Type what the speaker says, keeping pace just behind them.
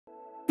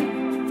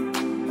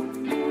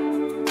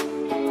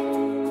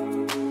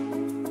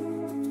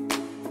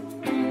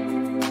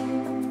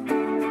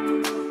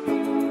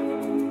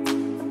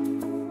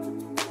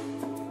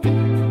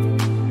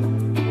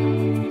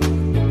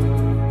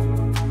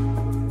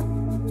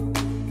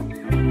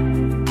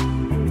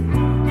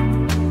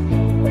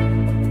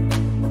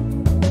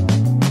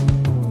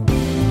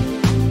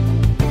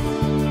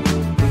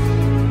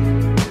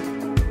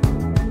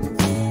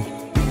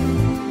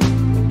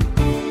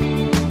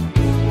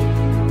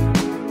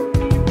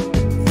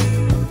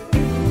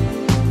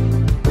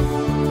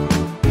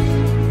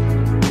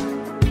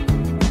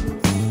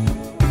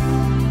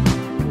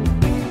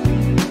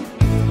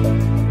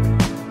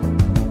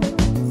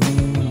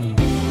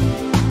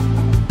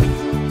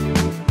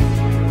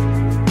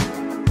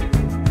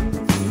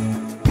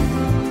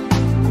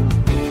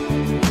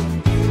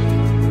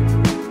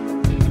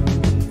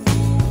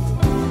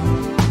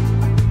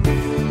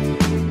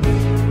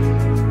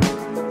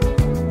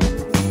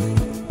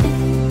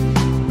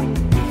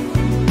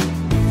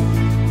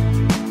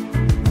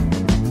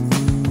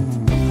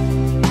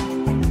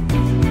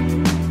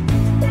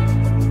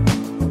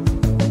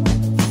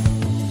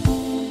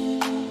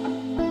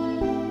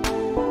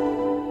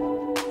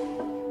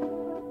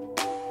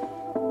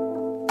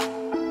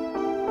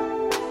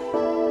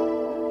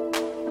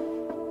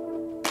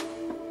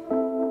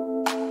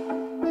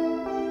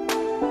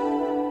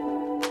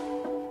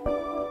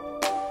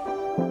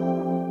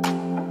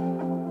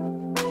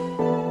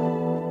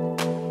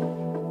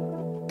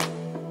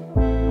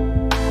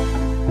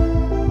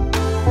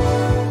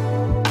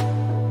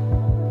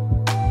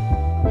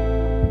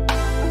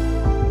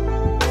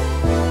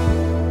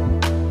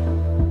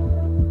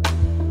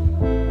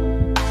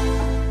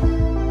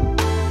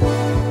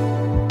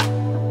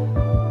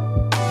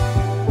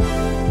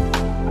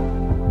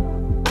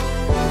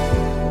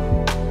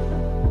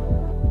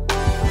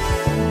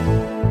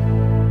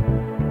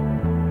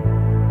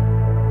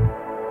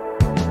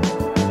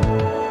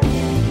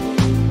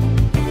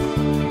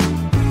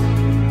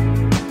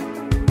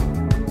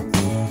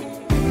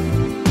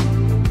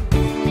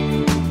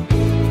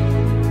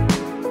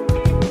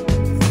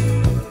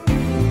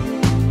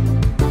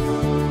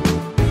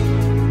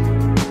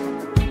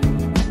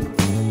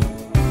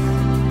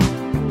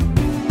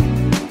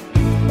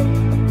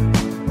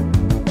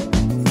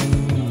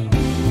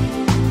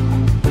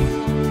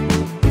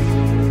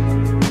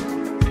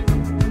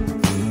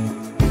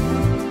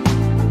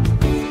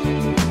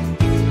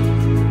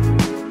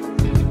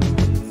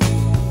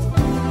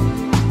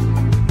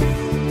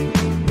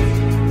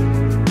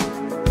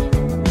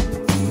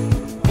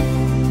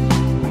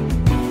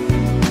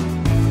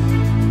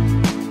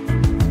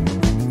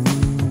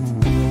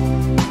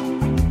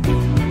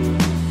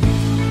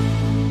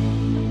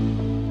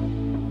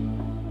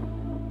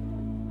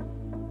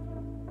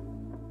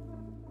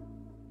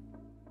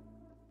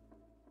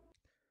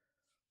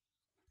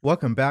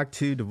Welcome back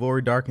to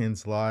Devore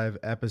Darkins Live,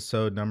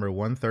 episode number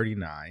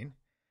 139.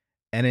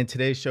 And in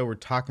today's show, we're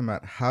talking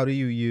about how do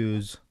you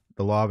use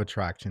the law of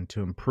attraction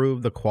to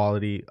improve the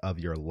quality of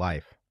your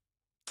life.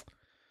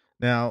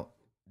 Now,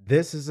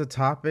 this is a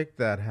topic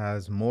that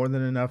has more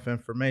than enough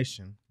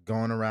information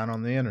going around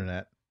on the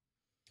internet,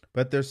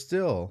 but there's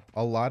still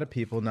a lot of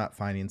people not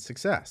finding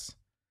success.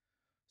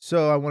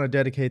 So I want to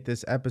dedicate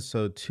this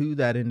episode to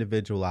that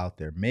individual out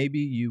there. Maybe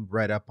you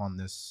read up on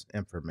this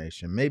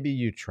information. Maybe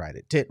you tried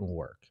it, didn't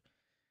work.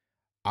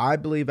 I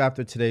believe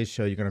after today's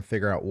show, you're going to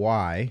figure out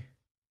why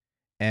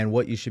and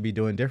what you should be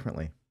doing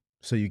differently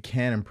so you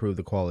can improve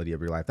the quality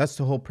of your life. That's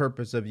the whole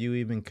purpose of you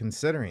even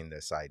considering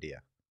this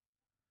idea,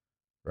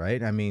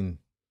 right? I mean,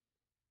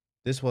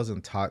 this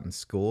wasn't taught in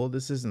school.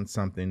 This isn't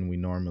something we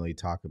normally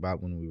talk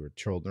about when we were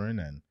children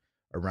and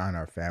around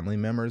our family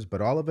members.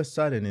 But all of a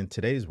sudden, in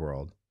today's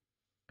world,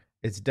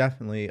 it's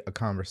definitely a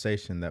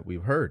conversation that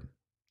we've heard.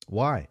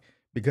 Why?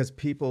 Because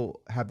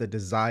people have the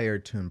desire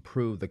to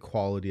improve the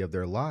quality of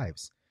their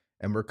lives.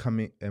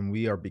 And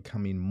we are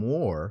becoming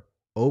more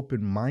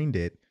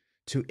open-minded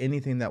to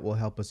anything that will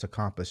help us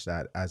accomplish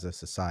that as a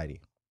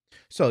society.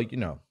 So,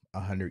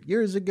 100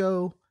 years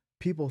ago,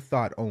 people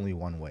thought only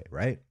one way,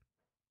 right?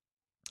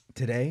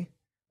 Today,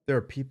 there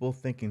are people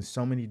thinking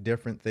so many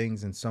different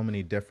things in so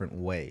many different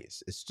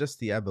ways. It's just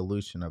the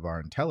evolution of our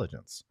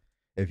intelligence.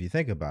 If you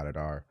think about it,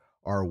 our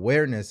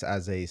awareness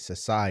as a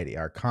society,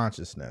 our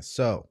consciousness.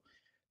 So,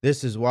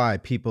 this is why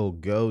people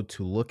go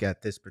to look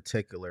at this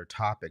particular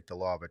topic, the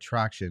law of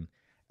attraction,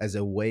 as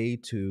a way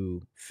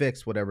to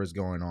fix whatever's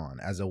going on,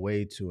 as a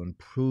way to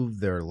improve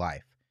their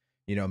life.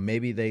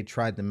 Maybe they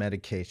tried the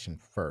medication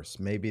first.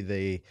 Maybe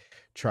they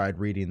tried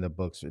reading the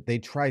books. They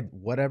tried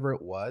whatever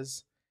it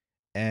was,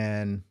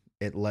 and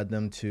it led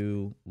them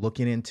to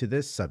looking into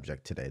this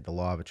subject today, the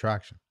law of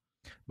attraction.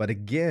 But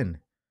again,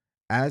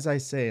 as I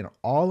say in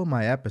all of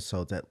my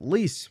episodes, at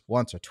least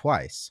once or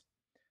twice,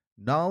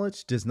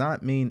 knowledge does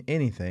not mean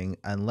anything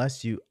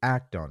unless you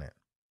act on it.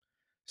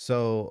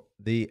 So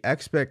the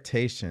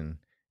expectation,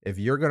 if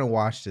you're going to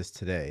watch this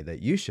today,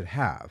 that you should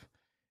have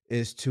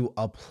is to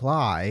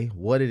apply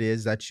what it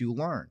is that you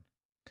learn.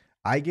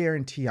 I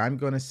guarantee I'm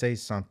going to say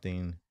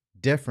something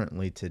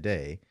differently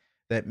today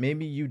that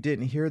maybe you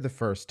didn't hear the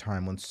first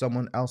time when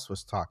someone else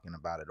was talking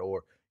about it,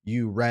 or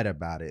you read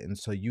about it and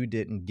so you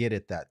didn't get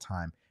it that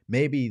time.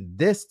 Maybe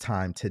this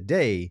time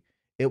today,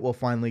 it will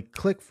finally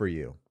click for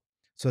you.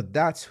 So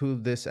that's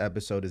who this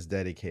episode is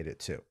dedicated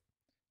to.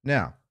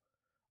 Now,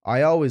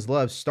 I always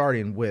love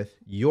starting with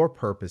your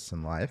purpose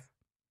in life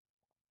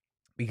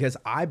because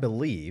I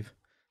believe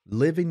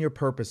living your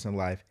purpose in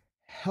life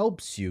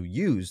helps you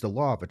use the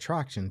law of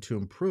attraction to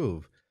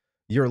improve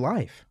your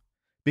life.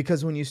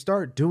 Because when you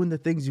start doing the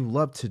things you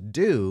love to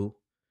do,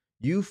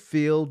 you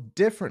feel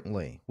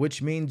differently,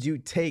 which means you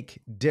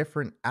take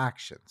different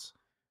actions.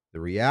 The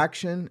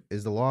reaction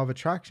is the law of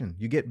attraction.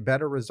 You get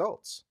better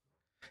results.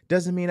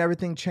 Doesn't mean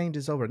everything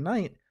changes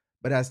overnight,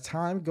 but as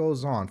time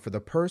goes on, for the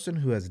person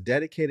who has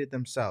dedicated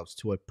themselves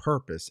to a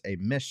purpose, a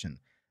mission,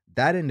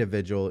 that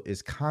individual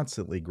is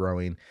constantly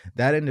growing.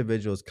 That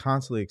individual is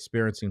constantly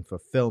experiencing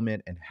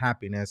fulfillment and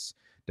happiness.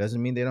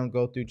 Doesn't mean they don't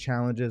go through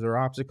challenges or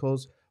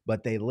obstacles,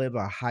 but they live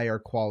a higher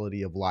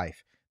quality of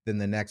life than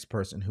the next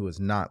person who is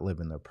not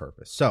living their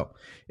purpose. So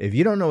if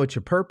you don't know what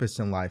your purpose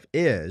in life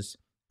is,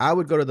 I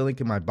would go to the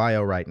link in my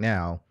bio right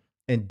now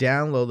and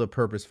download the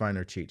Purpose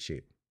Finder cheat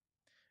sheet.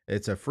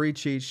 It's a free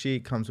cheat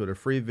sheet, comes with a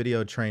free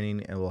video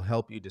training, and will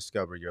help you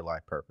discover your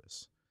life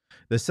purpose.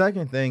 The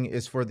second thing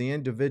is for the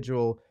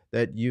individual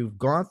that you've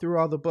gone through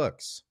all the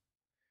books.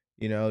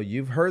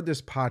 You've heard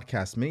this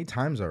podcast many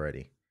times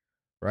already,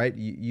 right?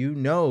 You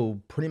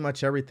know pretty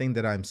much everything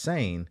that I'm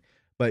saying,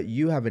 but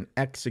you have an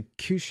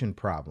execution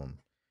problem.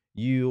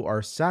 You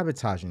are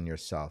sabotaging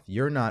yourself.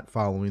 You're not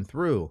following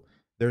through.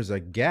 There's a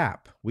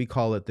gap. We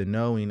call it the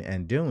knowing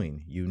and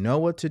doing. You know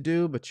what to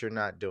do, but you're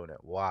not doing it.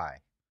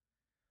 Why?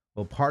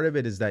 Well, part of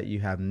it is that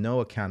you have no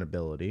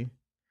accountability.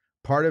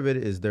 Part of it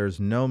is there's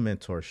no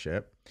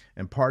mentorship.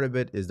 And part of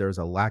it is there's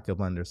a lack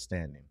of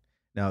understanding.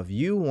 Now, if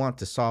you want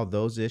to solve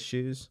those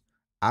issues,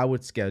 I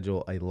would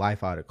schedule a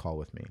life audit call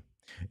with me.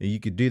 And you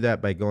could do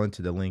that by going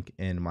to the link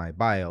in my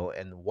bio.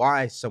 And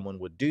why someone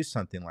would do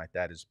something like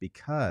that is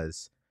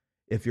because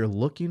if you're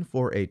looking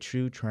for a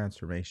true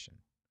transformation,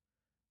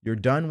 you're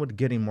done with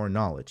getting more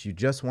knowledge. You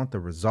just want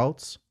the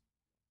results.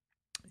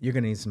 You're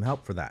going to need some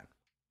help for that.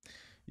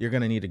 You're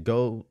going to need to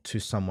go to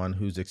someone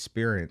who's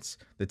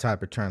experienced the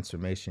type of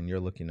transformation you're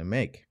looking to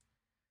make.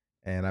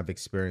 And I've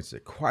experienced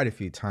it quite a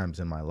few times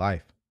in my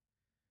life.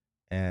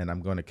 And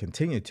I'm going to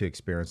continue to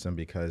experience them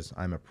because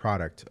I'm a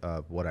product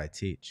of what I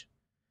teach.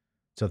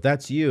 So if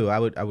that's you, I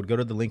would go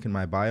to the link in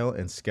my bio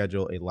and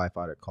schedule a life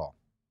audit call.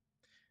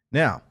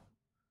 Now,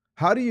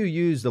 how do you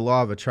use the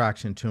law of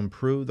attraction to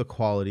improve the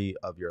quality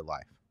of your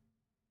life?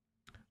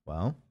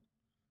 Well,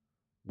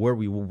 where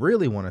we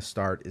really want to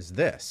start is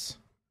this.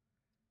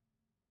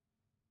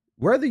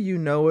 Whether you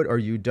know it or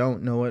you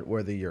don't know it,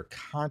 whether you're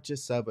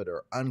conscious of it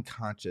or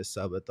unconscious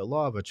of it, the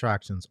law of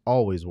attraction is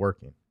always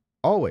working.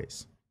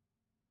 Always.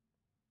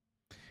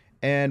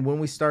 And when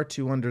we start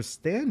to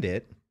understand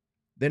it,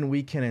 then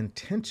we can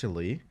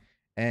intentionally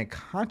and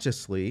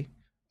consciously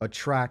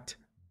attract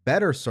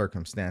better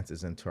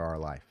circumstances into our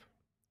life.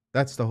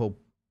 That's the whole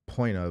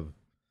point of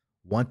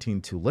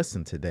wanting to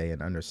listen today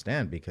and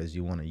understand, because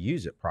you want to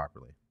use it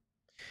properly.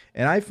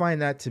 And I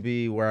find that to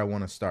be where I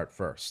want to start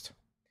first.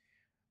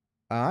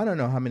 I don't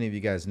know how many of you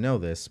guys know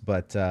this,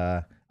 but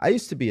I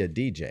used to be a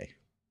DJ.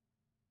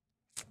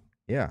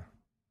 Yeah,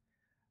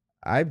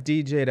 I've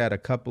DJ'd at a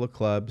couple of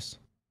clubs,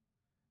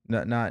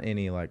 not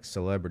any like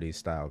celebrity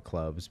style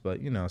clubs, but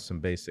some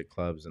basic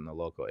clubs in the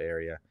local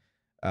area.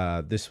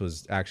 This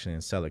was actually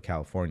in Southern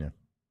California,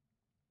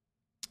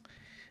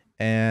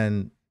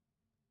 and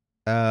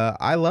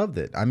I loved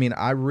it. I mean,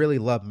 I really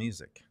love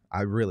music.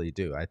 I really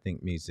do. I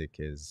think music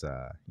is,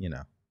 well,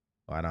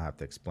 I don't have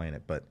to explain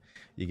it, but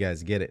you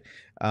guys get it.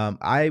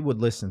 I would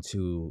listen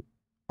to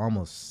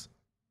almost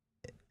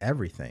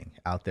everything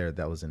out there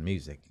that was in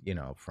music,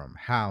 from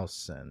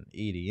house and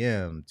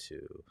EDM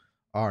to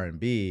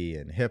R&B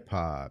and hip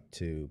hop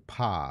to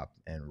pop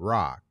and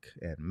rock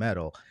and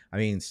metal. I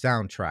mean,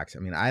 soundtracks.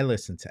 I mean, I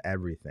listened to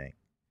everything.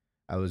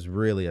 I was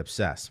really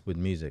obsessed with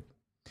music.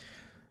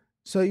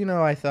 So,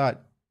 I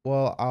thought,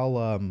 well,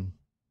 I'll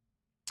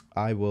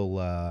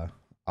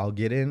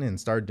get in and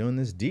start doing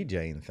this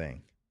DJing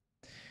thing.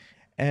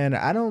 And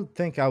I don't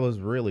think I was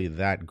really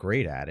that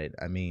great at it.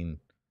 I mean,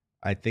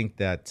 I think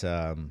that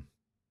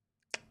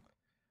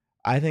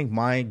I think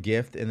my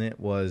gift in it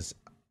was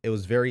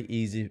very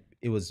easy.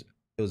 It was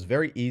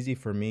very easy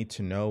for me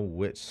to know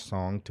which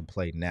song to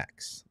play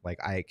next.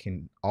 Like I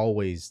can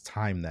always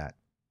time that.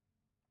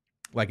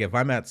 Like if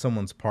I'm at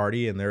someone's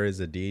party and there is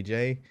a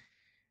DJ,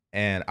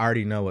 and I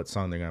already know what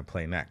song they're going to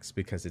play next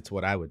because it's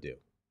what I would do.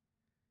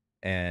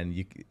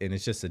 And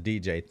it's just a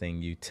DJ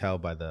thing. You tell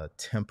by the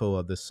tempo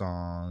of the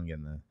song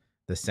and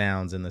the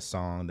sounds in the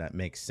song that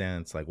makes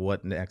sense, like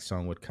what next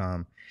song would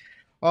come,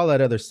 all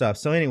that other stuff.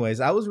 So, anyways,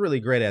 I was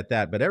really great at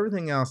that, but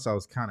everything else I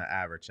was kind of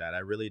average at. I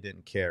really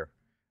didn't care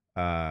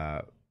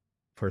uh,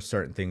 for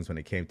certain things when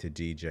it came to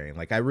DJing.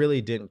 Like, I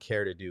really didn't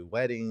care to do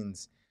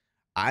weddings.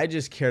 I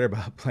just cared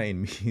about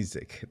playing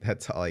music.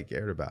 That's all I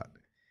cared about,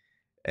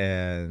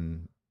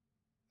 and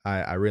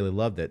I really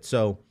loved it.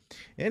 So,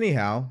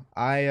 anyhow,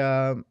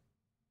 I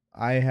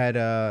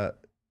had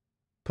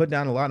put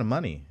down a lot of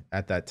money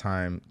at that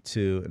time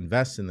to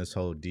invest in this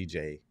whole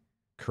DJ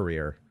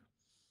career,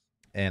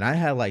 and I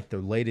had like the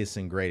latest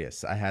and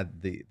greatest. I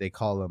had they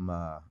call them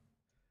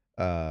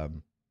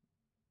um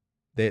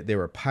they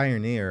were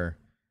Pioneer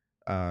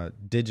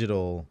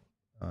digital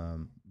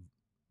um,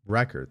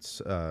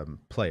 records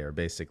player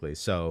basically.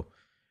 So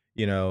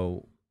you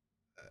know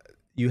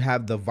you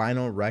have the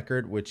vinyl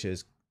record, which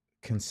is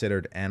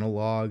considered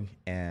analog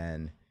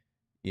and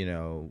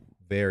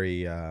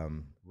very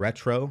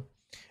retro,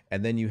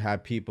 and then you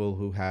have people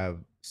who have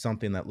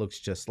something that looks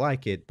just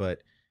like it, but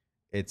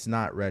it's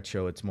not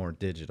retro, it's more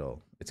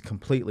digital. It's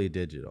completely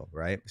digital,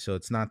 right? So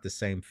it's not the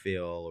same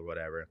feel or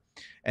whatever.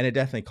 And it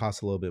definitely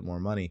costs a little bit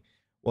more money.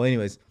 Well,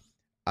 anyways,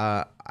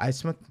 I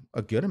spent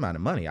a good amount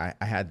of money. I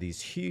had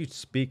these huge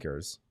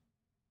speakers,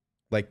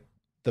 like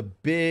the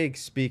big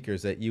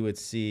speakers that you would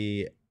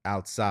see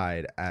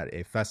outside at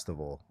a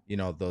festival.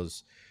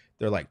 Those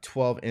they're like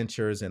 12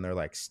 inches and they're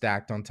like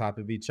stacked on top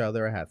of each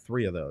other. I had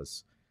three of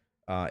those.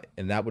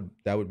 And that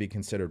would be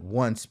considered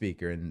one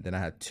speaker, and then I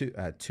had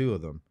two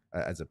of them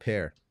as a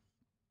pair.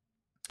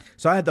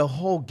 So I had the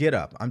whole get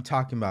up. I'm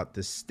talking about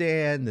the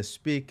stand, the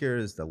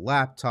speakers, the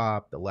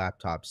laptop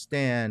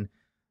stand,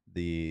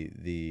 the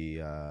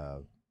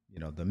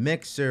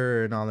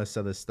mixer and all this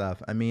other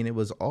stuff. I mean, it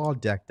was all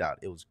decked out.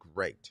 It was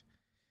great.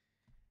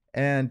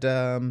 And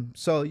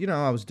so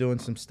I was doing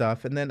some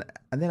stuff, and then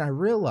I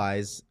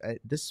realized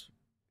this.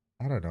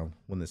 I don't know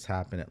when this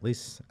happened. At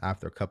least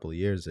after a couple of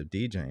years of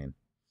DJing,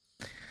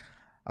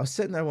 I was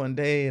sitting there one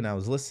day and I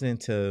was listening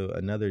to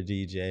another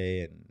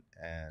DJ,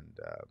 and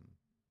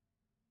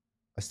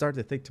I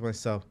started to think to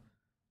myself,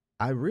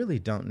 I really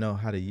don't know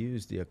how to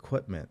use the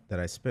equipment that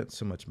I spent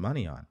so much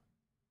money on.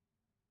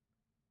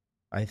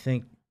 I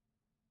think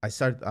I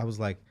was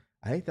like,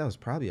 I think that was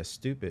probably a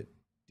stupid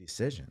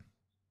decision.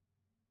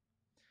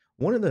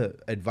 One of the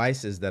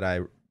advices that I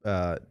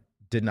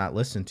did not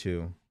listen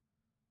to,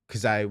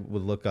 because I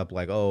would look up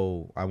like,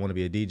 oh, I want to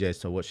be a DJ,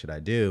 so what should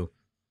I do?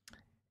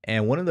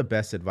 And one of the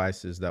best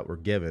advices that were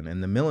given,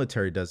 and the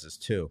military does this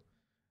too,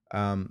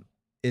 um,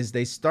 is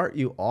they start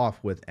you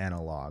off with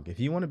analog. If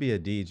you want to be a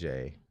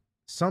DJ,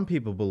 some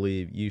people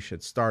believe you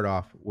should start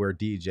off where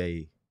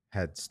DJ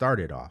had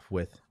started off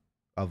with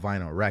a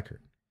vinyl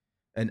record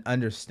and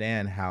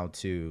understand how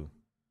to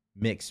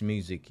mix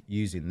music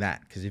using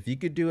that. Because if you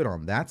could do it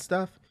on that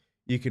stuff,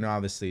 you can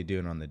obviously do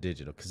it on the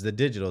digital. Because the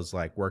digital is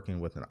like working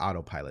with an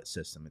autopilot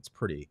system. It's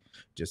pretty,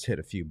 just hit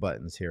a few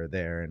buttons here or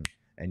there,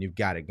 and you've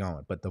got it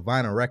going. But the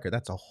vinyl record,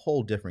 that's a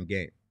whole different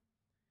game.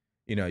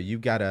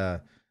 You've got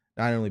to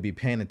not only be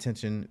paying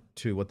attention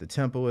to what the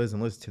tempo is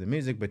and listen to the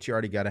music, but you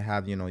already got to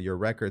have, your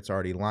records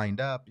already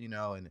lined up,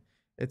 and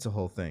it's a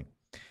whole thing.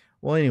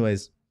 Well,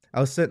 anyways,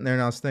 I was sitting there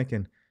and I was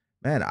thinking,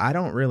 man, I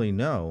don't really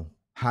know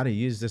how to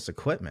use this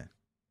equipment.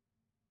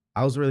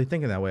 I was really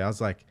thinking that way. I was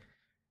like,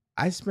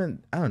 I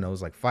spent, I don't know, it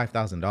was like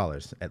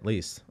 $5,000 at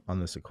least on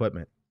this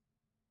equipment.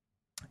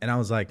 And I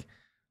was like,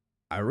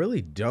 I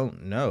really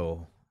don't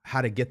know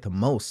how to get the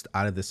most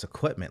out of this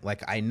equipment.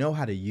 Like, I know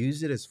how to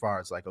use it as far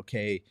as like,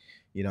 okay,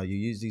 you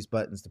use these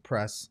buttons to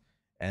press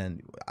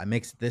and I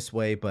makes it this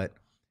way. But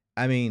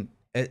I mean,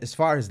 as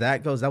far as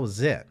that goes, that was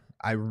it.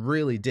 I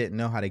really didn't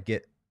know how to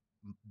get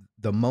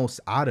the most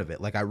out of it.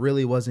 Like, I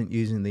really wasn't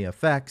using the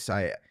effects.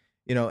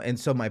 And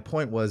so my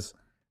point was,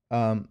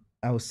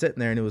 I was sitting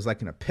there and it was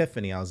like an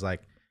epiphany. I was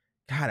like,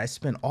 God, I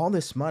spent all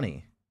this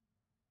money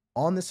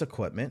on this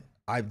equipment.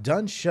 I've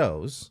done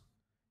shows,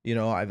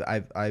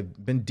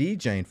 I've been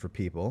DJing for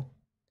people,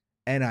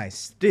 and I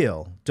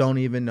still don't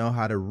even know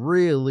how to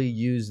really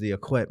use the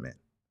equipment.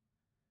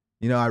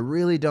 I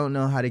really don't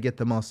know how to get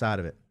the most out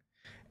of it.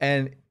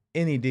 And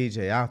any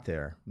DJ out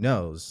there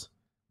knows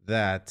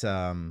that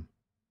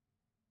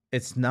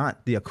it's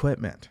not the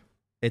equipment.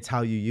 It's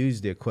how you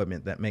use the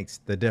equipment that makes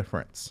the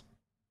difference.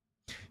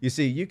 You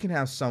see, you can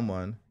have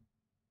someone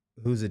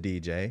who's a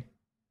DJ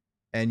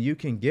and you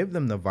can give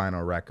them the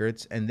vinyl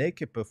records and they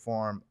could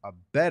perform a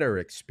better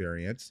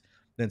experience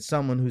than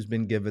someone who's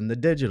been given the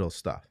digital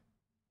stuff.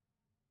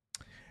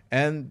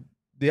 And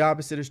the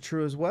opposite is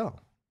true as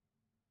well.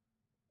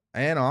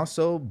 And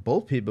also,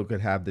 both people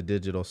could have the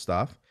digital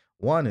stuff.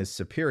 One is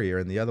superior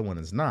and the other one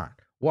is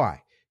not.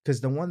 Why?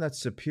 Because the one that's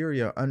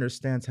superior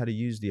understands how to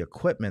use the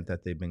equipment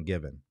that they've been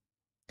given.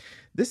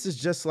 This is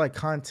just like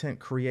content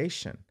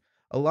creation.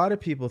 A lot of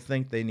people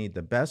think they need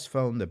the best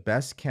phone, the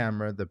best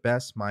camera, the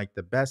best mic,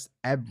 the best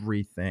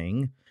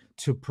everything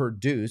to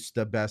produce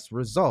the best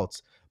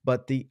results.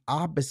 But the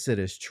opposite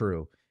is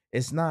true.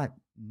 It's not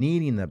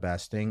needing the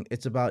best thing,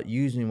 it's about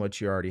using what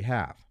you already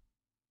have.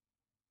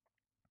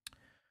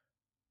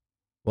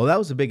 Well, that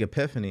was a big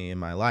epiphany in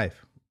my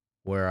life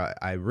where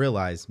I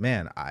realized,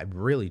 man, I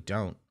really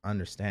don't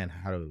understand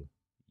how to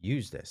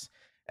use this.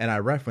 And I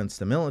referenced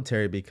the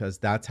military because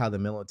that's how the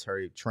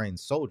military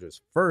trains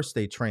soldiers. First,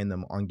 they train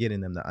them on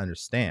getting them to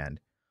understand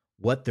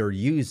what they're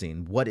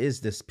using. What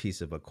is this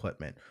piece of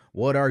equipment?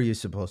 What are you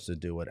supposed to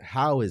do with it?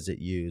 How is it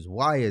used?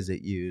 Why is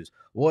it used?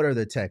 What are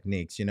the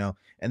techniques?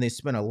 And they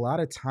spend a lot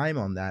of time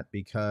on that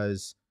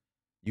because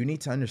you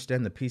need to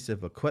understand the piece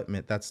of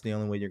equipment. That's the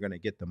only way you're going to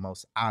get the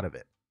most out of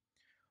it.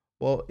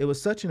 Well, it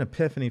was such an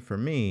epiphany for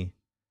me.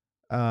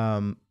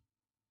 Um,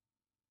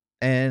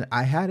 and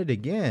I had it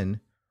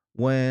again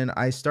when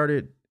I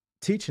started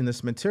teaching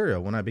this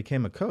material when I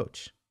became a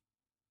coach.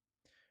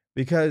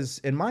 Because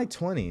in my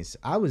 20s,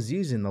 I was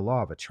using the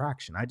law of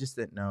attraction. I just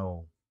didn't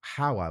know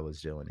how I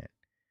was doing it.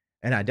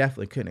 And I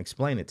definitely couldn't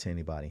explain it to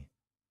anybody.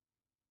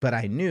 But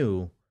I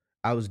knew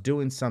I was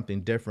doing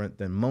something different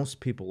than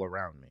most people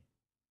around me.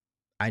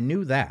 I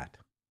knew that,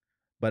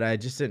 but I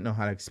just didn't know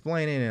how to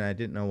explain it and I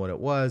didn't know what it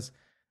was.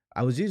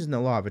 I was using the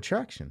law of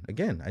attraction.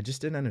 Again, I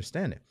just didn't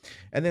understand it.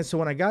 And then so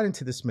when I got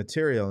into this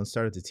material and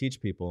started to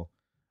teach people,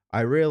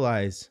 I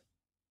realized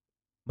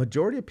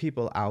majority of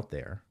people out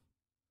there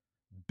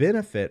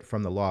benefit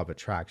from the law of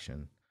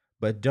attraction,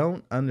 but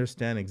don't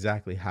understand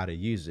exactly how to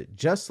use it.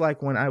 Just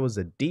like when I was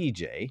a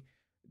DJ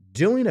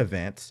doing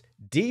events,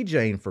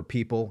 DJing for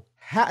people,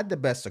 had the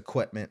best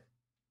equipment,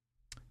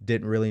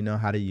 didn't really know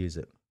how to use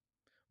it,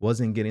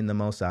 wasn't getting the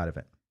most out of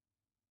it.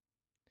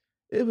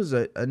 It was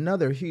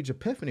another huge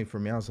epiphany for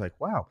me. I was like,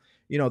 wow,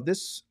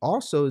 this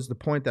also is the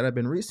point that I've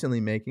been recently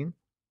making,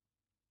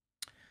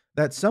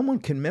 that someone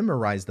can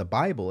memorize the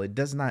Bible. It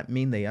does not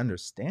mean they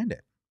understand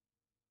it.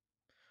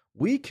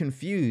 We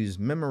confuse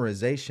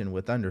memorization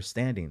with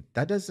understanding.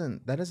 That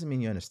doesn't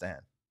mean you understand.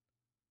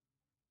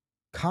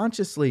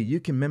 Consciously, you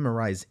can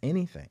memorize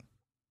anything.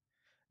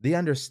 The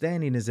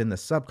understanding is in the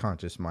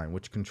subconscious mind,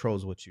 which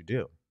controls what you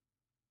do.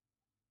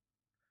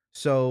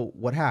 So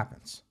what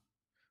happens?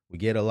 We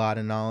get a lot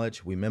of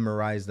knowledge, we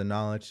memorize the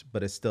knowledge,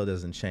 but it still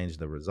doesn't change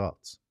the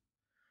results.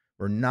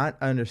 We're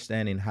not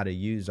understanding how to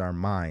use our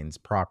minds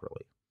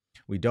properly.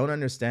 We don't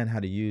understand how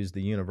to use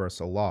the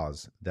universal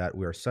laws that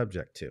we're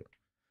subject to.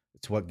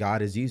 It's what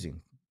God is using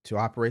to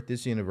operate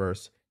this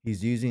universe.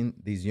 He's using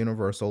these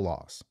universal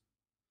laws.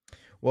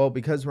 Well,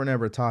 because we're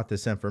never taught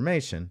this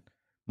information,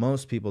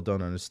 most people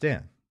don't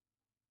understand.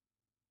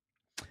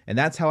 And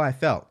that's how I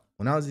felt.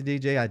 When I was a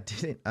DJ, I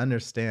didn't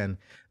understand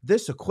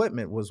this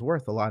equipment was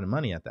worth a lot of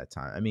money at that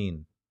time. I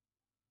mean,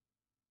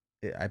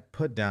 I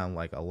put down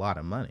like a lot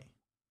of money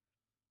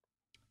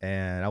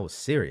and I was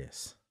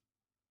serious.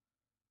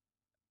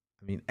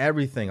 I mean,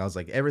 everything. I was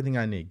like, everything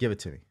I need, give it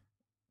to me.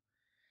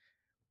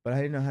 But I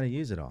didn't know how to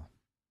use it all.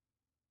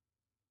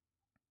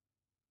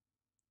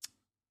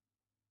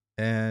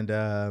 And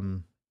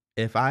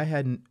if I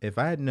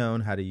had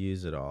known how to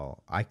use it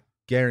all, I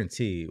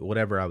guarantee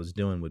whatever I was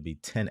doing would be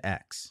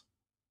 10x.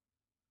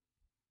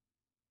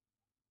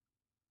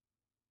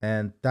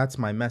 And that's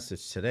my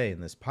message today in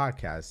this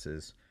podcast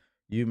is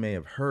you may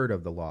have heard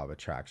of the law of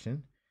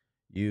attraction.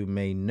 You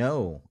may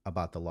know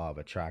about the law of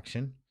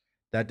attraction.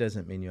 That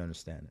doesn't mean you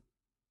understand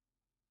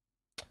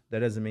it. That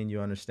doesn't mean you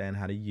understand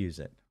how to use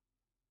it.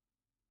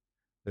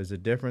 There's a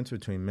difference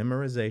between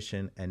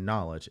memorization and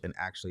knowledge and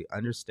actually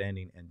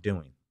understanding and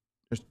doing.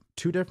 There's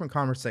two different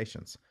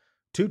conversations,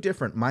 two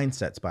different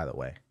mindsets, by the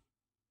way,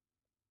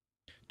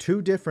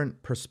 two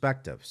different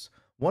perspectives.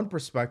 One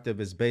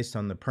perspective is based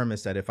on the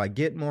premise that if I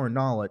get more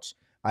knowledge,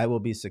 I will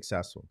be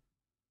successful.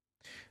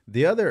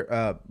 The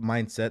other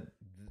mindset,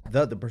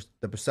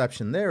 the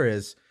perception there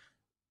is,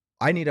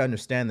 I need to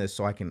understand this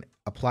so I can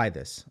apply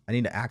this. I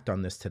need to act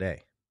on this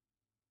today.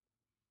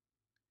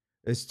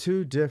 It's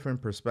two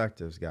different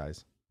perspectives,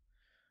 guys.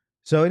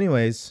 So,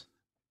 anyways,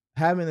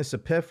 having this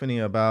epiphany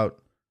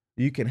about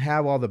you can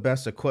have all the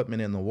best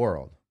equipment in the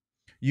world.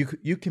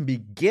 You can be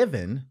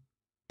given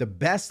the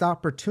best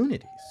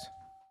opportunities.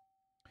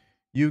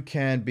 You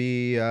can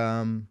be,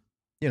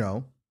 you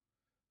know,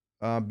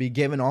 be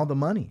given all the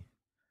money.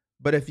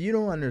 But if you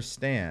don't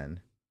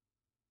understand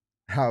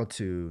how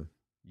to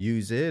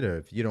use it, or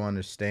if you don't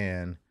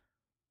understand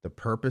the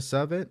purpose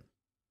of it,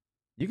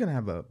 you're going to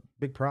have a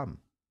big problem.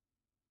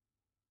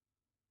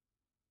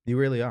 You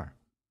really are.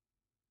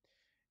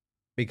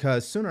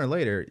 Because sooner or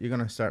later, you're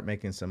going to start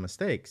making some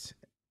mistakes.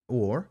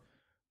 Or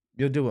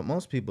you'll do what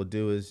most people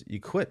do is you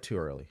quit too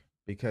early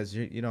because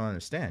you don't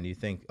understand. You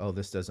think, oh,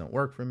 this doesn't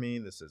work for me.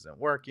 This isn't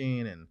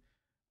working and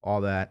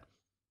all that.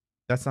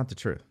 That's not the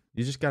truth.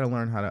 You just got to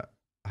learn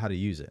how to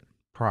use it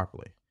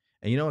properly.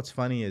 And you know what's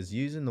funny is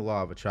using the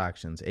law of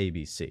attraction's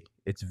ABC.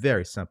 It's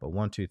very simple.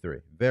 1, 2, 3.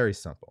 Very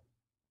simple.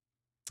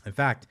 In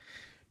fact,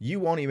 you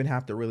won't even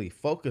have to really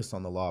focus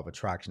on the law of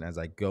attraction as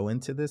I go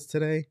into this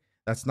today.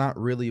 That's not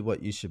really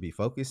what you should be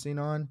focusing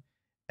on.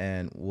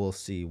 And we'll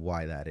see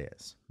why that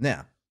is.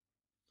 Now,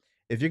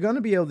 if you're going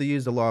to be able to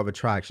use the law of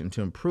attraction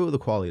to improve the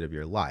quality of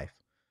your life,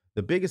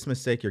 the biggest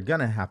mistake you're going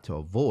to have to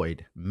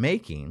avoid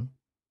making,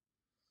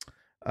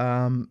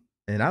 and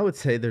I would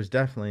say there's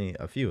definitely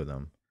a few of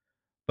them,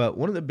 but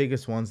one of the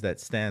biggest ones that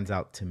stands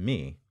out to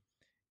me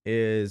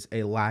is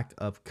a lack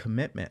of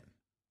commitment.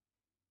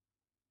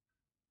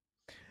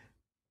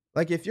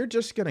 Like if you're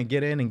just going to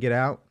get in and get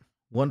out,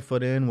 1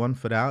 foot in, 1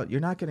 foot out, you're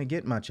not going to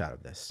get much out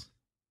of this.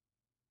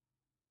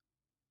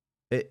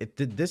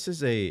 This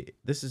is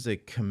a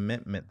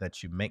commitment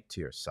that you make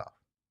to yourself.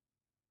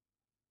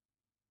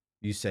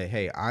 You say,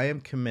 hey, I am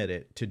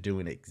committed to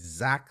doing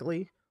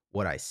exactly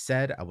what I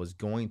said I was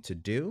going to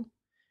do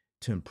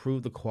to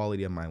improve the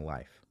quality of my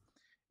life.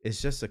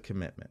 It's just a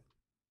commitment.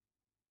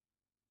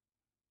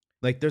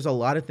 Like there's a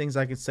lot of things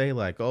I could say,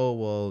 like, oh,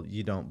 well,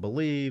 you don't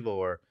believe,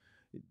 or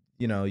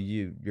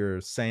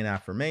you're saying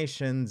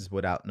affirmations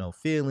without no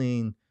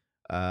feeling.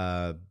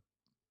 Uh,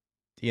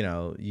 you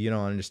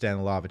don't understand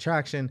the law of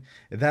attraction.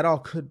 That all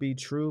could be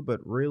true, but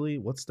really,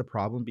 what's the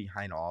problem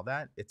behind all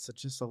that? It's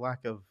just a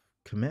lack of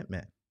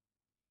commitment.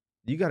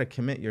 You got to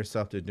commit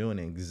yourself to doing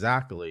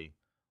exactly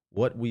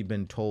what we've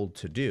been told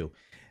to do.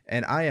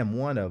 And I am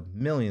one of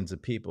millions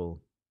of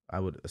people,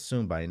 I would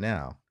assume by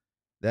now,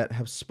 that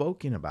have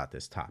spoken about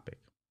this topic.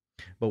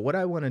 But what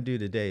I want to do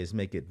today is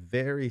make it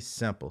very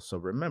simple. So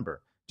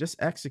remember, just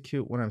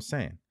execute what I'm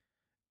saying.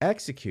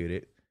 Execute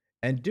it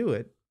and do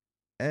it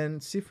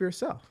and see for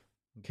yourself.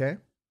 Okay.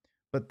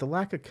 But the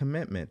lack of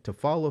commitment to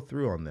follow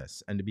through on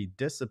this and to be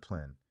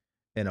disciplined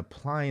in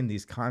applying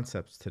these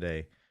concepts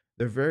today,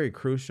 they're very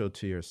crucial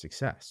to your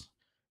success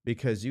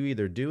because you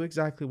either do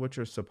exactly what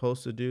you're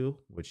supposed to do,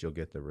 which you'll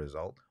get the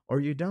result, or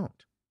you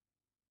don't.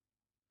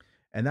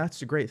 And that's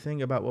the great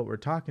thing about what we're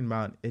talking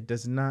about. It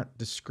does not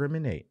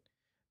discriminate.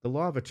 The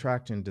law of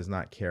attraction does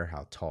not care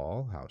how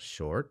tall, how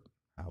short,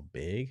 how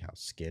big, how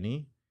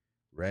skinny,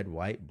 red,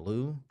 white,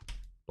 blue,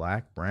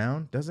 black,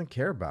 brown, doesn't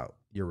care about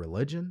your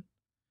religion.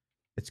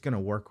 It's going to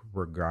work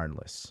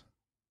regardless.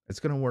 It's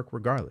going to work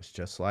regardless,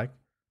 just like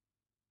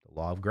the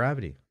law of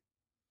gravity.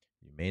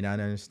 You may not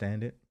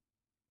understand it.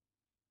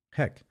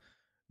 Heck,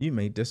 you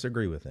may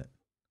disagree with it.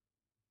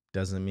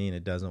 Doesn't mean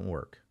it doesn't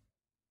work,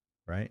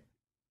 right?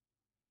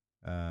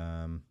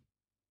 Um,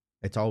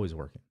 it's always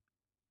working.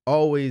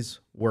 Always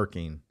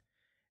working.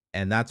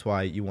 And that's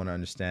why you want to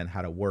understand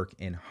how to work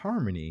in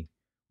harmony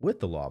with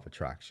the law of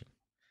attraction.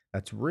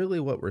 That's really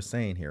what we're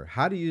saying here.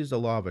 How to use the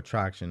law of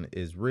attraction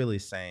is really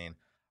saying,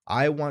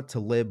 I want to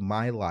live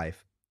my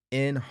life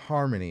in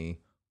harmony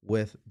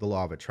with the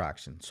law of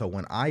attraction. So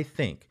when I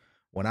think,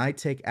 when I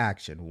take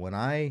action,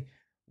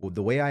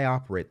 the way I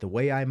operate, the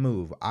way I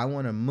move, I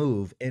want to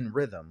move in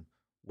rhythm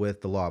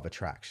with the law of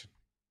attraction.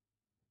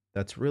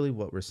 That's really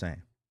what we're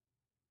saying.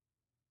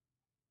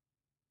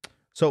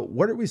 So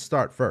where do we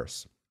start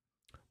first?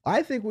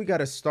 I think we got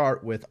to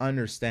start with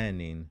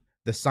understanding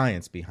the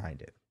science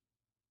behind it.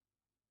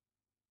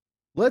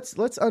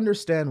 Let's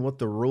understand what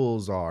the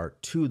rules are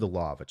to the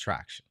law of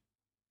attraction.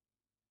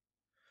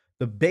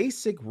 The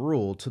basic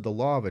rule to the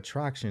law of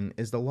attraction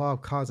is the law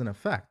of cause and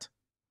effect.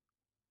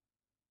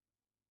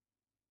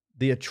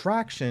 The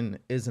attraction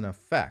is an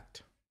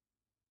effect.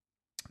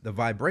 The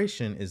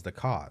vibration is the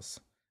cause.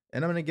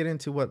 And I'm going to get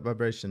into what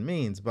vibration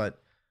means,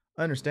 but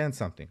understand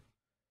something.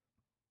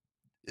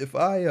 If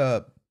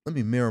I let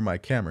me mirror my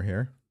camera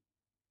here.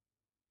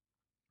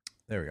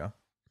 There we go.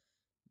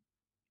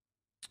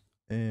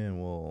 And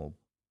we'll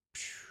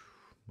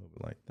move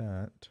it like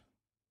that.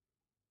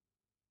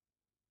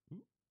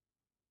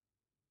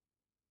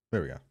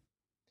 There we go.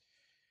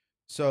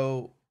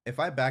 So if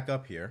I back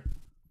up here,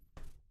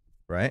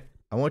 right,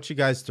 I want you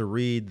guys to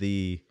read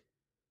the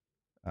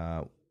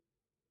uh,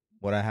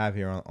 what I have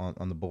here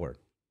on the board.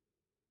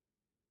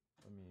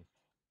 Let me.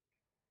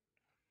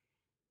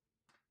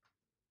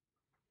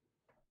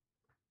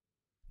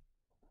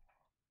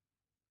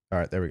 All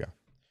right, there we go.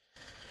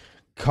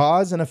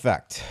 Cause and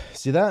effect.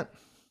 See that?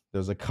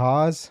 There's a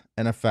cause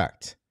and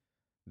effect.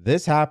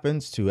 This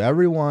happens to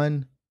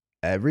everyone,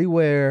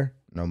 everywhere,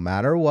 no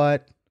matter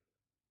what.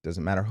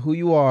 Doesn't matter who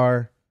you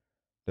are.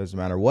 Doesn't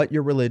matter what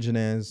your religion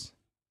is.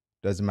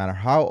 Doesn't matter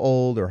how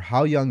old or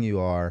how young you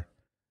are.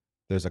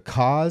 There's a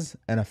cause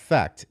and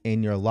effect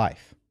in your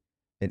life,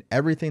 in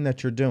everything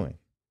that you're doing.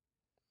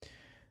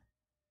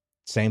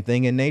 Same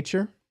thing in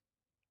nature.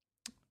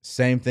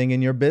 Same thing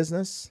in your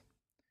business.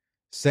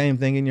 Same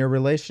thing in your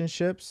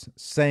relationships.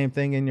 Same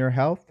thing in your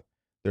health.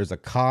 There's a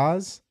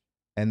cause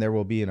and there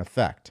will be an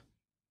effect.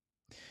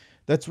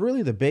 That's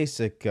really the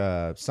basic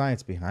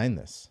science behind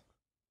this.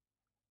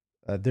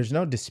 There's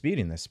no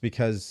disputing this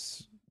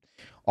because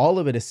all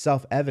of it is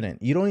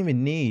self-evident. You don't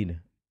even need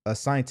a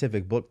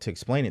scientific book to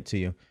explain it to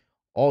you.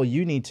 All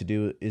you need to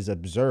do is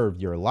observe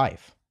your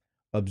life,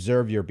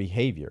 observe your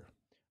behavior,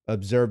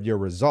 observe your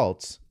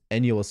results,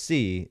 and you will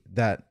see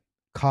that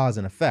cause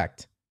and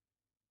effect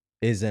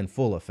is in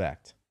full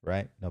effect,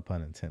 right? No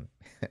pun intended.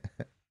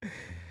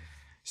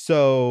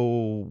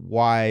 So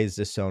why is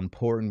this so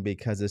important?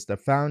 Because it's the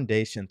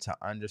foundation to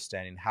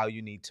understanding how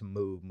you need to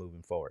move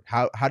moving forward.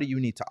 How do you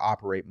need to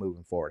operate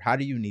moving forward? How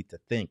do you need to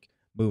think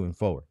moving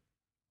forward?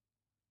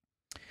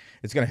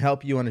 It's going to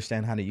help you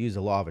understand how to use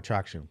the law of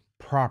attraction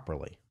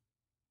properly.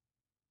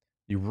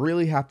 You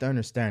really have to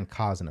understand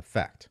cause and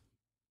effect.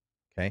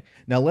 Okay.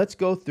 Now let's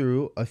go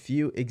through a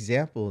few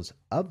examples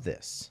of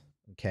this.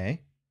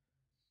 Okay.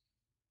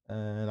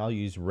 And I'll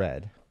use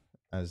red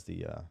as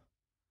the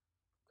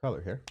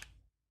color here.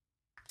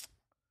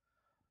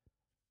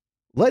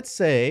 Let's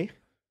say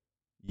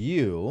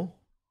you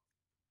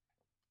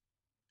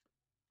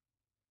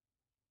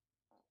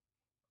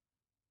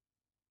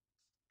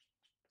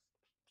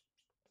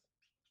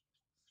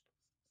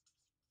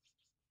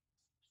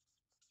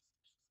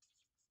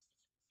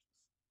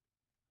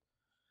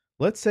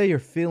let's say you're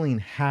feeling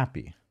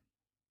happy.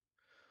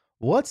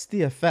 What's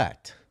the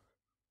effect?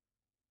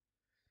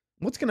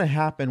 What's going to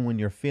happen when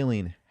you're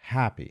feeling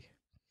happy?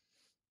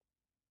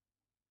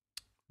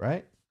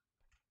 Right?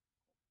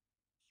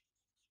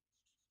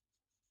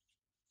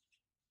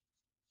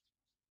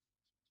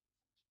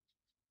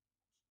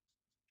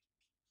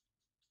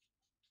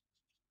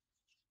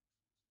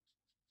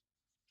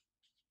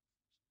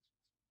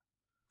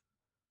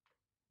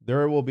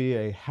 There will be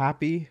a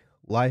happy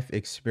life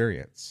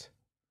experience.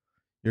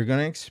 You're going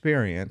to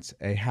experience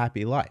a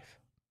happy life.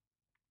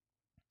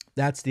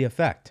 That's the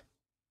effect.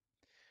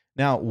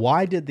 Now,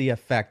 why did the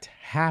effect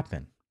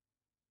happen?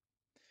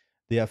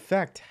 The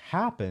effect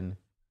happened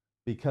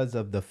because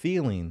of the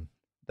feeling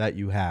that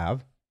you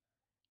have,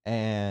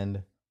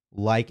 and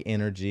like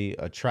energy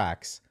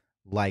attracts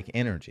like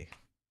energy.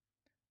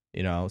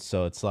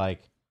 So it's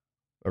like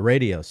a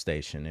radio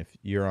station. If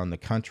you're on the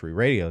country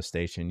radio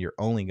station, you're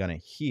only going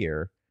to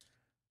hear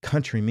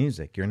country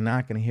music. You're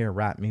not going to hear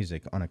rap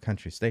music on a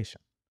country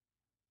station.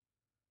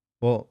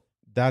 Well,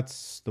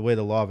 that's the way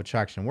the law of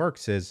attraction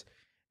works, is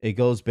it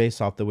goes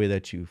based off the way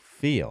that you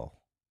feel.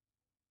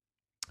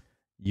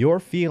 Your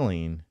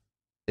feeling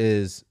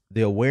is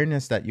the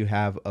awareness that you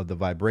have of the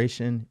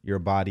vibration your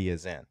body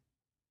is in.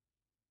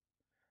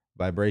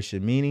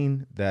 Vibration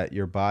meaning that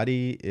your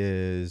body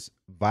is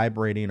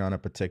vibrating on a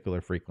particular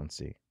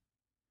frequency.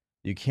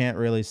 You can't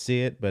really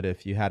see it, but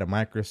if you had a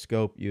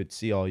microscope, you'd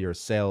see all your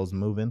cells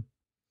moving.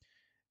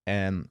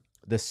 And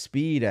the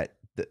speed at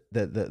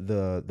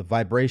the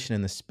vibration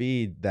and the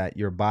speed that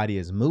your body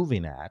is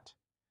moving at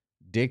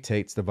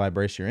dictates the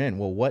vibration you're in.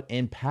 Well, what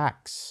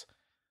impacts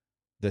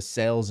the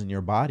cells in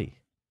your body?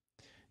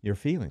 Your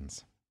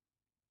feelings,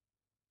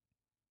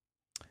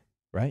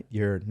 right?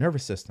 Your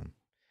nervous system.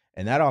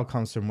 And that all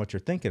comes from what you're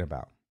thinking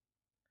about.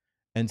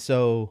 And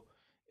so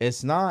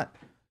it's not,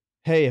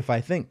 hey, if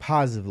I think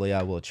positively,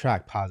 I will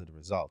attract positive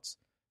results.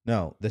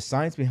 No, the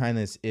science behind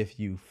this, if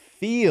you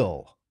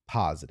feel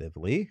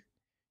positively,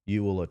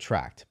 you will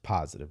attract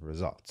positive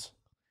results.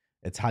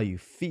 It's how you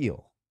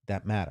feel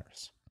that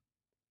matters.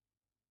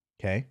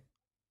 Okay?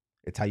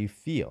 It's how you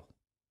feel.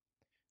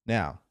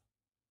 Now,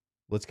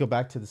 let's go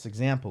back to this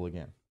example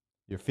again.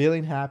 You're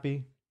feeling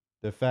happy.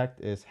 The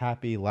effect is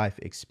happy life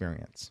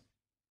experience.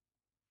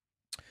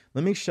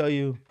 Let me show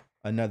you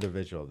another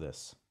visual of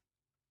this.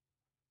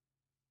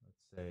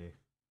 Let's say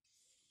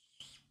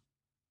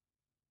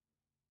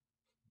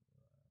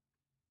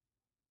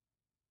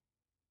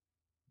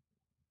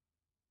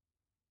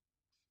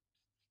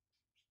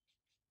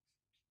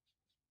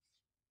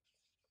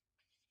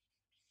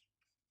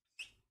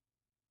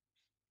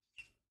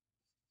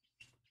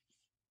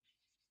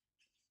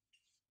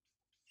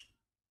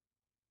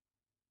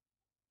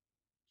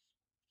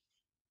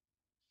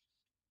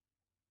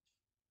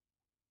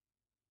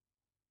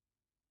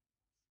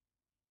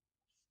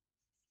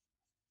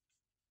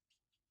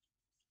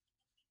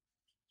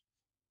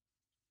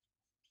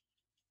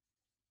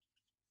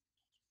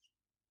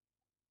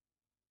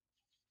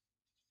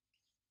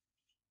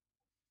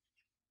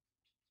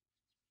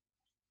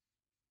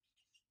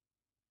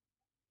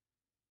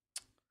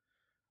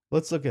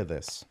Let's look at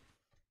this.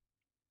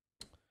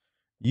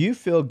 You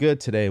feel good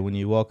today when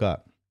you woke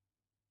up,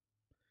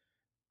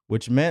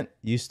 which meant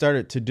you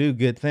started to do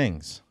good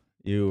things.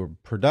 You were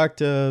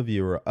productive,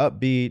 you were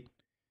upbeat,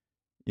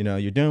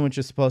 you're doing what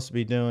you're supposed to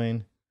be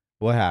doing.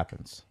 What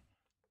happens?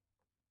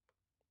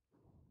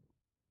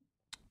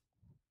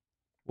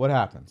 What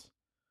happens?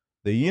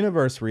 The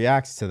universe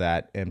reacts to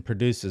that and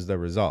produces the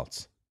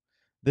results.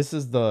 This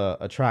is the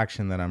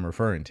attraction that I'm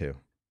referring to.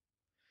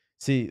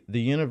 See, the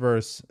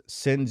universe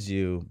sends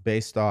you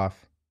based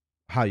off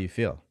how you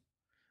feel.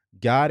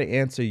 God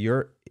answer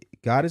your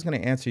God is going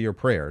to answer your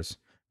prayers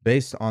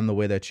based on the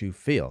way that you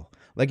feel.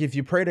 Like if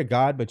you pray to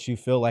God but you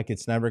feel like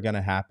it's never going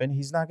to happen,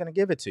 he's not going to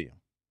give it to you.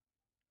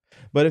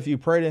 But if you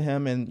pray to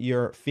him and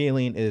your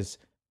feeling is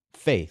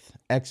faith,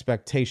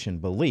 expectation,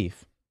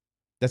 belief,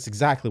 that's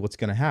exactly what's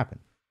going to happen.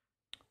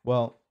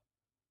 Well,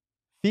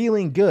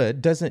 feeling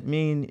good doesn't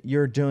mean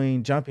you're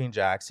doing jumping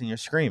jacks and you're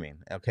screaming,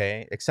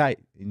 okay?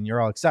 And you're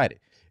all excited.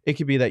 It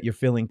could be that you're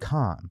feeling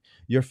calm,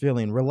 you're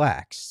feeling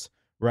relaxed,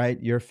 right?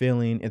 You're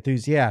feeling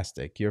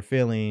enthusiastic, you're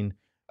feeling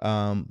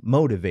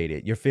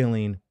motivated, you're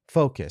feeling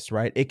focused,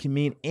 right? It can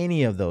mean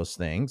any of those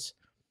things.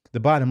 The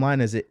bottom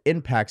line is it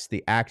impacts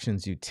the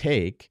actions you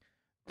take.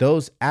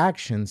 Those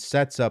actions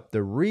sets up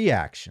the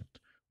reaction.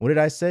 What did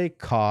I say?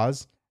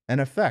 Cause and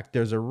effect.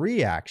 There's a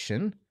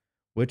reaction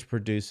which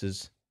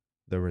produces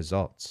the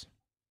results.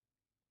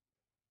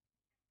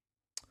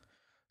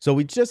 So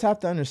we just have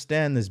to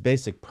understand this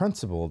basic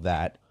principle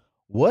that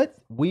what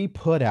we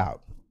put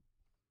out,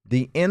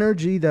 the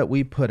energy that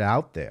we put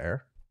out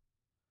there,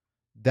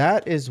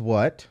 that is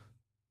what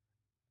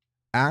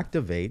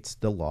activates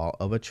the law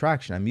of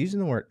attraction. I'm using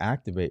the word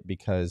activate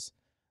because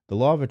the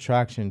law of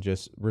attraction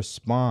just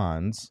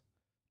responds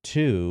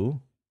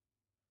to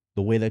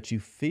the way that you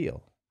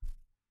feel.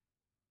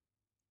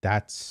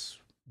 That's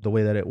the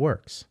way that it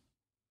works.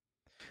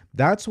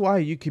 That's why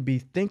you could be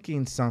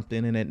thinking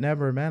something and it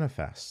never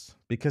manifests,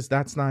 because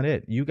that's not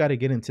it. You got to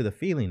get into the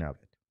feeling of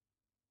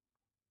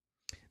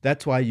it.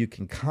 That's why you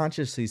can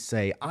consciously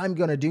say, I'm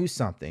going to do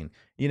something.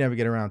 You never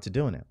get around to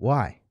doing it.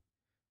 Why?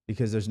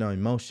 Because there's no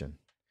emotion.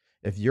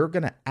 If you're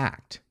going to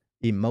act,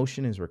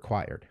 emotion is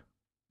required.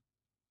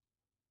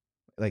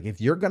 Like if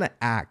you're going to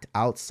act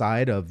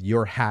outside of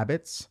your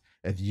habits,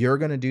 if you're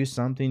going to do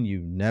something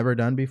you've never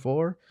done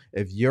before,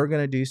 if you're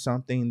going to do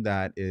something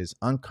that is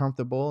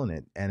uncomfortable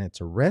and it's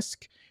a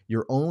risk,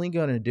 you're only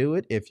going to do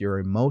it if you're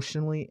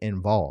emotionally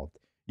involved.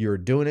 You're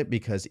doing it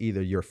because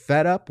either you're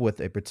fed up with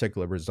a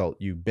particular result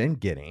you've been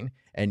getting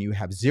and you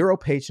have zero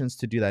patience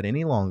to do that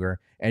any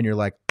longer, and you're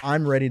like,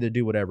 I'm ready to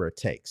do whatever it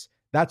takes.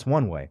 That's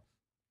one way.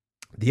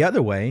 The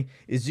other way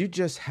is you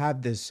just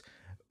have this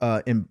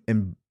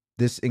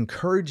this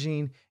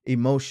encouraging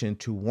emotion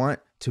to want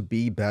to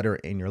be better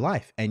in your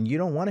life, and you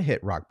don't want to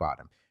hit rock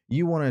bottom.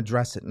 You want to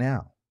address it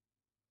now,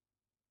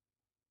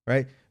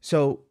 right?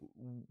 So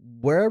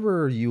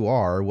wherever you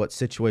are, what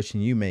situation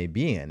you may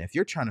be in, if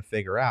you're trying to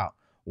figure out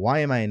why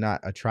am I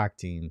not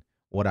attracting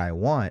what I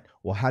want,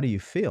 well, how do you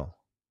feel?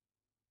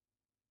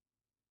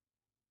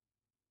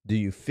 Do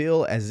you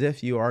feel as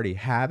if you already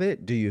have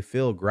it? Do you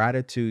feel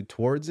gratitude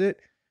towards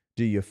it?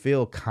 Do you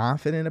feel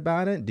confident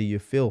about it? Do you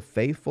feel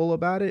faithful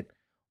about it?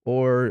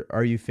 Or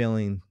are you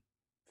feeling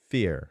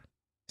fear,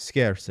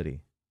 scarcity,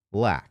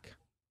 lack,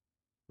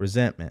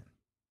 resentment,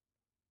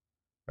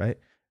 right?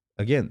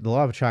 Again, the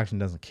law of attraction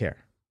doesn't care.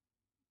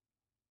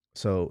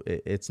 So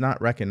it's not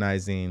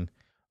recognizing,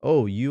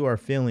 oh, you are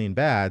feeling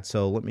bad,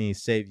 so let me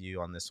save you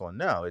on this one.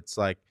 No, it's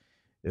like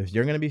if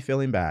you're going to be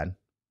feeling bad,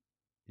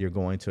 you're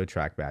going to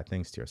attract bad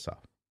things to yourself.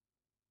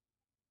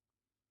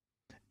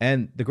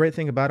 And the great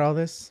thing about all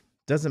this,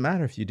 doesn't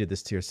matter if you did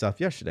this to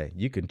yourself yesterday,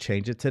 you can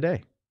change it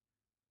today.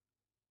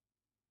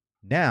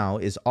 Now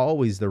is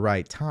always the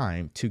right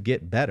time to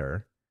get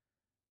better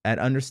at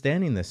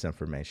understanding this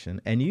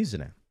information and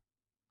using it.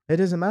 It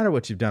doesn't matter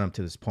what you've done up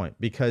to this point,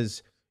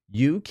 because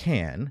you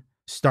can,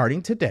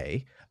 starting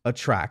today,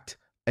 attract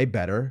a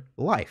better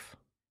life.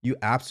 You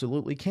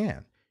absolutely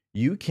can.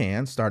 You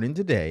can, starting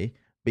today,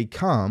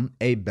 become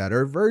a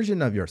better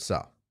version of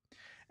yourself.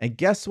 And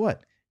guess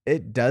what?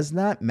 It does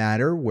not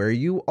matter where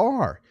you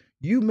are.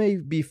 You may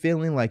be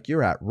feeling like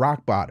you're at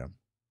rock bottom.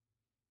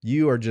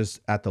 You are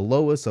just at the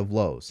lowest of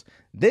lows.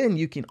 Then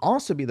you can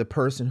also be the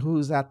person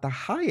who's at the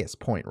highest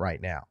point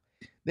right now.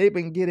 They've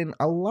been getting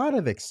a lot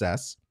of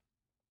excess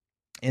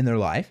in their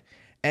life,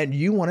 and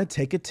you want to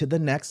take it to the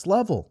next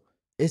level.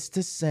 It's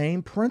the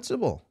same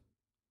principle.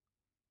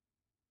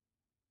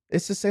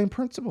 It's the same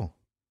principle.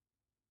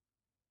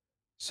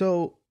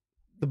 So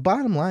the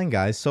bottom line,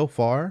 guys, so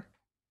far,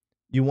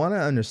 you want to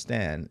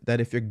understand that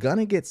if you're going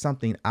to get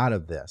something out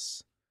of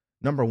this,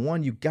 number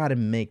one, you got to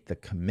make the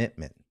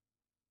commitment.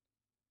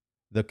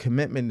 The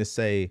commitment to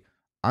say,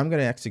 I'm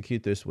going to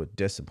execute this with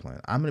discipline.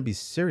 I'm going to be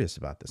serious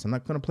about this. I'm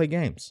not going to play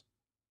games.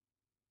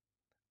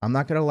 I'm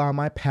not going to allow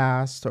my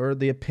past or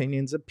the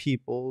opinions of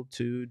people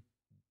to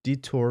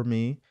detour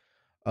me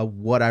of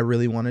what I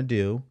really want to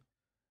do.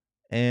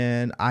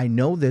 And I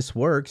know this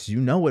works. You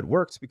know it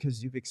works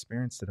because you've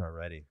experienced it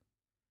already.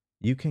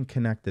 You can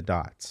connect the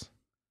dots.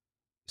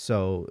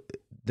 So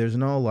there's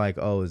no like,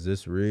 oh, is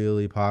this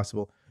really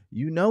possible?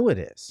 You know it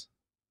is,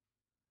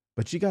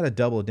 but you got to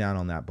double down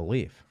on that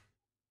belief.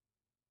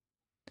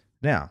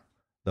 Now,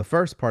 the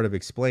first part of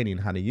explaining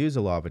how to use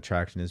the law of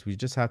attraction is we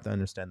just have to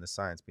understand the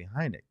science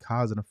behind it,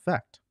 cause and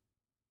effect.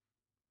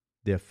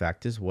 The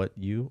effect is what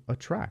you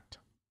attract.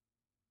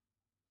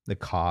 The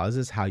cause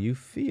is how you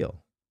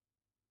feel.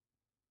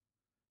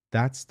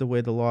 That's the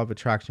way the law of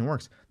attraction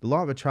works. The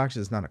law of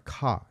attraction is not a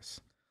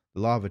cause. The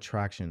law of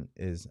attraction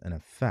is an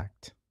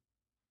effect.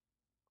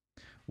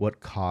 What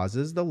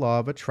causes the law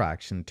of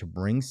attraction to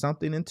bring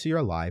something into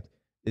your life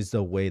is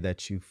the way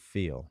that you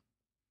feel.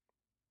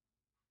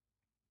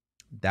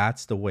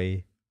 That's the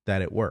way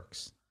that it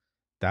works.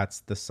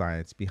 That's the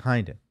science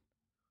behind it.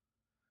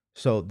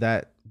 So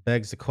that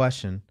begs the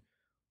question,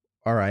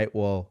 all right,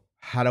 well,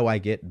 how do I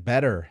get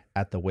better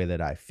at the way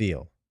that I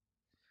feel?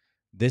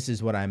 This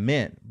is what I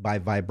meant by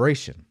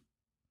vibration.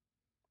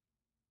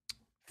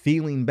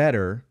 Feeling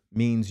better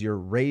means you're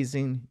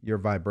raising your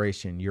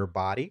vibration. Your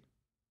body,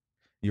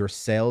 your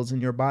cells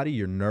in your body,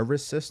 your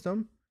nervous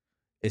system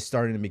is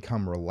starting to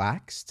become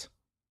relaxed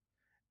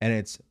and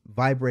it's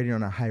vibrating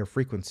on a higher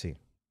frequency.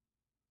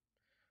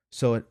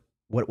 So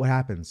what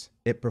happens?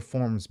 It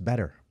performs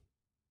better.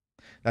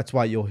 That's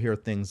why you'll hear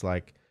things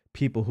like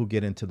people who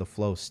get into the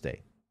flow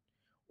state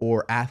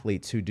or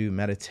athletes who do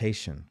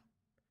meditation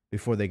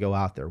before they go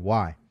out there.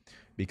 Why?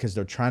 Because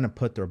they're trying to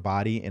put their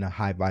body in a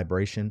high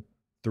vibration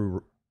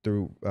through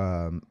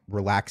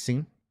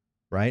relaxing,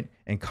 right?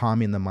 And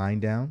calming the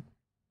mind down.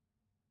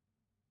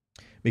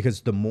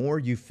 Because the more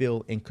you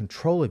feel in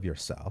control of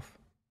yourself,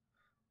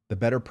 the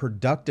better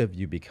productive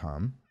you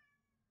become.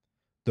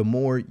 The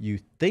more you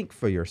think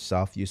for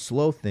yourself, you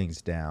slow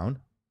things down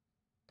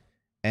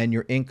and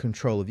you're in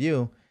control of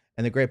you.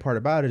 And the great part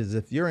about it is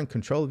if you're in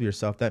control of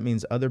yourself, that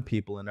means other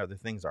people and other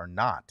things are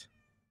not.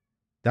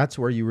 That's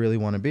where you really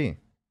want to be.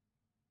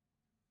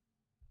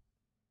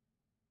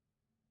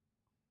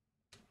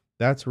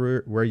 That's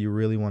where you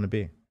really want to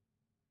be.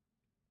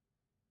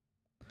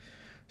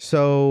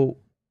 So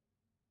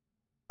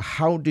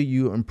how do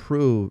you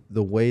improve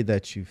the way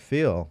that you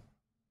feel?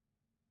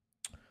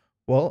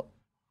 Well,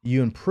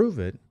 you improve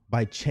it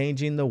by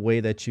changing the way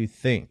that you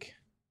think.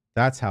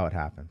 That's how it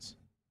happens.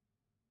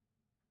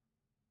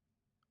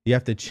 You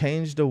have to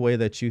change the way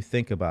that you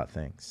think about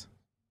things.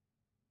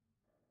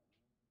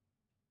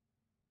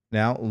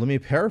 Now, let me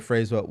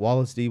paraphrase what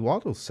Wallace D.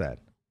 Wattles said.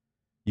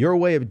 Your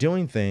way of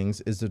doing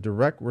things is the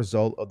direct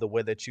result of the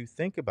way that you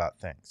think about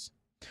things.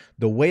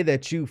 The way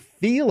that you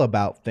feel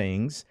about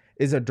things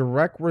is a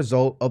direct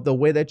result of the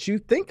way that you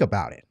think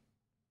about it.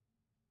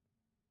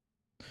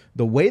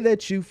 The way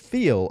that you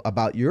feel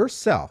about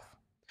yourself,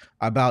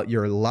 about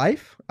your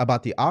life,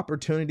 about the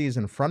opportunities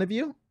in front of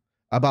you,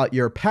 about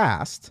your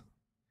past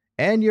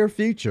and your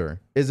future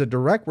is a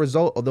direct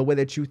result of the way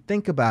that you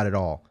think about it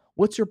all.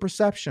 What's your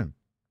perception?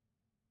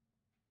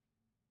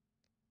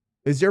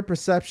 Is your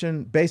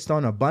perception based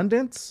on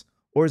abundance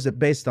or is it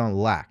based on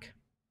lack?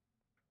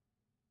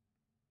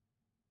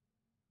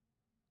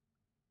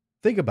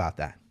 Think about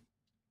that.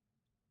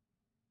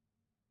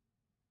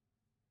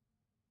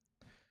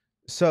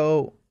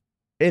 So,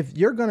 if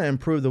you're going to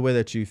improve the way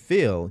that you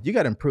feel, you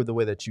got to improve the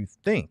way that you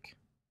think.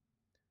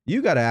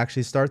 You got to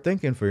actually start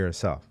thinking for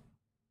yourself.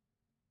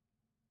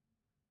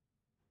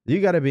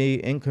 You got to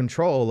be in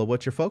control of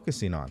what you're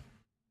focusing on.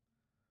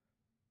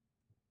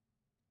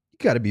 You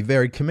got to be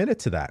very committed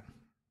to that.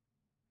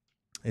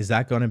 Is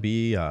that going to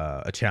be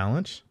a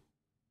challenge?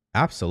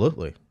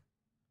 Absolutely.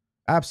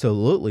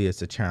 Absolutely,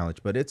 it's a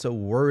challenge, but it's a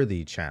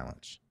worthy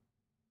challenge.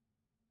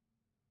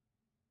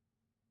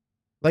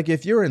 Like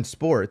if you're in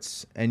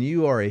sports and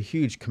you are a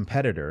huge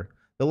competitor,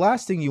 the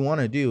last thing you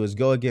want to do is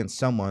go against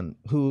someone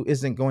who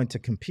isn't going to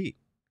compete.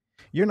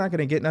 You're not going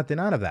to get nothing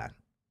out of that.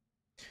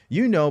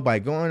 You know, by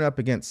going up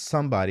against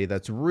somebody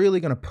that's really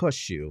going to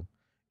push you,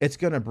 it's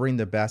going to bring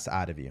the best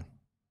out of you.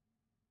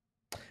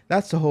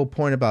 That's the whole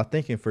point about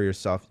thinking for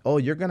yourself. Oh,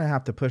 you're going to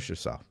have to push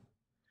yourself.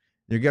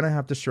 You're going to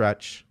have to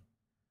stretch.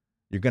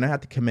 You're going to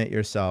have to commit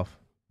yourself.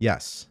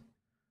 Yes,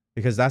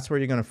 because that's where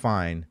you're going to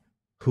find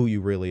who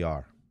you really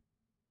are.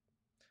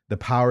 The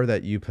power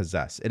that you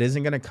possess. It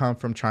isn't going to come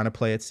from trying to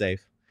play it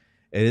safe.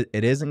 It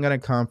isn't going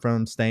to come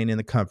from staying in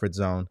the comfort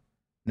zone.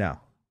 No.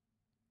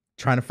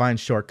 Trying to find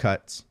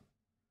shortcuts.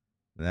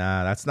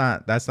 Nah, that's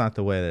not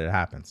the way that it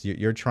happens.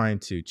 You're trying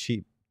to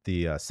cheat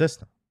the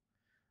system.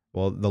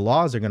 Well, the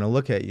laws are going to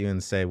look at you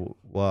and say,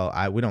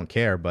 well, we don't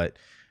care, but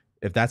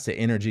if that's the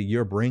energy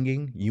you're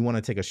bringing, you want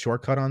to take a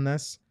shortcut on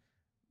this,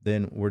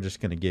 then we're just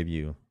going to give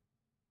you,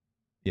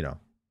 the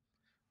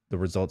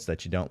results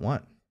that you don't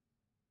want.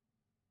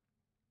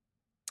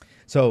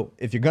 So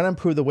if you're going to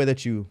improve the way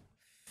that you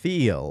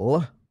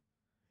feel,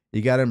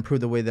 you got to improve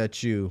the way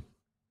that you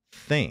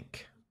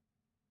think.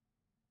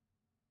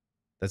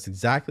 That's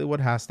exactly what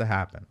has to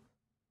happen.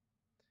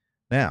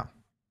 Now,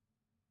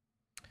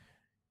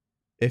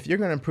 if you're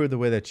going to improve the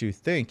way that you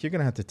think, you're going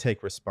to have to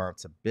take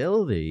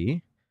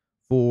responsibility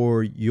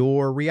for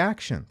your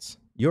reactions,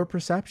 your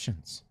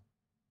perceptions,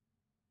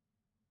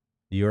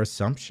 your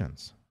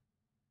assumptions.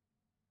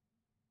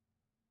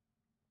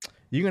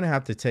 You're going to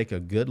have to take a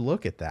good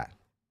look at that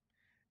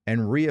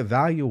and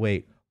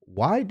reevaluate,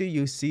 why do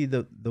you see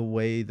the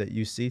way that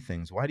you see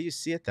things? Why do you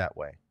see it that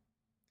way?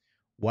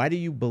 Why do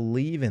you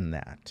believe in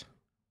that?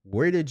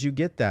 Where did you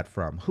get that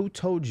from? Who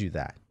told you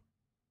that?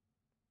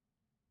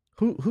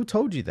 Who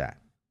told you that?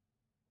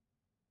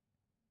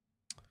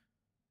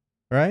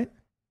 Right?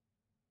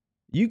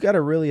 You got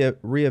to really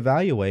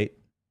reevaluate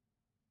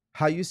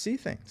how you see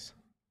things.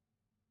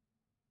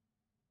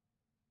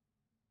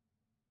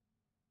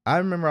 I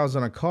remember I was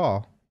on a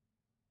call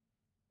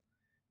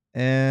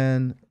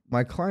and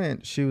my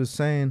client, she was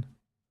saying,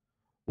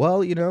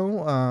 well,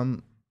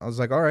 I was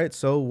like, all right,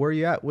 so where are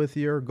you at with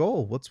your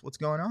goal? What's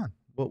going on?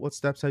 What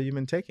steps have you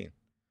been taking?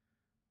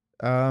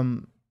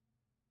 Um,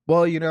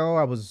 well,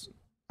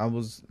 I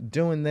was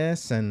doing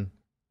this,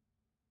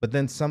 but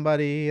then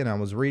and I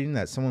was reading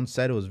that someone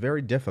said it was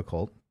very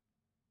difficult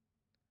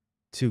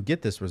to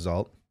get this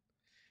result.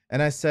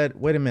 And I said,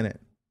 wait a minute,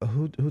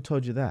 who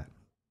told you that?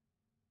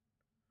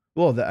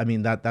 Well, I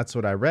mean, that's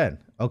what I read.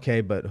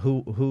 Okay, but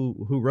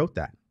who wrote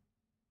that?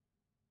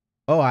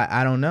 Oh,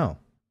 I don't know.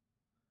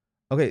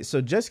 Okay,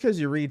 so just because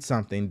you read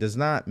something does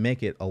not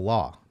make it a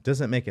law,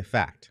 doesn't make it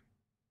fact.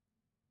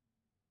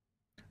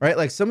 Right?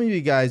 Like some of you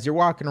guys, you're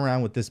walking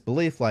around with this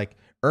belief like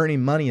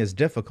earning money is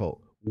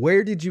difficult.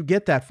 Where did you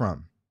get that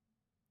from?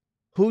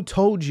 Who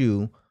told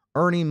you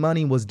earning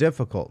money was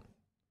difficult?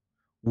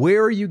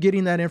 Where are you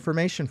getting that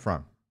information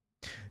from?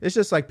 It's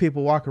just like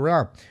people walk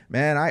around,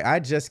 man, I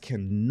just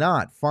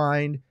cannot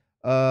find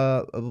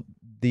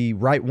the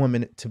right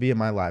woman to be in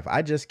my life.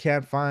 I just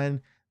can't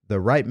find the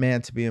right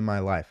man to be in my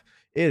life.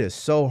 It is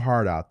so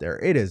hard out there.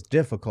 It is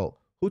difficult.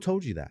 Who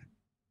told you that?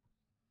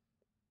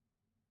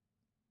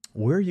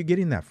 Where are you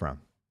getting that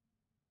from?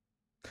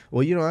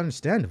 Well, you don't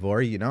understand,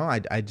 Devori.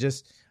 I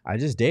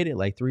just dated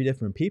like 3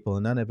 different people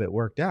and none of it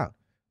worked out.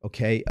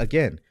 Okay,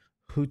 again,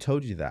 who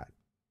told you that?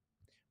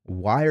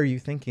 Why are you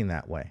thinking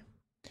that way?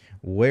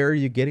 Where are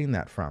you getting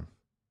that from?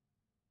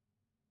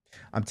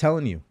 I'm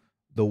telling you,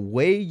 the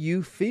way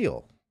you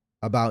feel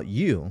about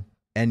you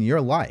and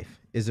your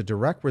life is a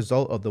direct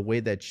result of the way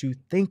that you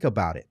think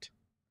about it.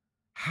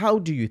 How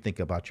do you think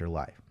about your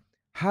life?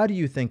 How do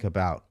you think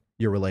about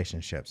your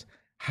relationships?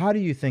 How do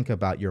you think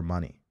about your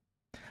money?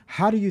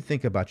 How do you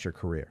think about your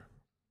career?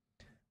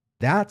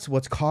 That's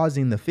what's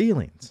causing the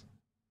feelings.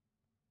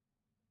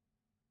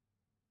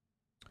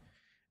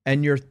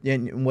 And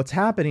what's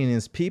happening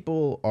is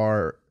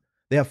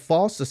they have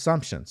false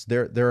assumptions.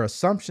 Their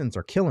assumptions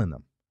are killing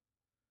them.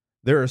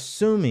 They're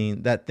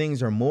assuming that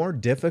things are more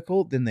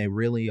difficult than they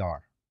really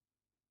are.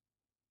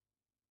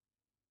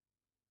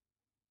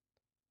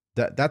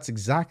 That's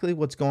exactly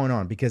what's going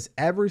on, because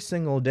every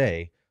single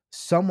day,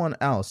 someone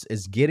else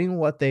is getting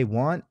what they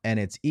want and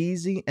it's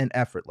easy and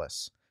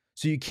effortless.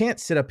 So you can't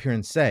sit up here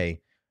and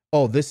say,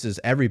 oh, this is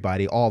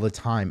everybody all the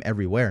time,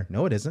 everywhere.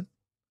 No, it isn't.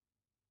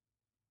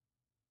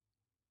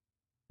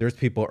 There's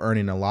people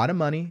earning a lot of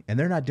money and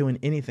they're not doing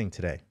anything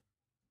today.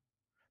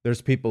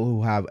 There's people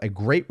who have a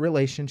great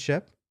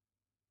relationship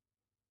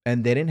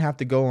and they didn't have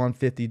to go on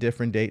 50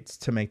 different dates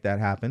to make that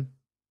happen.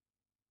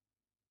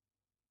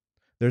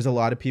 There's a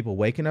lot of people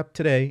waking up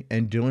today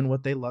and doing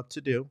what they love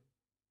to do,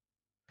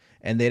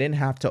 and they didn't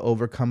have to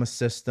overcome a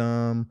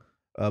system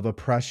of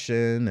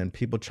oppression and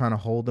people trying to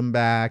hold them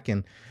back.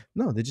 And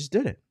no, they just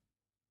did it.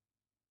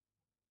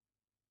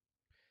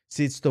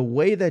 See, it's the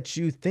way that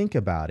you think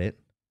about it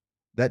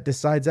that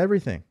decides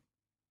everything.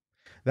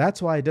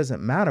 That's why it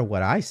doesn't matter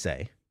what I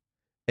say.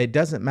 It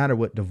doesn't matter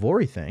what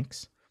Devori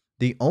thinks.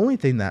 The only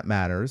thing that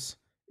matters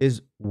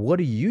is, what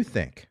do you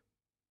think?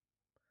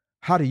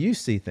 How do you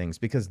see things?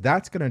 Because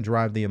that's going to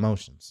drive the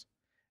emotions.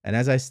 And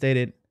as I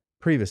stated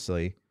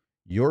previously,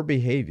 your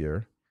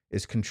behavior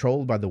is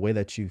controlled by the way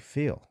that you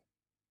feel.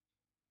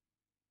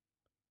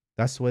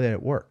 That's the way that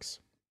it works.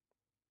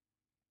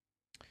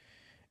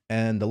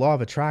 And the law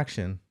of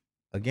attraction,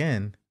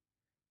 again,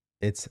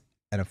 it's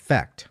an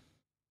effect.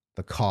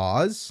 The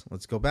cause,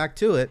 let's go back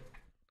to it.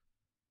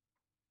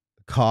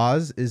 The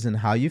cause is in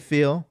how you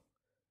feel.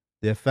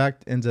 The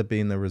effect ends up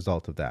being the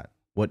result of that,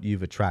 what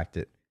you've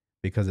attracted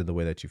because of the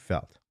way that you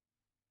felt.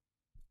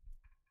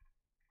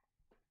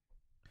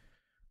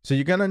 So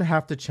you're going to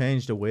have to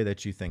change the way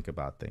that you think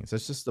about things.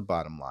 That's just the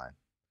bottom line.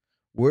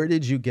 Where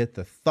did you get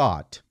the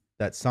thought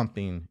that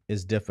something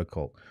is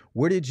difficult?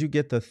 Where did you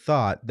get the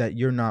thought that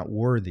you're not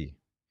worthy?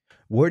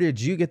 Where did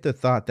you get the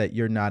thought that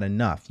you're not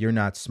enough? You're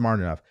not smart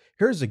enough?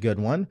 Here's a good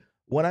one.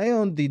 When I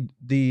owned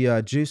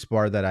the juice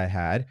bar that I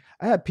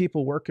had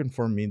people working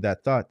for me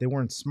that thought they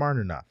weren't smart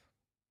enough.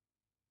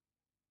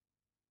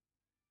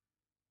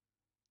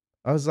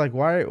 I was like,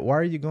 why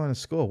are you going to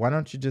school? Why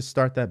don't you just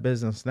start that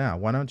business now?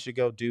 Why don't you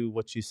go do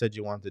what you said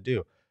you wanted to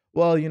do?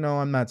 Well,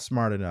 I'm not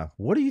smart enough.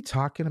 What are you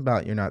talking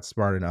about? You're not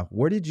smart enough.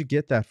 Where did you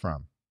get that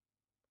from?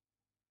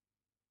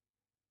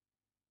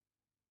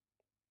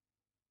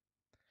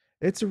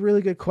 It's a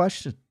really good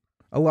question.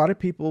 A lot of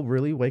people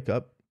really wake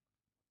up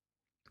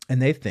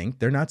and they think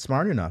they're not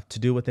smart enough to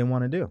do what they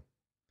want to do.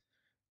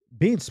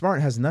 Being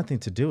smart has nothing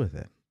to do with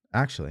it,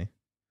 actually.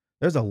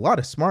 There's a lot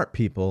of smart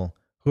people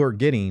who are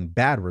getting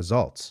bad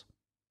results.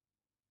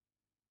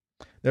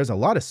 There's a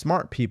lot of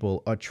smart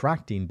people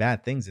attracting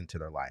bad things into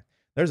their life.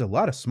 There's a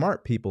lot of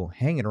smart people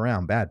hanging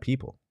around bad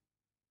people.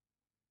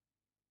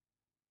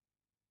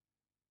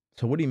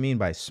 So, what do you mean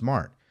by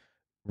smart?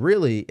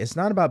 Really, it's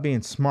not about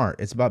being smart,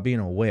 it's about being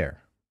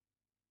aware.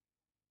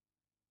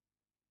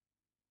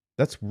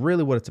 That's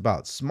really what it's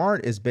about.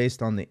 Smart is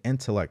based on the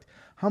intellect.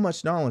 How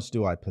much knowledge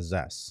do I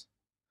possess?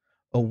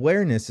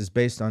 Awareness is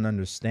based on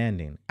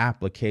understanding,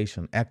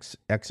 application,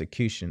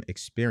 execution,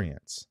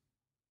 experience.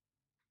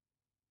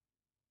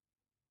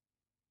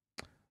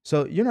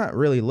 So you're not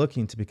really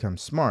looking to become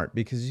smart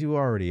because you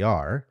already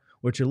are.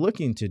 What you're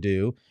looking to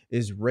do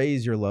is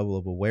raise your level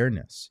of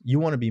awareness. You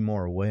want to be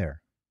more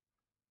aware.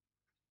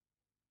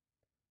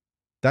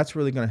 That's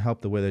really going to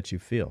help the way that you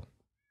feel.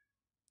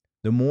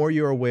 The more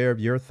you're aware of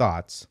your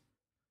thoughts,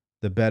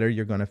 the better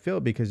you're going to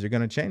feel because you're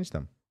going to change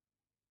them.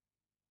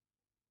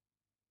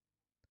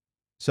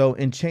 So,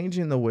 in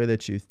changing the way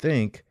that you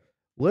think,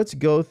 let's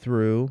go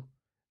through.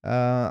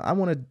 I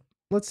want to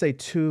let's say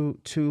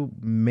two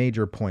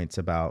major points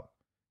about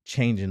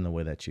changing the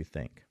way that you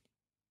think.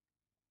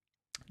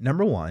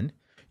 Number one,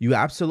 you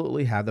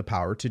absolutely have the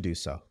power to do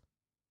so.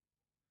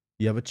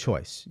 You have a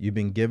choice. You've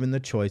been given the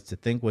choice to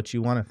think what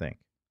you want to think,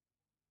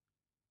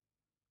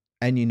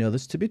 and you know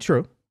this to be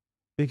true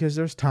because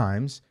there's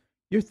times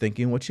you're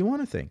thinking what you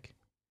want to think.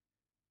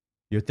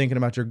 You're thinking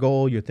about your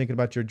goal. You're thinking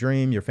about your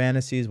dream, your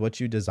fantasies, what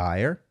you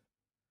desire.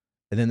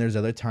 And then there's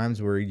other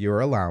times where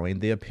you're allowing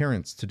the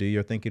appearance to do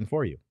your thinking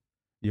for you,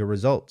 your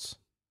results,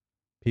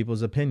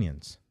 people's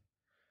opinions.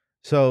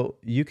 So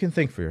you can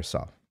think for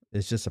yourself.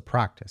 It's just a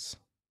practice.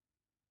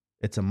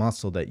 It's a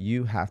muscle that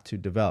you have to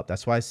develop.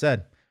 That's why I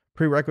said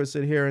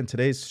prerequisite here in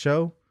today's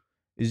show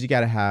is you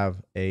got to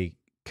have a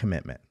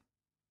commitment.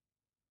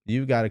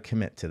 You got to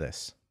commit to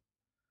this.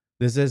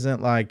 This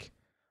isn't like,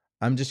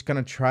 I'm just going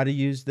to try to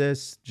use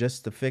this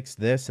just to fix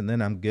this and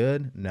then I'm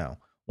good. No.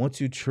 Once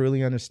you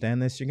truly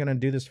understand this, you're going to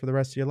do this for the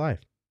rest of your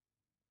life.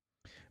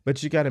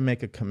 But you got to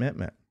make a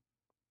commitment.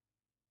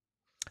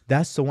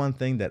 That's the one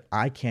thing that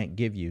I can't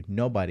give you.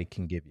 Nobody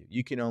can give you.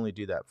 You can only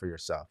do that for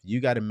yourself.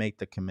 You got to make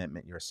the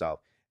commitment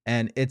yourself.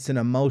 And it's an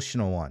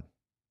emotional one.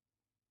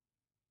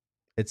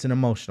 It's an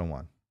emotional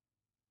one.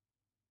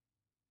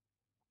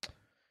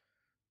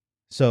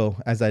 So,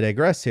 as I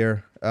digress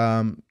here,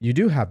 you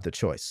do have the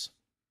choice.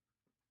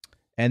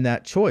 And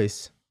that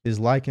choice is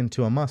likened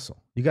to a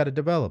muscle. You got to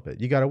develop it.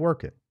 You got to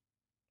work it.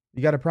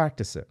 You got to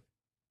practice it.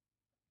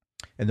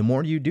 And the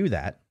more you do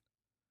that,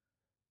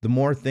 the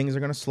more things are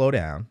going to slow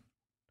down.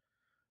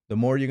 The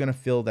more you're going to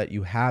feel that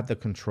you have the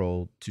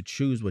control to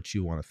choose what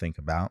you want to think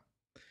about.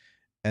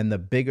 And the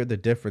bigger the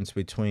difference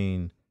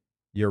between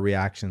your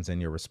reactions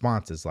and your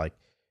responses, like,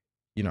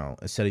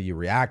 instead of you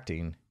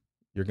reacting,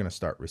 you're going to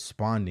start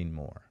responding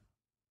more.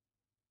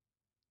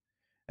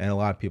 And a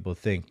lot of people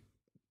think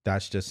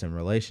that's just in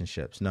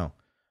relationships. No,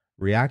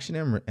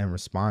 reaction and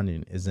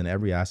responding is in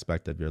every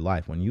aspect of your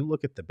life. When you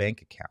look at the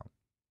bank account,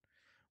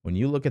 when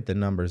you look at the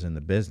numbers in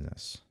the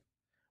business,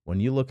 when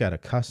you look at a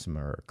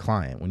customer or a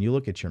client, when you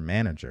look at your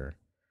manager,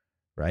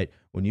 right?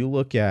 When you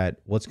look at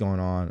what's going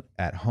on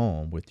at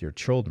home with your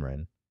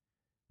children,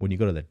 when you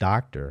go to the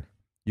doctor,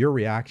 your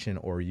reaction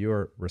or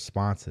your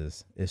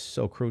responses is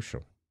so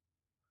crucial.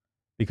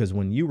 Because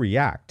when you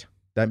react,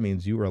 that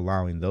means you are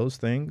allowing those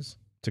things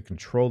to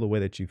control the way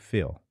that you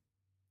feel.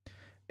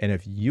 And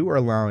if you are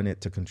allowing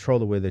it to control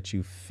the way that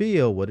you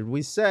feel, what did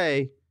we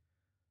say?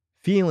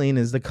 Feeling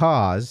is the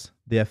cause,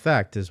 the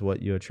effect is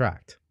what you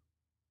attract.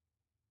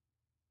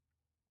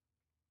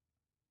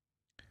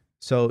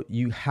 So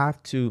you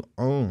have to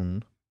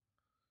own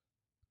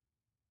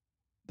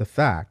the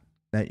fact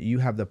that you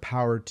have the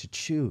power to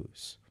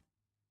choose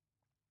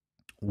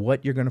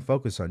what you're going to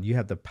focus on. You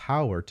have the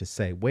power to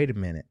say, wait a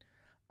minute,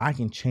 I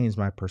can change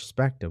my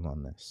perspective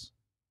on this.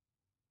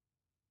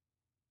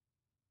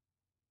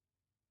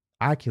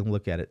 I can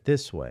look at it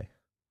this way.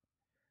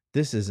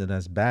 This isn't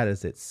as bad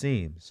as it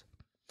seems.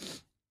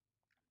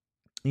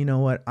 You know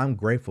what? I'm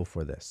grateful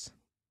for this.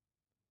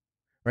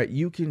 Right?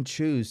 You can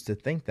choose to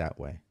think that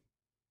way.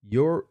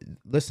 Your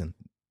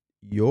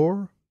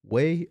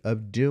way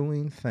of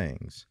doing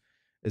things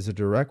is a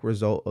direct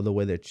result of the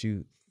way that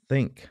you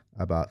think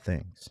about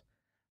things.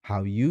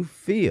 How you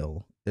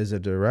feel is a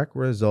direct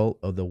result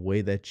of the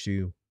way that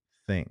you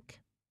think.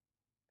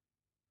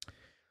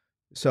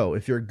 So,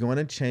 if you're going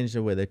to change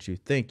the way that you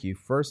think, you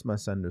first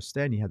must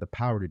understand you have the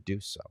power to do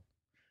so.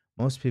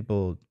 Most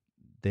people,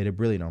 they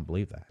really don't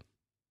believe that.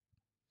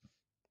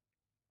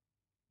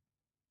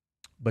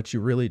 But you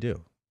really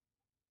do.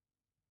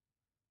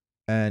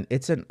 And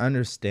it's an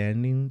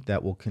understanding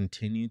that will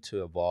continue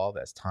to evolve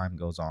as time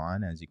goes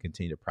on. As you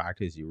continue to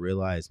practice, you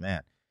realize,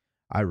 man,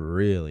 I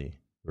really,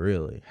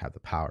 really have the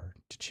power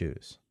to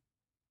choose.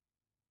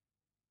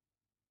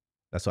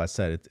 That's why I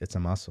said it's a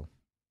muscle.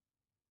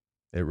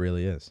 It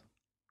really is.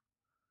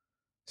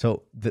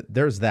 So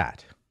there's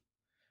that.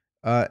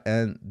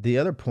 And the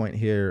other point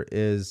here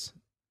is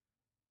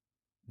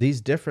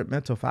these different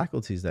mental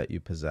faculties that you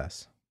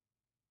possess.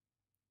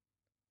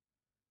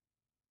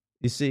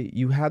 You see,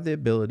 you have the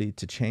ability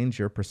to change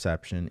your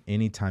perception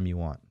anytime you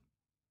want.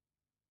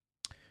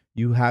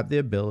 You have the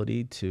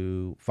ability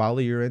to follow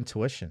your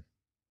intuition.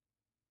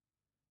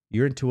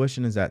 Your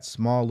intuition is that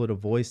small little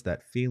voice,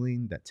 that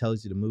feeling that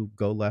tells you to move,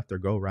 go left or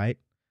go right.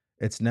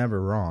 It's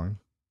never wrong.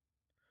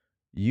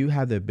 You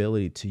have the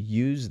ability to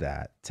use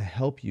that to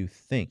help you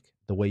think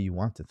the way you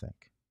want to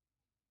think.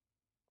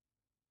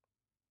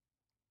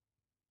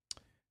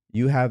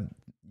 You have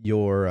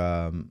your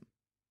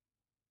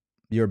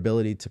your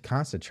ability to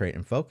concentrate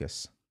and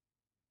focus,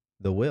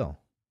 the will.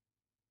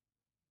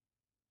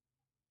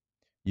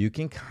 You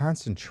can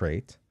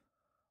concentrate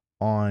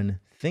on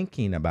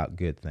thinking about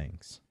good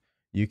things.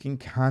 You can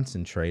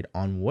concentrate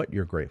on what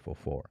you're grateful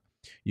for.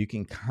 You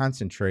can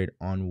concentrate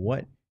on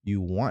what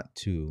you want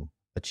to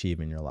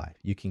achieve in your life.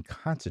 You can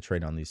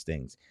concentrate on these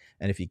things.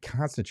 And if you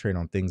concentrate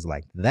on things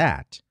like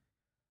that,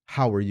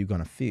 how are you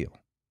going to feel?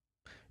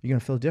 You're going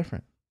to feel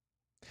different.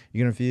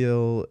 You're going to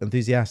feel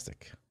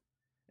enthusiastic,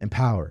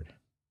 empowered,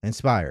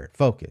 inspired,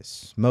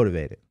 focused,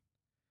 motivated.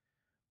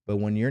 But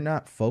when you're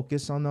not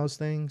focused on those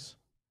things,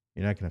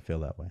 you're not going to feel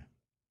that way.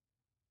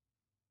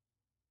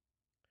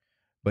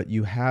 But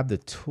you have the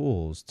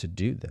tools to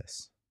do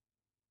this.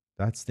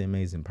 That's the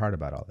amazing part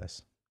about all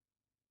this.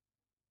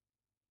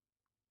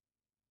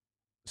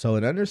 So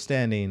in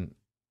understanding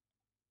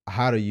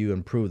how do you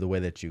improve the way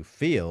that you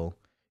feel,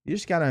 you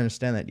just got to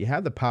understand that you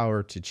have the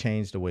power to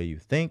change the way you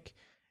think,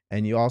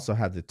 and you also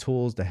have the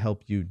tools to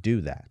help you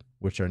do that,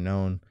 which are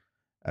known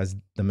as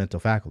the mental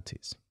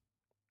faculties.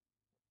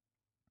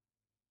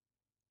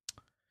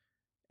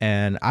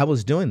 And I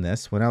was doing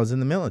this when I was in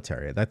the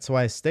military. That's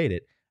why I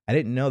stated I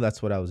didn't know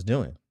that's what I was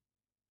doing.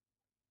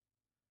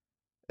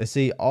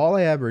 See, all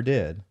I ever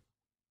did,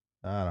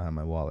 I don't have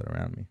my wallet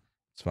around me.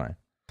 It's fine.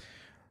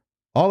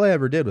 All I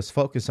ever did was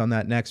focus on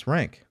that next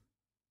rank.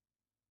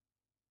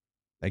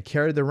 I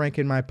carried the rank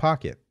in my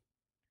pocket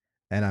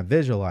and I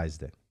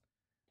visualized it.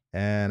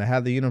 And I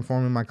had the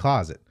uniform in my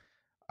closet.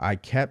 I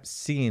kept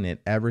seeing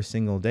it every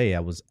single day. I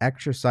was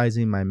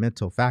exercising my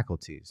mental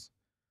faculties.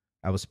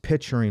 I was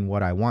picturing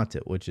what I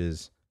wanted, which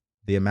is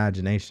the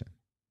imagination.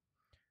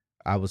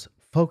 I was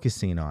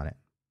focusing on it.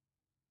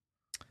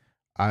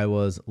 I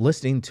was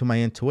listening to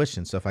my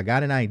intuition. So if I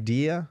got an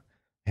idea,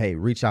 hey,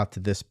 reach out to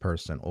this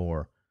person,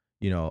 or,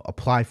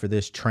 apply for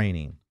this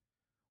training,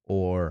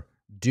 or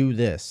do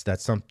this.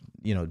 That's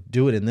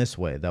do it in this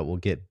way that will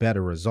get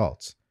better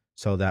results,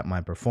 so that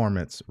my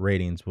performance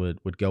ratings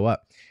would go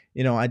up.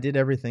 I did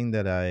everything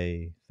that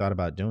I thought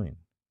about doing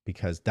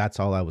because that's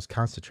all I was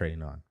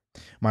concentrating on.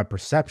 My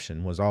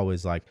perception was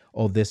always like,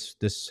 oh, this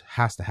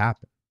has to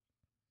happen.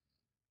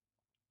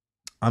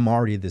 I'm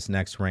already this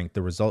next rank.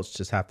 The results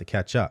just have to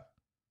catch up.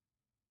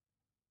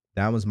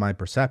 That was my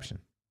perception.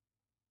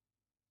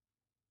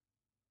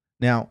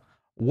 Now,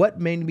 what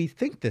made me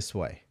think this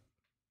way?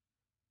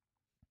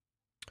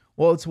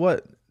 Well, it's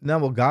what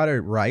Neville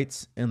Goddard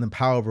writes in The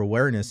Power of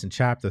Awareness in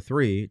Chapter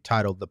 3,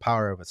 titled The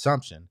Power of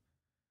Assumption.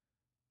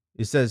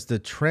 It says to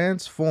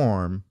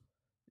transform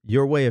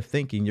your way of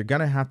thinking, you're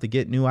going to have to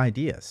get new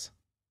ideas.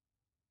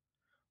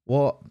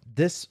 Well,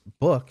 this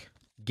book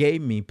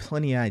gave me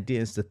plenty of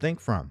ideas to think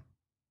from.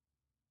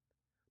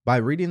 By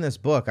reading this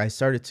book, I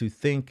started to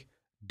think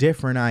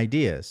different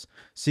ideas.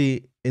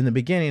 See, in the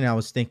beginning, I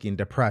was thinking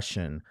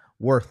depression,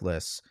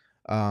 worthless,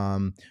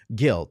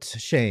 guilt,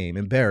 shame,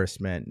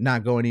 embarrassment,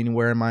 not going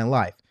anywhere in my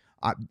life.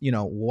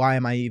 Why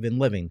am I even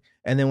living?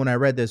 And then when I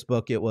read this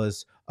book, it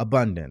was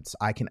abundance.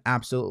 I can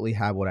absolutely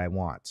have what I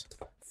want.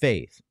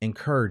 Faith,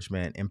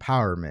 encouragement,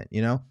 empowerment.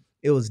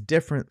 It was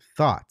different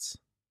thoughts.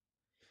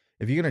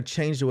 If you're going to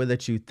change the way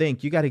that you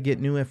think, you got to get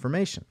new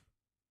information.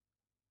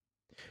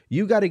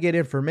 You got to get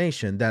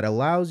information that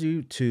allows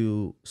you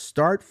to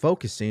start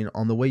focusing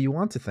on the way you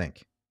want to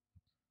think.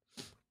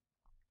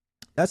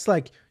 That's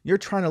like you're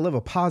trying to live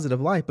a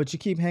positive life, but you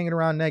keep hanging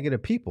around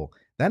negative people.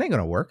 That ain't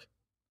going to work.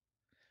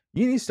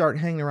 You need to start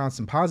hanging around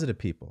some positive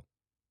people.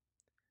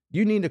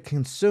 You need to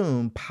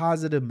consume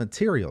positive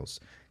materials,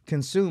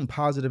 consume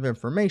positive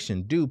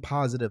information, do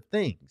positive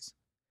things.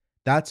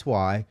 That's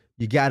why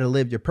you got to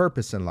live your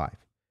purpose in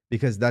life,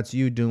 because that's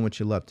you doing what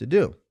you love to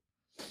do.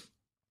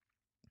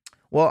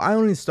 Well, I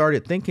only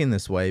started thinking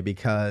this way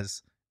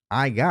because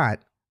I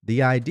got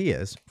the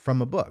ideas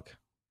from a book.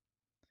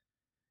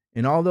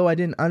 And although I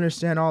didn't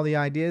understand all the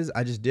ideas,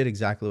 I just did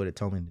exactly what it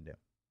told me to do.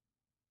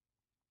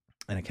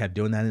 And I kept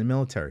doing that in the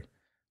military,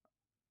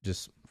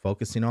 just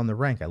focusing on the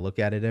rank. I look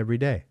at it every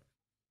day.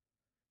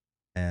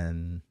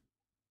 And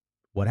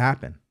what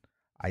happened?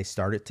 I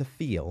started to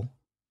feel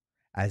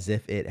as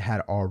if it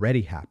had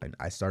already happened.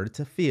 I started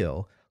to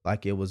feel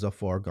like it was a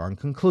foregone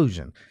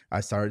conclusion.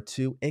 I started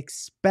to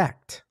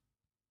expect.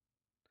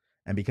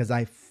 And because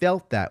I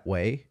felt that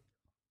way,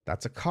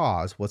 that's a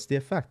cause. What's the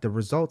effect? The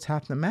results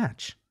have to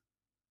match.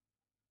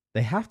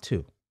 They have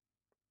to.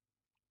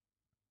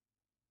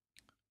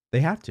 They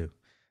have to.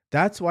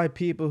 That's why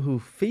people who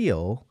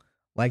feel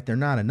like they're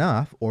not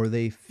enough, or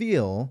they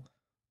feel,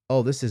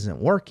 oh, this isn't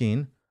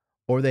working,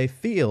 or they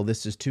feel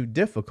this is too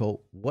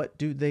difficult, what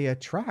do they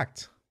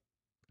attract?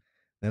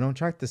 They don't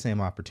attract the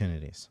same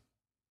opportunities.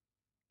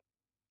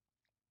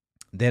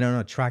 They don't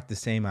attract the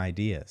same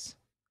ideas,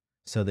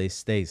 so they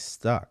stay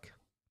stuck.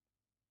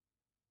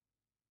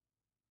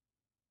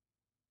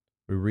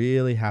 We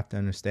really have to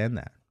understand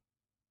that.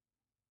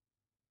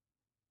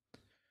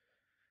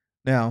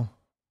 Now,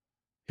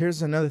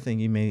 here's another thing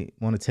you may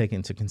want to take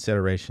into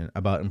consideration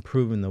about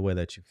improving the way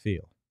that you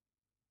feel.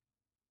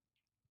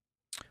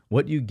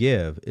 What you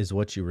give is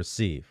what you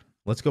receive.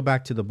 Let's go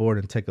back to the board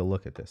and take a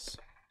look at this.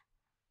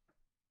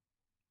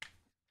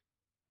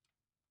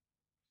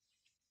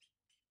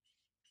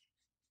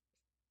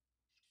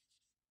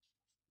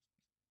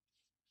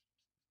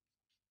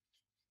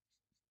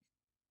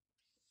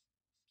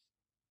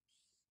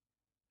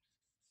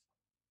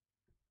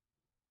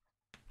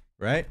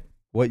 Right?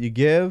 What you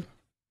give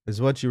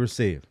is what you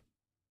receive.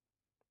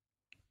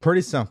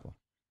 Pretty simple.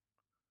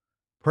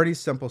 Pretty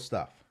simple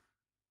stuff.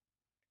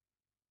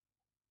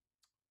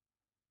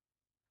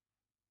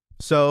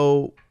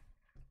 So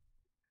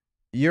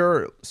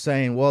you're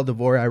saying, well,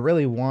 DeVory, I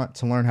really want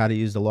to learn how to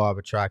use the law of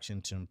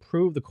attraction to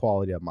improve the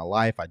quality of my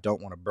life. I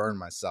don't want to burn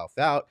myself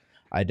out.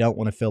 I don't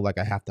want to feel like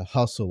I have to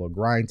hustle or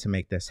grind to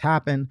make this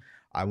happen.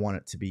 I want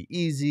it to be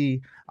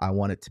easy. I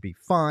want it to be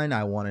fun.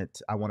 I want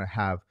to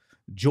have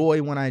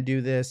joy when I do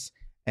this.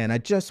 And I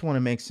just want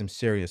to make some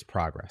serious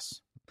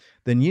progress.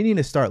 Then you need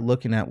to start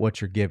looking at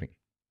what you're giving.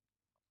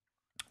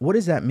 What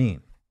does that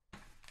mean?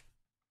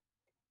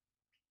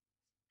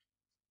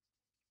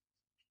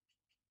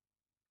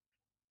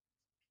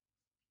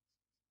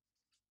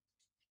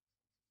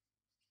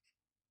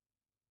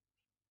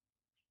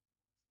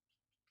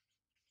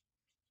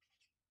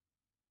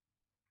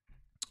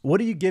 What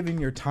are you giving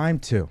your time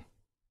to?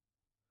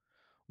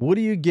 What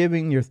are you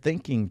giving your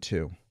thinking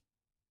to?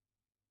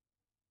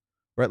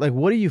 Right? Like,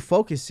 what are you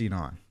focusing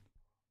on?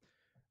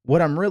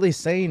 What I'm really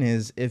saying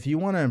is, if you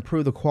want to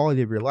improve the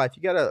quality of your life,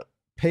 you got to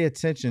pay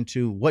attention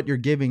to what you're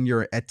giving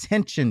your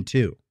attention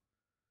to.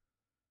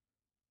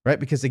 Right?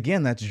 Because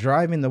again, that's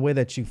driving the way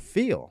that you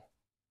feel.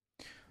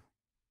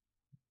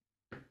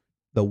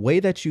 The way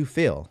that you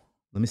feel,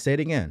 let me say it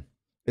again,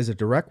 is a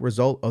direct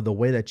result of the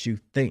way that you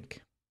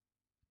think.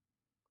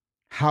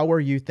 How are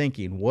you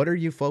thinking? What are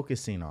you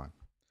focusing on?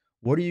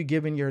 What are you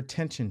giving your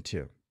attention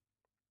to?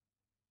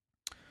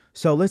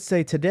 So let's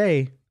say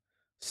today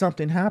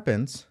something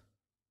happens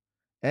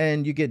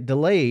and you get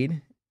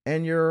delayed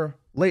and you're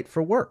late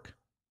for work.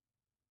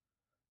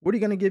 What are you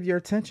going to give your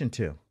attention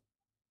to?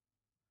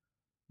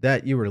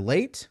 That you were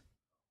late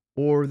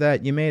or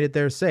that you made it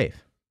there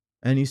safe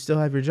and you still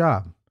have your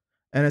job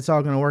and it's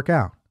all going to work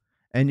out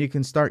and you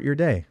can start your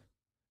day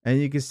and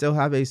you can still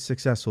have a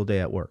successful day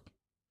at work,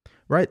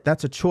 right?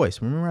 That's a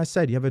choice. Remember I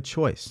said you have a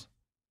choice.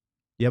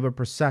 You have a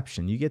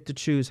perception. You get to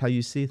choose how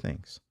you see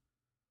things.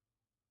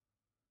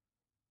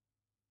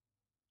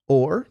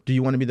 Or do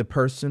you want to be the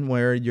person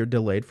where you're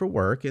delayed for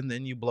work and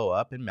then you blow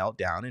up and melt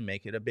down and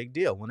make it a big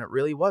deal when it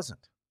really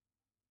wasn't?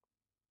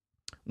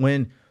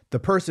 When the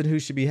person who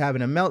should be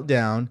having a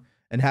meltdown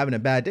and having a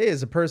bad day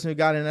is the person who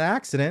got in an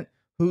accident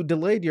who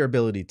delayed your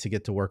ability to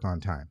get to work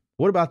on time.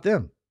 What about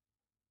them?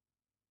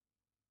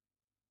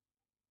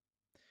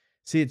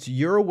 See, it's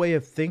your way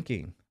of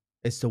thinking.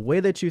 It's the way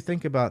that you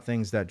think about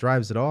things that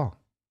drives it all.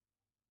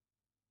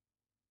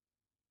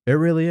 It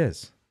really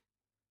is.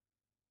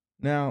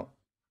 Now,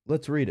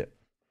 let's read it.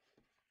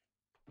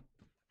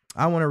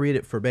 I want to read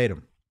it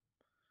verbatim.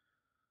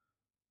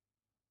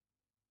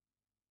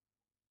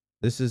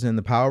 This is in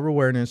the Power of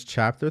Awareness,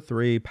 Chapter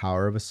 3,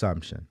 Power of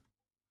Assumption.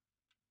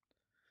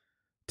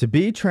 To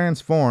be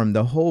transformed,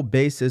 the whole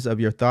basis of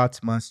your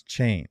thoughts must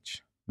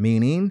change,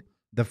 meaning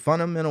the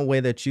fundamental way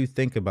that you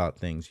think about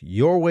things,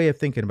 your way of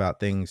thinking about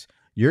things,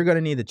 you're going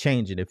to need to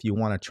change it if you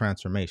want a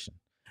transformation.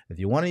 If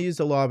you want to use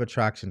the law of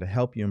attraction to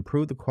help you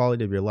improve the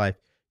quality of your life,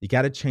 you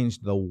got to change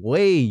the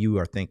way you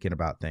are thinking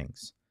about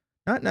things.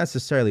 Not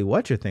necessarily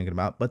what you're thinking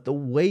about, but the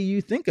way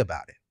you think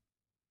about it.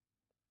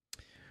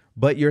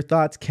 But your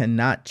thoughts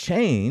cannot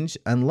change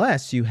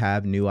unless you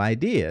have new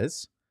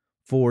ideas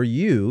for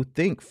you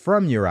think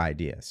from your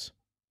ideas.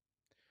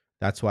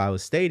 That's why I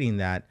was stating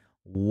that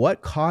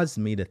what caused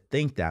me to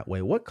think that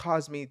way? What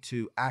caused me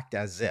to act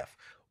as if?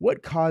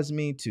 What caused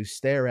me to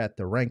stare at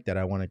the rank that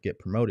I want to get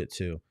promoted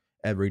to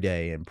every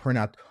day and print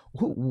out?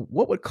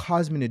 What would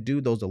cause me to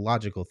do those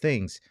illogical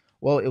things?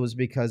 Well, it was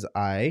because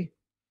I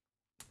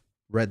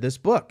read this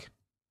book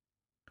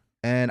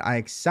and I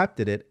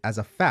accepted it as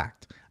a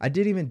fact. I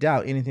didn't even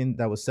doubt anything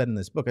that was said in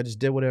this book. I just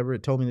did whatever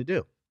it told me to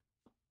do.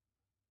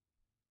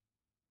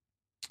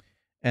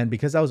 And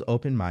because I was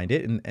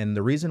open-minded, and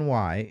the reason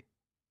why,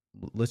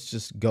 let's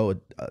just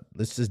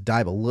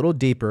dive a little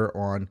deeper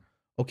on,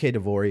 okay,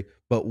 DeVory,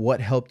 but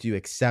what helped you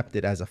accept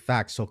it as a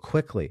fact so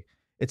quickly?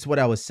 It's what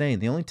I was saying.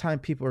 The only time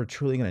people are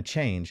truly going to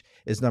change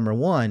is, number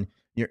one,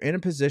 you're in a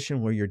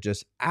position where you're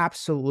just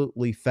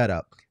absolutely fed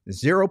up,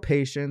 zero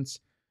patience.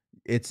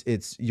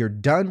 You're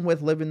done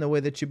with living the way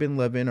that you've been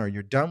living, or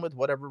you're done with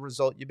whatever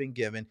result you've been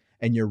given,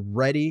 and you're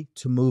ready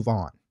to move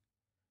on.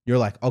 You're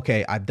like,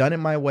 okay, I've done it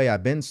my way.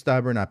 I've been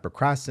stubborn. I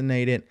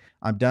procrastinated.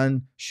 I'm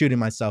done shooting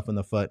myself in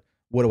the foot.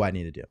 What do I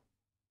need to do?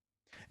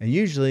 And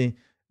usually,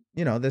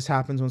 this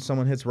happens when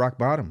someone hits rock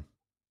bottom.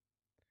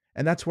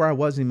 And that's where I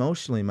was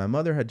emotionally. My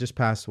mother had just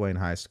passed away in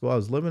high school. I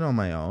was living on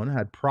my own,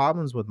 had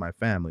problems with my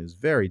family. It was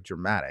very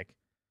dramatic.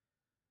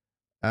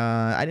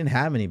 I didn't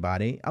have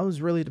anybody. I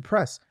was really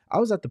depressed. I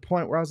was at the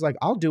point where I was like,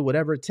 I'll do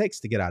whatever it takes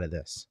to get out of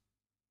this.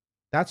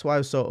 That's why I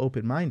was so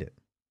open minded.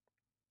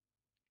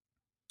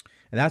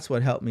 And that's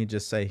what helped me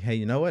just say, hey,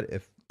 you know what?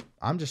 If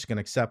I'm just going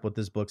to accept what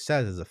this book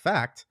says as a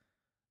fact,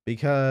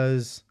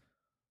 because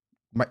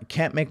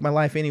can't make my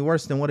life any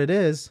worse than what it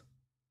is.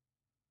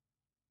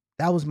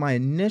 That was my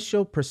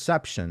initial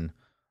perception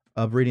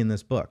of reading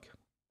this book.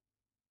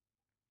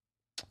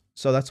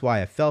 So that's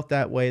why I felt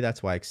that way.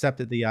 That's why I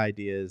accepted the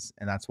ideas.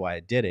 And that's why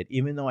I did it,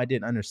 even though I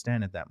didn't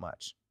understand it that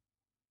much.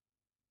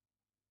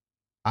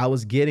 I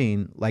was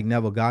getting, like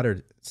Neville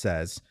Goddard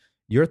says,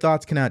 your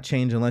thoughts cannot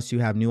change unless you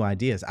have new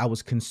ideas. I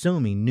was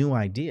consuming new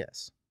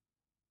ideas.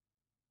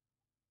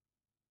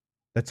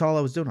 That's all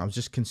I was doing. I was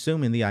just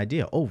consuming the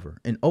idea over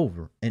and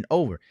over and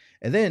over.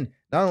 And then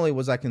not only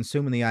was I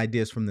consuming the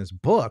ideas from this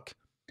book,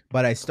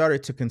 but I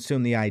started to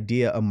consume the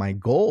idea of my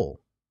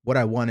goal, what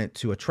I wanted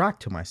to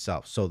attract to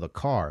myself. So the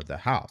car, the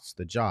house,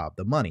 the job,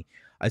 the money.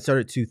 I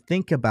started to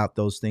think about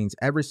those things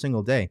every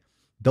single day.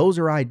 Those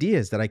are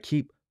ideas that I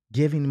keep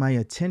giving my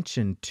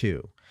attention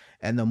to.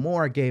 And the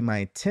more I gave my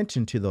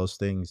attention to those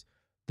things,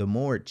 the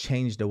more it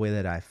changed the way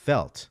that I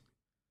felt.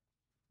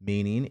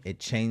 Meaning it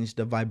changed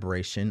the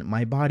vibration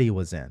my body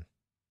was in.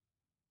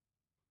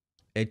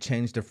 It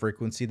changed the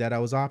frequency that I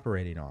was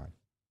operating on.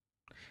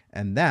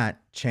 And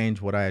that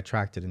changed what I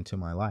attracted into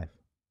my life.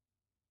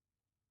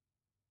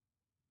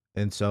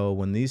 And so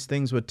when these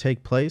things would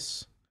take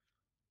place,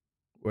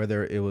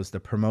 whether it was the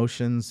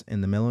promotions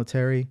in the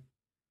military,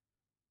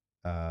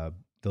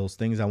 those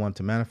things I wanted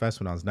to manifest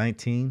when I was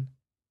 19,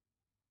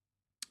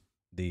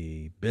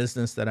 the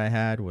business that I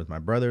had with my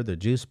brother, the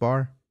juice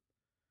bar,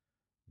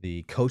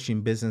 the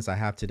coaching business I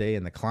have today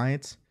and the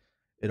clients,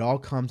 it all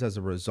comes as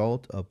a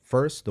result of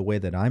first the way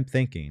that I'm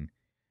thinking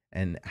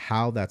and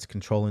how that's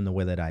controlling the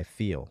way that I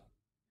feel.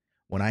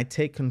 When I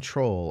take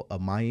control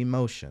of my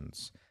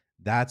emotions,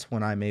 that's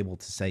when I'm able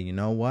to say, you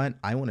know what?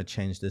 I want to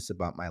change this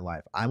about my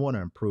life. I want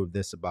to improve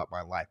this about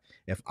my life.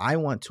 If I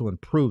want to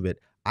improve it,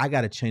 I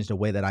got to change the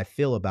way that I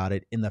feel about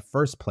it in the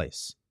first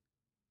place.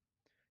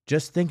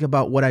 Just think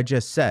about what I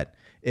just said.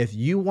 If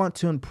you want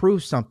to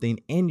improve something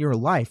in your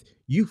life,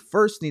 you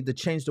first need to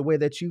change the way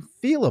that you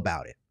feel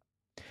about it.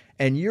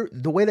 And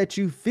the way that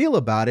you feel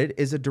about it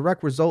is a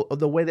direct result of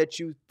the way that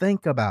you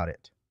think about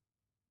it.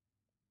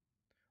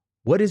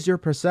 What is your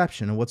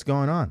perception of what's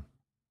going on?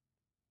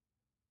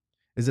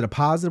 Is it a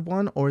positive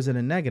one or is it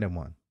a negative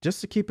one?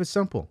 Just to keep it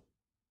simple.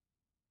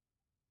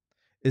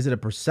 Is it a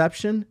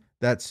perception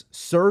that's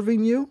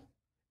serving you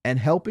and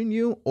helping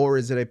you, or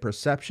is it a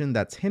perception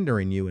that's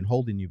hindering you and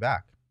holding you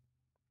back?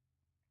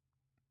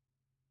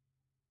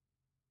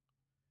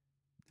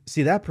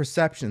 See, that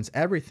perception's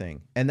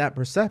everything, and that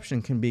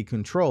perception can be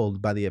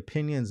controlled by the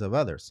opinions of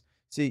others.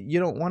 See, you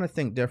don't want to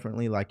think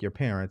differently like your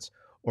parents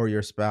or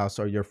your spouse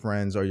or your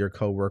friends or your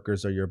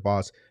coworkers or your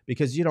boss,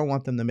 because you don't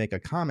want them to make a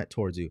comment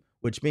towards you,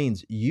 which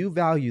means you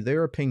value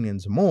their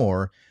opinions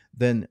more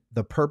than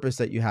the purpose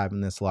that you have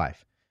in this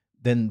life,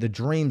 than the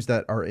dreams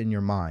that are in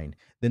your mind,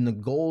 than the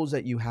goals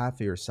that you have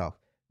for yourself.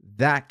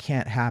 That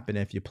can't happen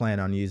if you plan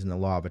on using the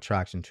law of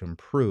attraction to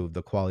improve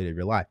the quality of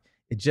your life.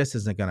 It just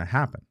isn't going to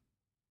happen.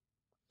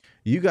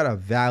 You got to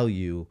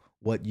value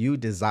what you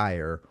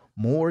desire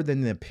more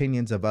than the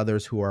opinions of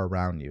others who are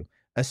around you,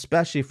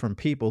 especially from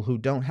people who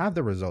don't have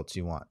the results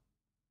you want.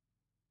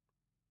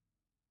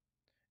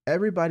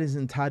 Everybody's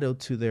entitled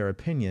to their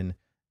opinion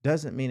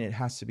doesn't mean it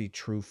has to be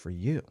true for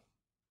you.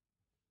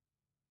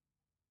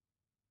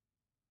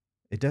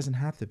 It doesn't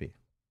have to be.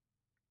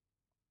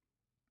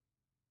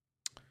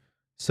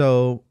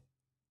 So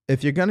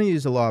if you're going to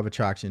use the law of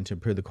attraction to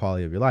improve the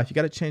quality of your life, you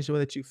got to change the way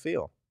that you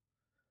feel.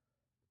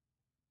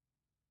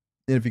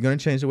 And if you're going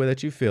to change the way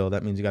that you feel,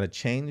 that means you got to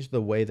change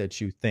the way that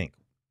you think,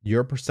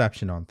 your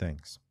perception on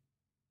things,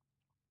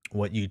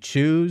 what you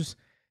choose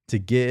to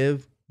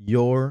give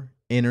your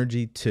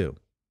energy to.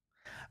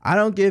 I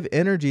don't give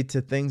energy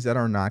to things that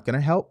are not going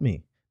to help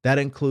me. That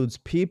includes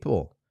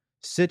people,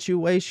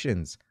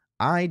 situations,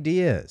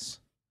 ideas,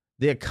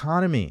 the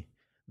economy,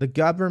 the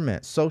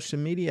government, social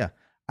media.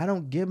 I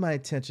don't give my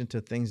attention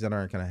to things that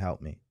aren't going to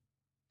help me.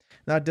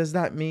 Now, does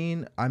that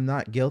mean I'm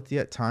not guilty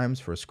at times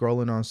for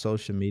scrolling on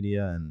social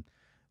media and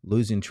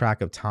losing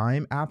track of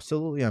time?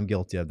 Absolutely, I'm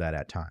guilty of that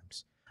at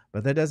times.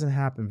 But that doesn't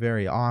happen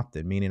very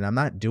often, meaning I'm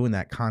not doing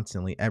that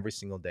constantly every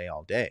single day,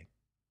 all day.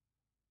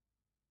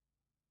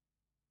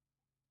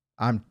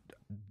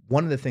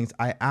 One of the things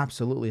I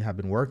absolutely have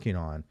been working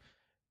on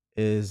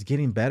is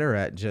getting better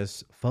at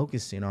just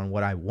focusing on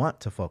what I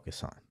want to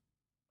focus on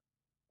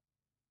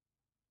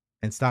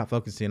and stop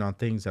focusing on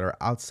things that are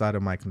outside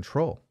of my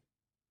control,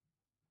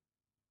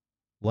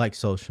 like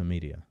social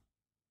media,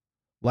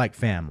 like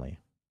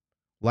family,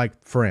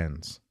 like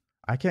friends.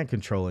 I can't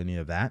control any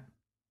of that,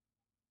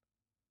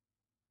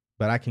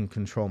 but I can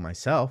control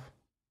myself.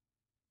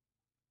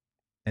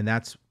 And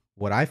that's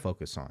what I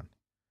focus on.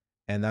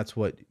 And that's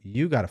what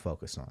you got to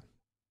focus on.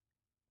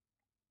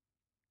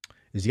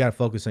 is you got to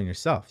focus on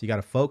yourself. You got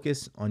to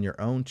focus on your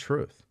own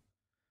truth.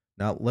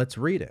 Now, let's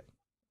read it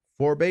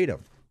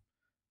verbatim.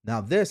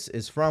 Now, this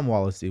is from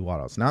Wallace D.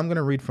 Wattles. Now, I'm going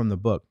to read from the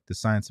book, The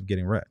Science of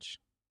Getting Rich.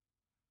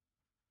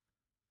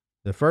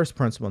 The first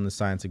principle in The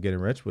Science of Getting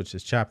Rich, which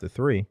is chapter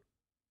 4.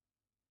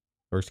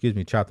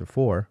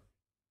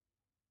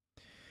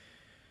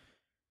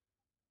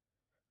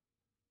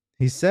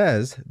 He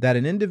says that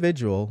an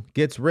individual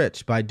gets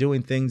rich by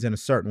doing things in a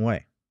certain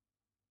way.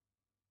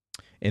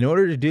 In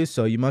order to do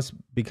so, you must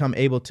become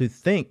able to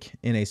think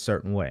in a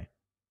certain way.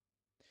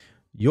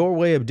 Your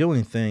way of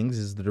doing things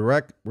is the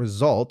direct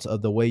result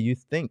of the way you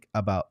think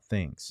about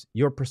things,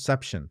 your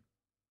perception,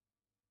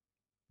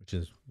 which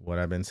is what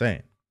I've been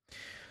saying.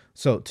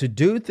 So, to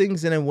do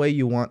things in a way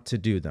you want to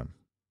do them,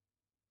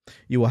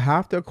 you will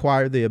have to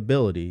acquire the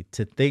ability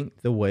to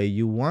think the way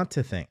you want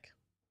to think.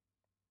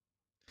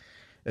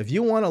 If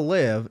you want to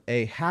live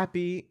a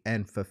happy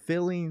and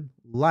fulfilling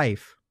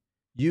life,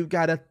 you've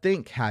got to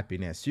think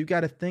happiness. You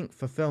got to think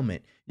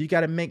fulfillment. You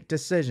got to make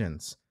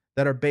decisions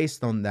that are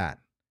based on that.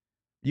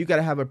 You got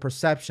to have a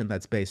perception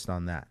that's based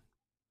on that.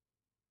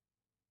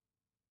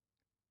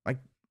 Like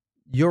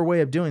your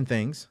way of doing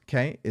things,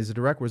 okay, is a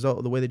direct result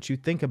of the way that you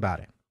think about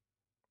it.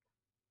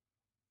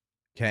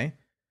 Okay?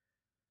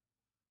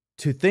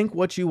 To think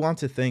what you want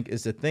to think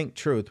is to think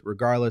truth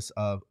regardless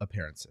of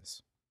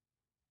appearances.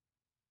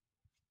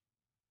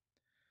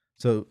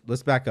 So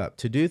let's back up.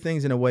 To do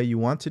things in a way you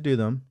want to do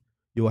them,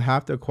 you will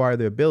have to acquire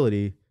the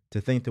ability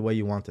to think the way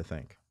you want to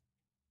think.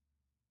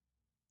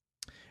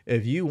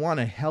 If you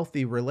want a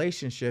healthy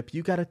relationship,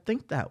 you got to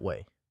think that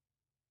way.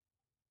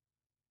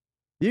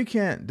 You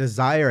can't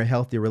desire a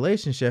healthy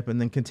relationship and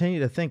then continue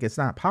to think it's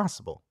not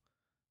possible.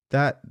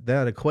 That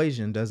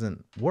equation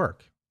doesn't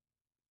work.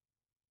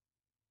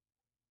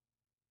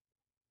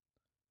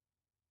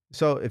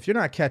 So if you're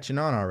not catching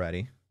on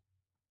already,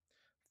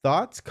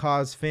 thoughts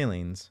cause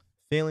feelings,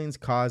 feelings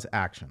cause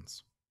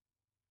actions.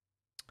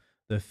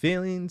 The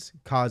feelings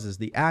causes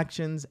the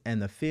actions,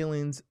 and the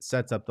feelings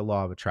sets up the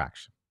law of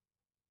attraction.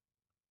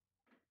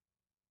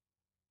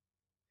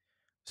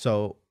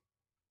 So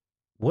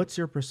what's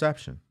your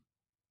perception?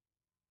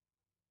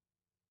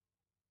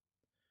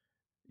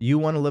 You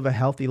want to live a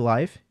healthy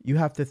life? You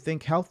have to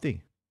think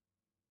healthy.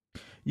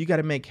 You got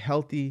to make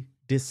healthy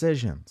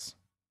decisions.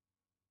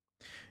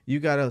 You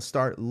got to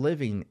start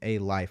living a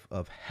life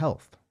of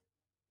health.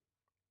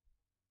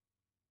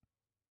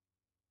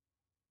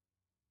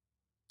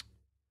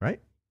 Right?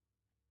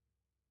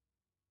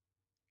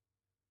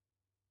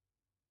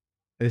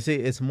 You see,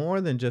 it's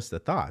more than just the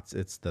thoughts.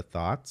 It's the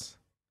thoughts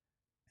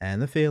and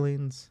the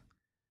feelings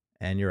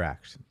and your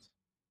actions.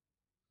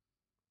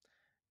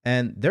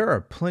 And there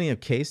are plenty of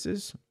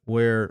cases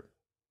where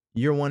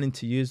you're wanting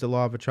to use the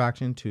law of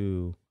attraction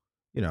to,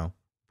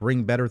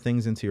 bring better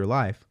things into your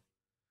life.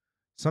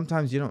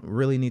 Sometimes you don't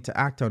really need to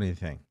act on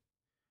anything.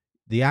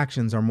 The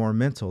actions are more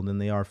mental than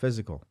they are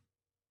physical.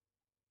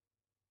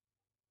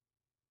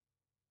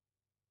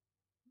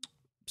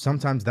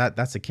 Sometimes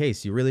that's the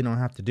case. You really don't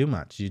have to do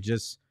much. You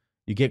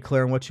get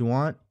clear on what you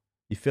want.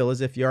 You feel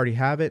as if you already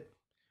have it.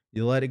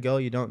 You let it go.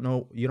 You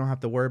don't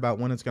have to worry about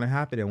when it's going to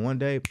happen. And one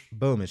day,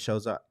 boom, it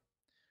shows up.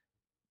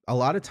 A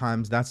lot of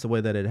times that's the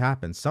way that it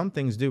happens. Some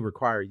things do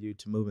require you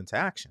to move into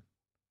action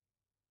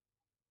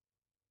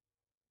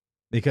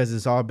because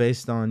it's all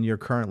based on your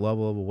current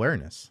level of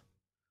awareness.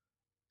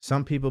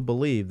 Some people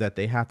believe that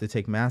they have to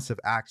take massive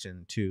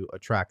action to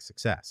attract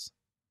success.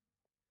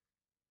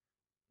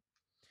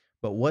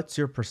 But what's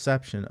your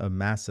perception of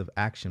massive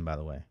action, by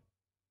the way?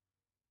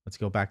 Let's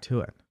go back to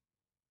it.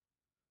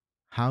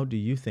 How do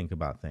you think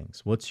about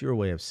things? What's your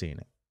way of seeing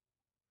it?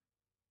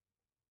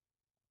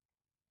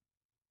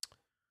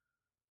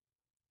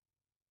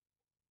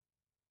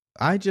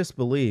 I just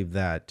believe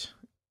that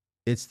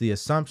it's the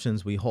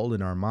assumptions we hold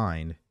in our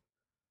mind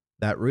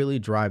that really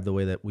drive the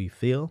way that we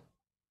feel,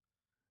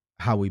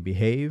 how we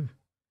behave,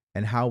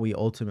 and how we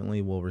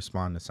ultimately will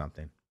respond to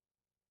something.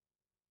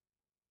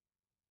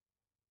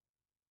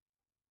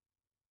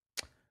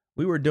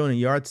 We were doing a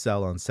yard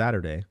sale on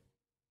Saturday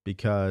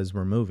because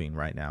we're moving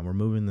right now. We're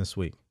moving this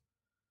week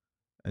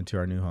into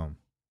our new home.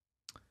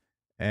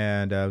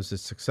 And it was a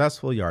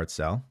successful yard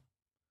sale.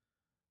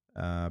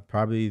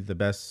 Probably the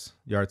best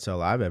yard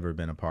sale I've ever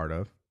been a part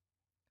of.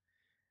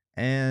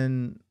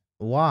 And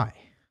why?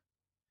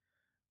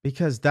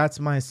 Because that's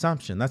my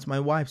assumption. That's my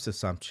wife's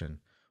assumption.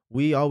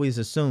 We always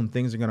assume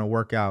things are going to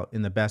work out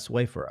in the best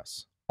way for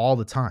us all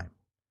the time.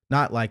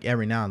 Not like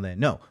every now and then.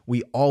 No,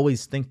 we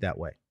always think that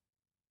way.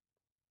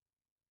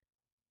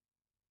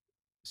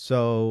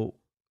 So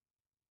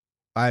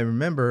I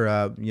remember,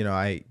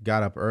 I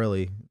got up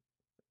early.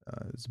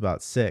 It's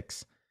about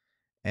 6,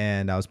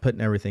 and I was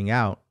putting everything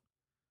out.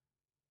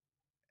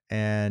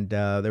 And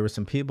there were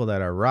some people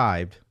that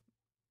arrived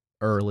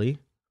early,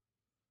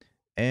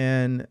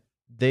 and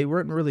they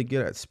weren't really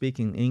good at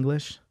speaking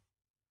English.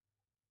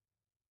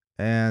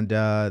 And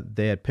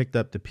they had picked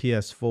up the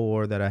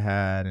PS4 that I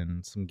had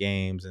and some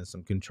games and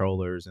some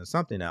controllers and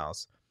something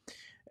else.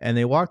 And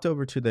they walked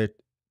over to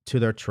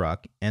their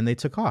truck and they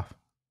took off.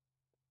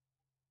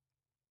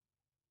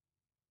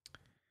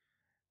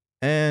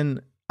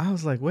 And I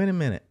was like, wait a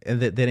minute.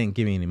 And they didn't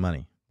give me any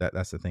money.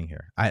 That's the thing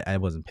here. I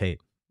wasn't paid.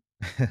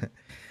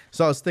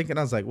 So I was thinking,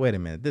 I was like, wait a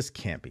minute, this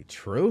can't be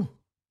true.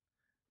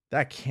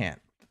 That can't,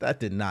 that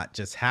did not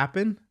just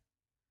happen.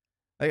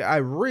 Like, I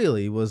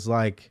really was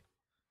like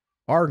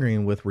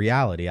arguing with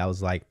reality. I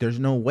was like, there's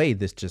no way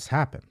this just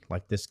happened.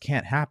 Like, this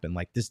can't happen.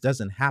 Like, this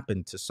doesn't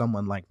happen to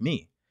someone like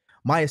me.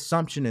 My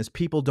assumption is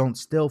people don't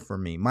steal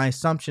from me. My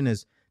assumption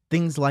is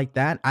things like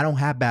that. I don't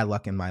have bad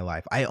luck in my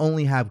life. I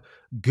only have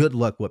good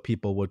luck, what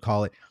people would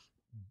call it.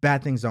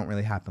 Bad things don't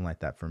really happen like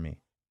that for me.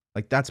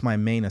 Like, that's my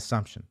main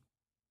assumption.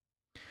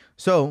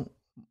 So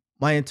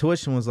my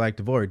intuition was like,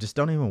 Devore, just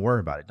don't even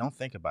worry about it. Don't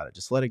think about it.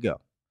 Just let it go.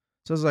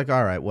 So I was like,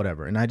 all right,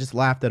 whatever. And I just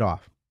laughed it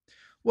off.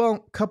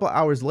 Well, a couple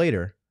hours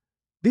later,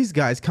 these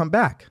guys come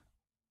back.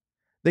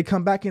 They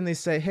come back and they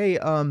say, hey,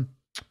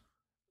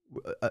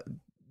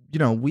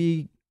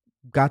 we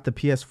got the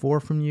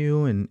PS4 from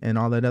you and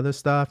all that other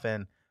stuff.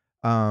 And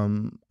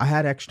I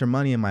had extra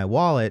money in my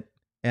wallet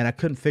and I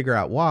couldn't figure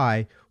out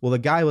why. Well, the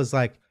guy was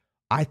like,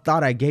 I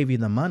thought I gave you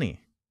the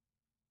money.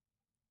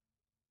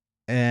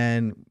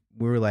 And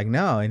we were like,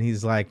 no. And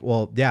he's like,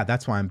 well, yeah,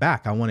 that's why I'm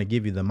back. I want to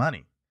give you the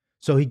money.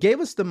 So he gave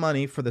us the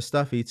money for the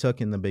stuff he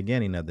took in the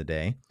beginning of the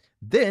day.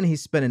 Then he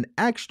spent an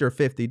extra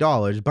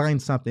 $50 buying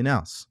something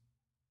else.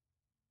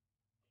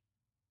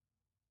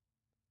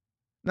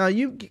 Now,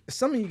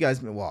 some of you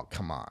guys, well,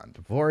 come on,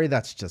 Devore,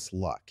 that's just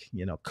luck,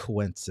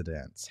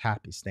 coincidence,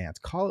 happy stance,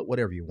 call it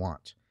whatever you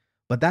want.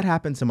 But that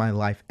happens in my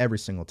life every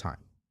single time.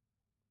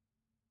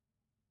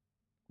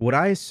 What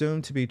I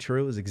assume to be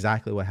true is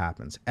exactly what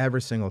happens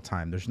every single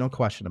time. There's no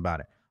question about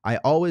it. I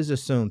always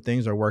assume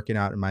things are working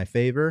out in my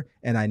favor,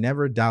 and I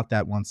never doubt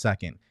that 1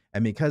 second.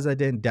 And because I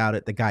didn't doubt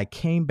it, the guy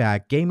came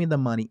back, gave me the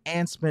money,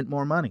 and spent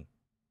more money.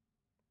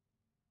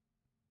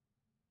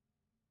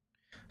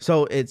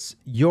 So it's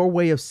your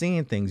way of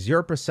seeing things,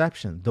 your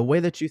perception, the way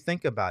that you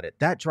think about it.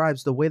 That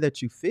drives the way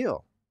that you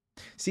feel.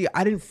 See,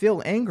 I didn't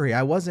feel angry.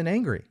 I wasn't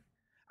angry.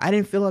 I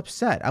didn't feel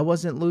upset. I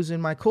wasn't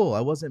losing my cool.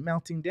 I wasn't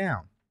melting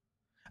down.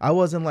 I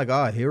wasn't like,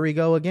 oh, here we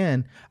go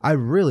again. I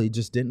really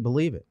just didn't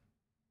believe it.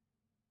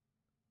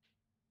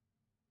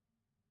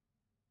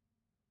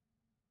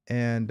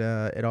 And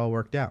it all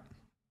worked out.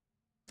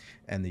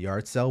 And the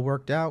yard sale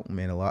worked out. We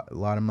made a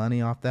lot of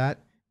money off that.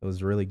 It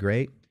was really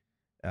great.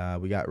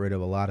 We got rid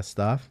of a lot of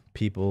stuff.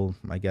 People,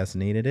 I guess,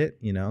 needed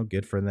it.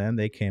 Good for them.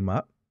 They came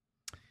up.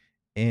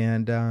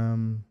 And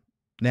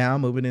now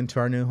moving into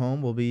our new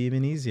home will be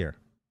even easier.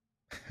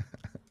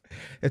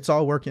 It's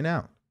all working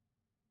out.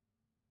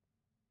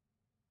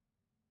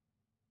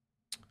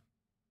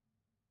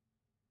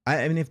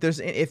 I mean,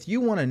 if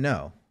you want to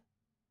know,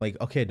 like,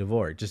 okay,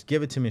 Devore, just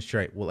give it to me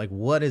straight. Well, like,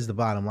 what is the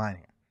bottom line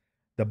here?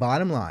 The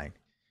bottom line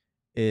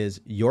is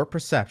your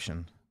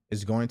perception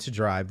is going to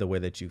drive the way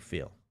that you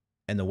feel.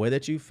 And the way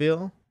that you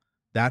feel,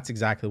 that's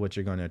exactly what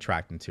you're going to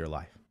attract into your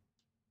life.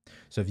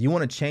 So if you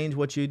want to change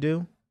what you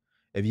do,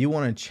 if you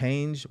want to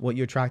change what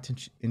you attract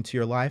into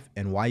your life,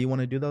 and why you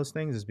want to do those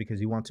things is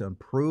because you want to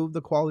improve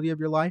the quality of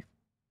your life,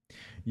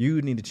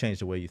 you need to change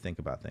the way you think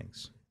about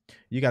things.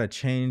 You got to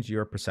change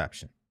your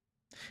perception.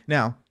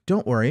 Now,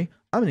 don't worry,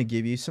 I'm going to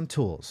give you some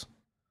tools.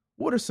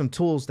 What are some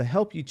tools to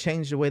help you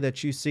change the way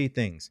that you see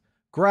things?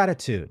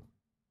 Gratitude.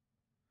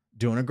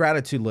 Doing a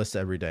gratitude list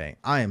every day.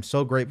 I am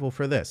so grateful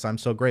for this. I'm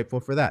so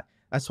grateful for that.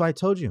 That's why I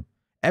told you.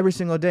 Every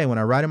single day when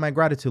I write in my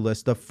gratitude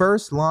list, the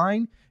first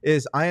line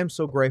is, I am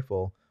so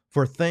grateful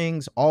for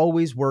things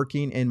always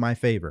working in my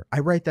favor. I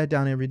write that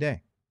down every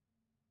day.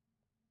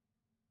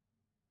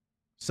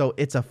 So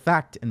it's a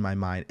fact in my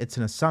mind. It's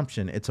an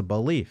assumption. It's a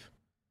belief.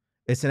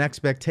 It's an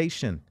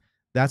expectation.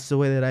 That's the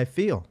way that I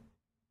feel.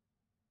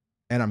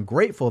 And I'm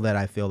grateful that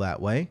I feel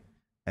that way.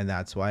 And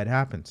that's why it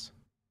happens.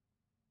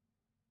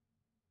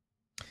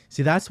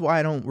 See, that's why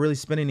I don't really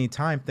spend any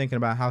time thinking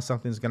about how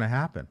something's going to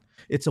happen.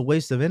 It's a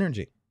waste of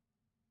energy.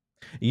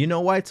 You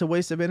know why it's a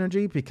waste of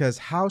energy? Because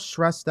how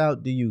stressed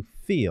out do you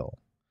feel?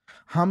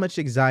 How much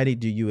anxiety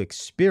do you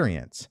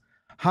experience?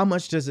 How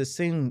much does it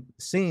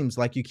seems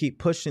like you keep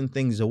pushing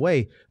things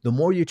away the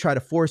more you try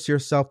to force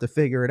yourself to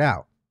figure it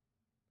out?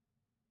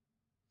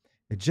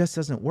 It just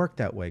doesn't work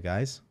that way,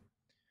 guys.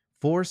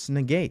 Force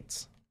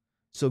negates.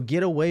 So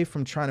get away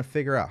from trying to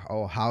figure out,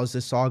 oh, how's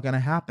this all going to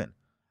happen?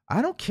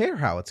 I don't care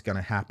how it's going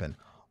to happen.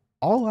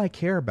 All I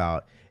care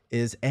about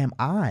is, am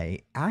I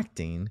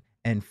acting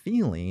and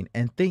feeling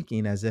and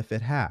thinking as if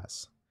it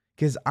has?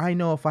 Because I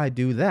know if I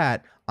do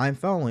that, I'm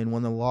following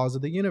one of the laws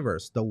of the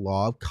universe, the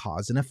law of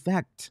cause and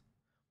effect.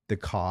 The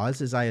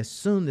cause is I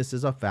assume this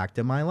is a fact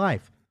in my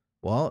life.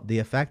 Well, the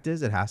effect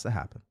is it has to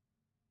happen.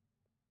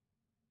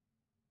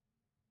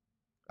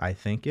 I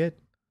think it,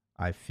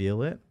 I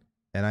feel it,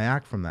 and I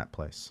act from that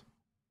place.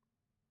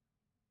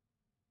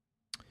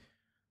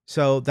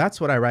 So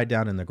that's what I write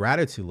down in the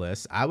gratitude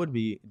list. I would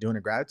be doing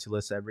a gratitude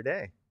list every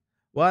day.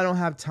 Well, I don't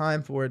have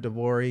time for it,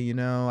 Devore.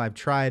 I've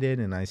tried it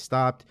and I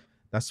stopped.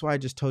 That's why I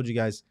just told you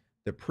guys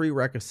the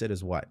prerequisite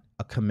is what?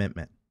 A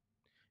commitment.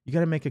 You got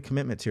to make a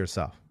commitment to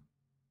yourself.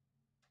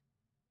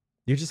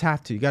 You just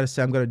have to. You got to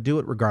say, I'm going to do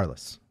it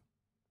regardless.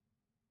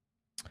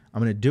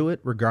 I'm going to do it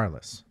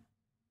regardless.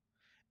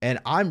 And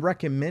I'm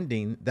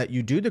recommending that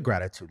you do the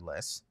gratitude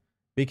list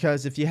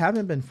because if you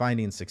haven't been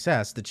finding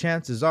success, the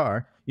chances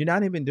are you're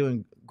not even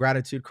doing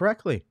gratitude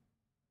correctly.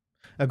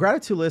 A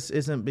gratitude list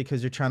isn't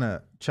because you're trying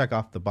to check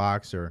off the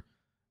box or,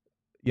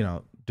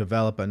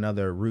 develop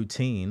another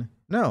routine.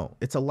 No,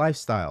 it's a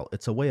lifestyle.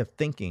 It's a way of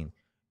thinking.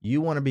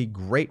 You want to be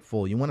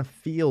grateful. You want to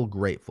feel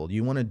grateful.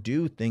 You want to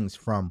do things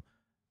from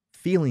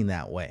feeling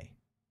that way.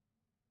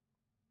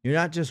 You're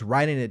not just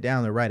writing it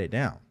down to write it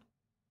down.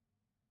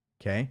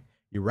 Okay?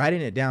 You're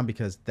writing it down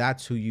because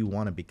that's who you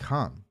want to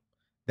become.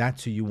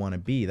 That's who you want to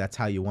be. That's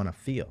how you want to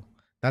feel.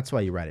 That's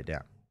why you write it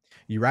down.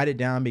 You write it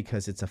down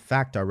because it's a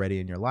fact already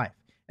in your life.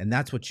 And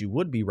that's what you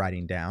would be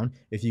writing down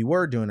if you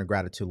were doing a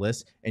gratitude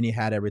list and you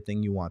had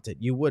everything you wanted.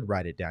 You would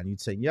write it down. You'd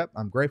say, yep,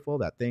 I'm grateful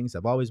that things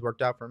have always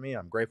worked out for me.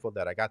 I'm grateful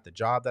that I got the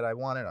job that I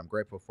wanted. I'm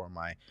grateful for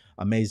my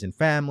amazing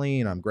family,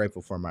 and I'm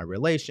grateful for my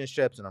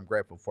relationships, and I'm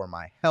grateful for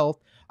my health.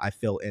 I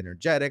feel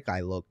energetic.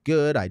 I look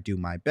good. I do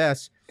my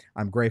best.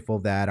 I'm grateful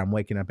that I'm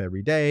waking up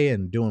every day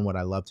and doing what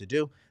I love to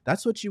do.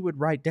 That's what you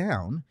would write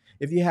down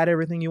if you had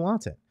everything you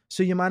wanted.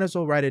 So you might as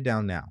well write it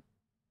down now,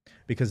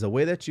 because the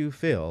way that you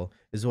feel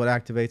is what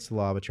activates the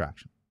law of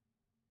attraction.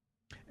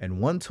 And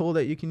one tool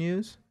that you can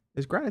use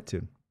is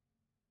gratitude.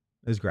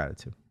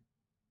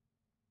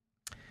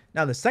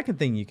 Now, the second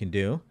thing you can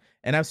do,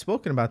 and I've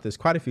spoken about this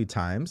quite a few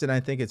times, and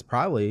I think it's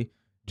probably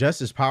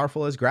just as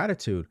powerful as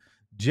gratitude,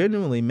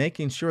 genuinely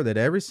making sure that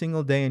every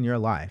single day in your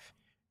life,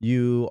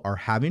 you are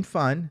having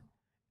fun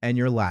and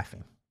you're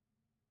laughing.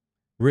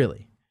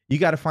 Really, you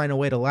got to find a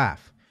way to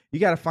laugh. You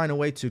got to find a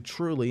way to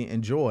truly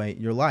enjoy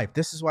your life.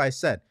 This is why I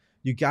said,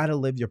 you got to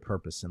live your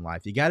purpose in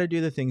life. You got to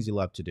do the things you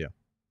love to do.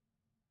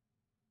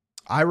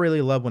 I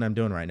really love what I'm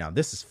doing right now.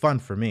 This is fun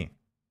for me.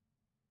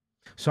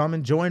 So I'm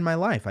enjoying my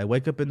life. I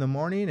wake up in the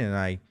morning and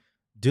I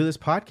do this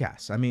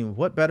podcast. I mean,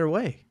 what better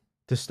way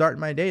to start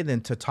my day than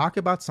to talk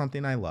about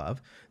something I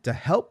love, to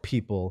help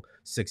people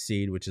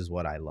succeed, which is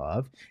what I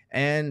love,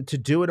 and to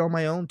do it on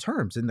my own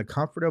terms in the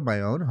comfort of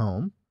my own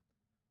home,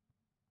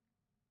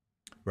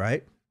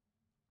 right?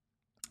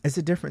 It's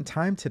a different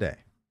time today.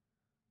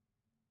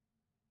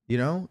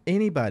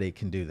 Anybody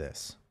can do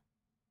this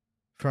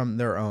from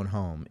their own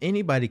home.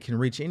 Anybody can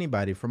reach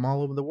anybody from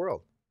all over the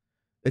world.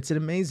 It's an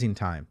amazing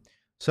time.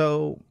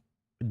 So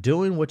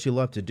doing what you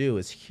love to do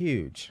is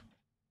huge.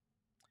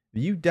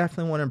 You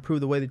definitely want to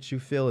improve the way that you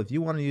feel. If you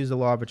want to use the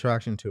law of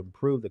attraction to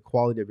improve the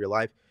quality of your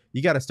life,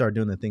 you got to start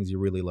doing the things you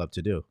really love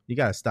to do. You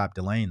got to stop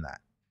delaying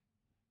that.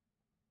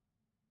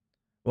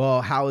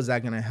 Well, how is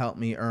that going to help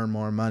me earn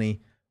more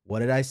money? What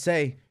did I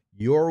say?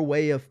 Your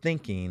way of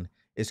thinking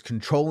is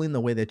controlling the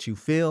way that you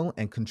feel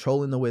and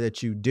controlling the way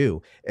that you do.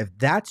 If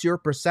that's your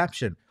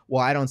perception,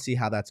 well, I don't see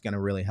how that's going to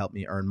really help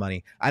me earn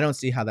money. I don't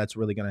see how that's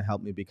really going to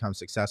help me become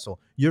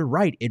successful. You're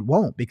right. It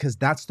won't, because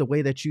that's the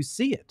way that you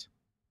see it.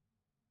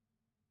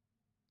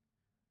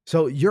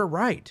 So you're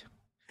right.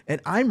 And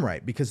I'm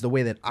right, because the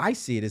way that I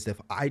see it is if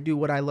I do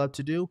what I love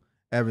to do,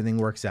 everything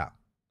works out.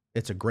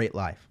 It's a great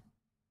life.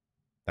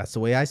 That's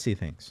the way I see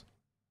things.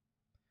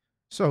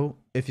 So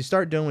if you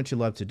start doing what you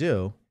love to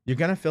do, you're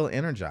going to feel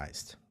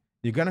energized.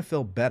 You're going to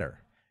feel better.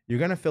 You're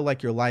going to feel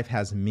like your life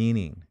has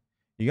meaning.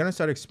 You're going to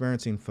start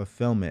experiencing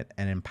fulfillment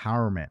and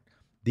empowerment.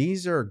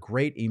 These are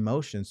great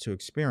emotions to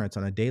experience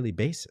on a daily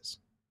basis.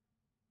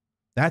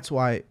 That's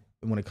why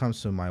when it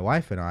comes to my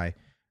wife and I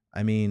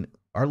mean,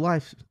 our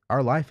life,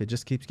 it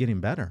just keeps getting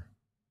better,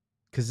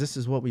 because this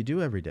is what we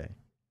do every day.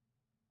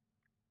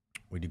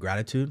 We do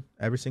gratitude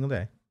every single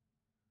day.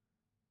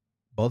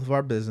 Both of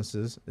our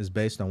businesses is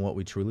based on what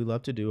we truly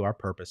love to do, our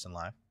purpose in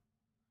life.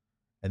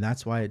 And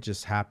that's why it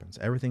just happens.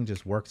 Everything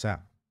just works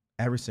out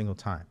every single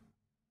time.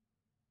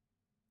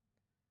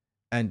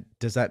 And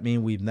does that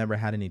mean we've never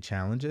had any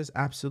challenges?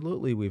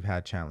 Absolutely, we've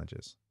had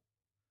challenges.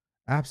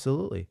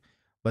 Absolutely.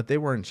 But they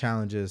weren't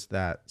challenges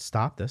that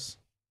stopped us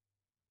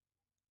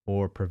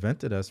or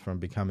prevented us from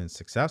becoming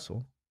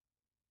successful.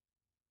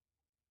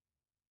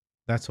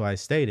 That's why I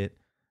stated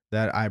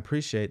that I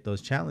appreciate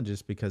those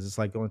challenges, because it's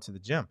like going to the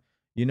gym.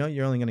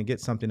 You're only going to get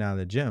something out of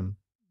the gym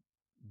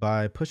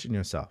by pushing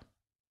yourself.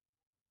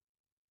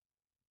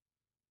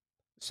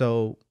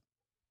 So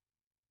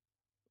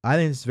I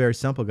think it's very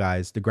simple,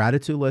 guys. The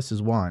gratitude list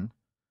is 1.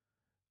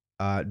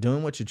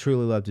 Doing what you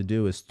truly love to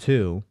do is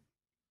 2.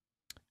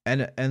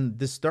 And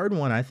this third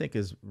one I think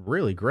is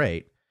really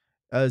great,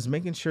 is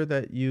making sure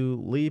that you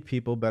leave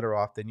people better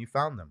off than you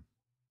found them.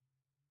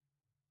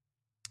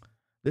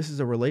 This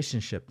is a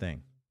relationship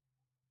thing.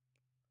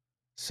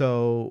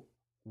 So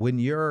when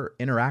you're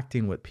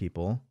interacting with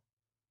people,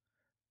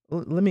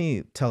 let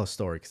me tell a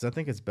story, because I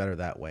think it's better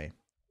that way.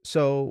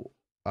 So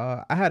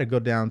I had to go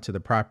down to the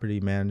property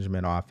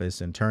management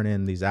office and turn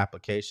in these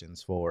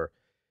applications for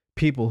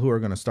people who are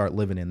going to start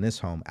living in this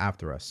home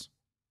after us.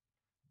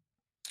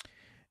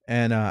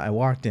 And I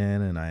walked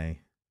in and I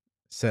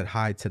said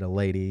hi to the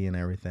lady and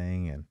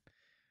everything, and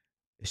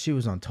she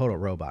was on total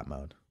robot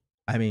mode.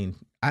 I mean,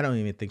 I don't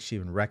even think she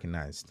even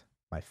recognized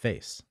my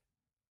face.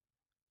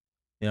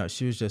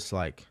 She was just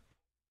like,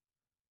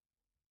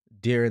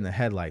 deer in the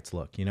headlights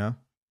look, you know?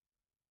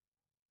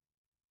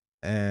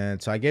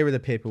 And so I gave her the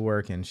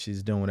paperwork and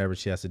she's doing whatever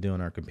she has to do on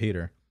her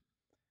computer.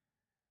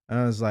 And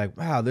I was like,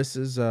 wow, this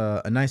is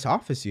a nice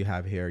office you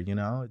have here. You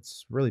know,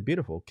 it's really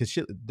beautiful. Cause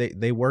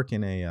they work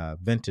in a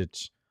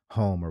vintage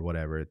home or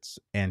whatever. It's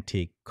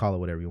antique, call it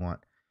whatever you want.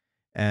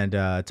 And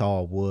it's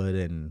all wood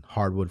and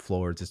hardwood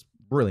floors. It's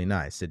really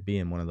nice. It'd be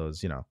in one of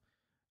those,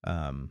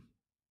 um,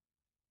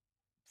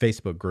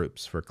 Facebook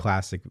groups for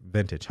classic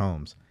vintage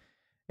homes.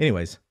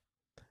 Anyways,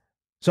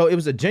 so it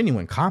was a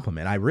genuine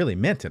compliment. I really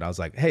meant it. I was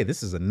like, hey,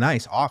 this is a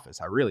nice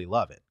office. I really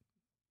love it.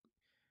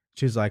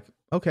 She's like,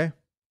 okay.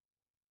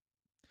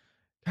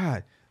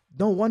 God,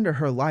 no wonder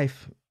her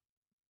life,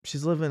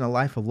 she's living a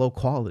life of low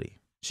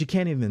quality. She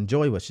can't even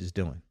enjoy what she's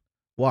doing.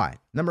 Why?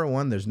 Number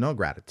one, there's no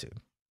gratitude.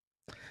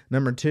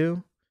 Number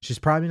two, she's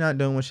probably not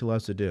doing what she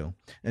loves to do.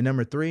 And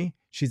number three,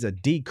 she's a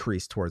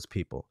decrease towards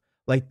people.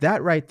 Like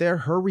that right there,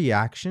 her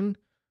reaction.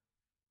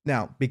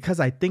 Now,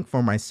 because I think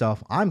for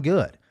myself, I'm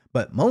good.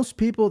 But most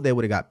people, they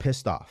would have got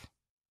pissed off.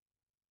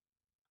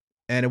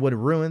 And it would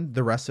have ruined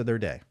the rest of their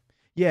day.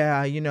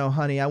 Yeah,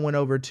 honey, I went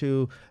over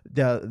to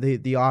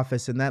the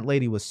office and that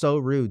lady was so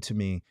rude to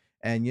me.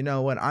 And you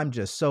know what? I'm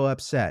just so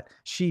upset.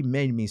 She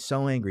made me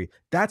so angry.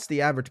 That's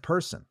the average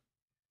person.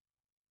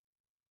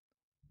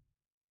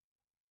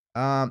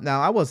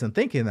 Now I wasn't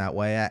thinking that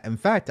way. In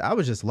fact, I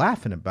was just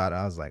laughing about it.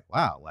 I was like,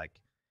 wow, like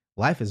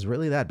life is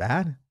really that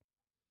bad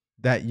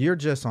that you're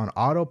just on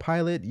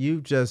autopilot.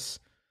 You just,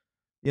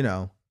 you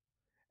know,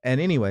 and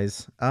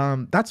anyways,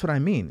 that's what I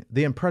mean.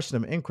 The impression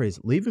of increase,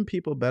 leaving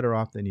people better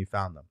off than you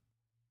found them.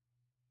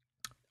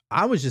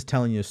 I was just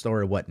telling you a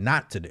story of what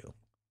not to do,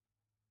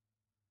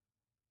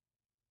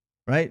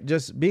 right?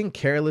 Just being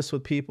careless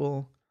with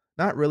people,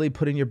 not really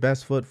putting your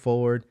best foot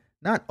forward,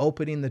 not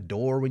opening the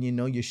door when you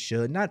know you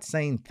should, not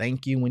saying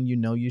thank you when you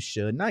know you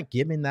should, not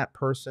giving that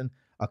person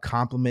a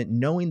compliment,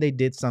 knowing they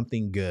did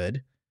something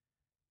good.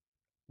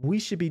 We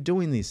should be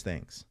doing these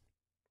things.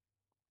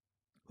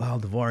 Well,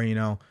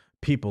 DeVore,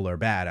 people are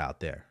bad out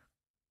there.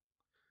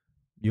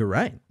 You're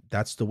right.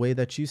 That's the way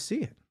that you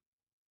see it.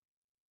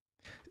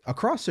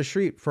 Across the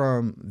street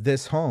from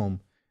this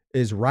home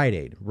is Rite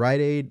Aid. Rite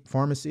Aid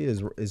Pharmacy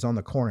is on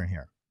the corner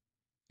here.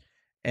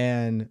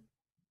 And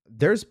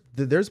there's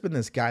been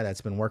this guy that's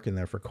been working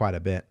there for quite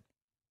a bit.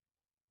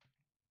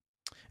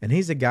 And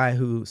he's a guy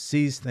who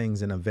sees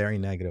things in a very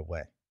negative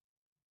way.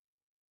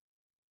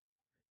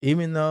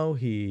 Even though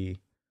he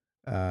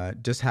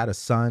just had a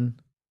son,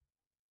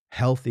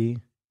 healthy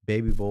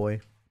baby boy,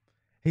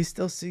 he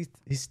still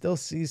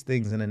sees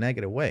things in a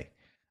negative way.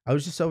 I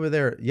was just over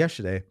there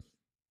yesterday,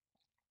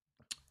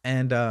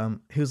 and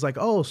he was like,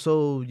 "Oh,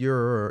 so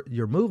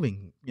you're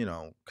moving?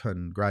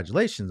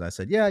 Congratulations!" I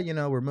said,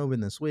 "Yeah, we're moving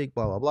this week."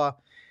 Blah blah blah.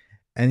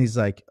 And he's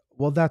like,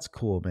 "Well, that's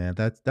cool, man.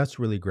 That's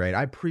really great.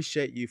 I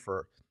appreciate you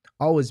for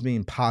always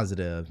being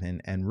positive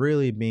and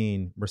really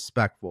being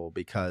respectful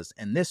because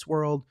in this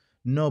world,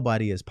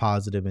 nobody is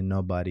positive and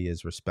nobody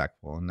is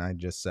respectful." And I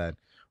just said,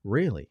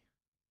 "Really?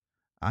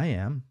 I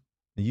am.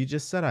 You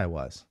just said I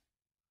was."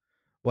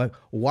 Like,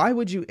 why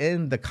would you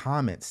end the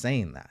comment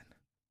saying that?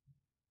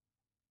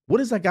 What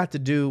does that got to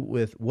do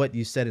with what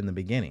you said in the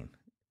beginning?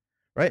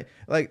 Right?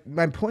 Like,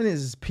 my point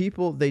is,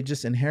 people, they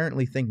just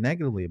inherently think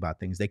negatively about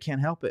things. They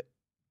can't help it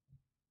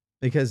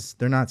because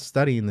they're not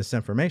studying this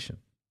information.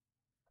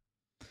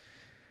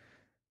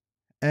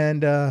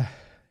 And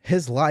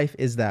his life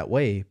is that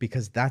way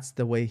because that's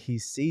the way he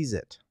sees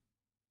it.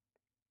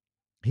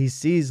 He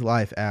sees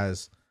life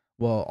as,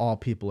 well, all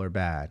people are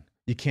bad.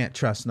 You can't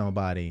trust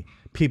nobody.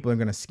 People are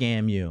going to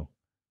scam you.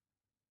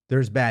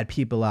 There's bad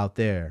people out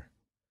there.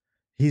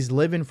 He's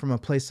living from a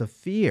place of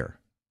fear.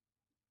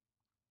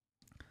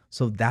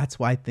 So that's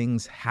why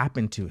things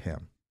happen to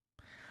him.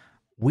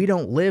 We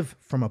don't live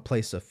from a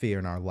place of fear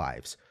in our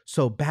lives.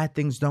 So bad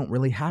things don't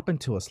really happen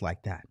to us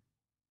like that.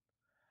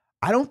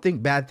 I don't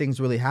think bad things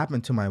really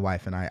happen to my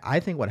wife and I. I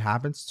think what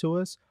happens to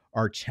us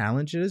are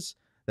challenges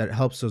that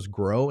helps us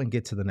grow and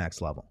get to the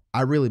next level.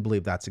 I really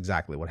believe that's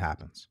exactly what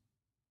happens.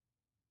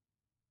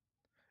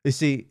 You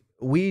see,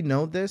 we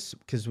know this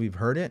because we've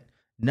heard it.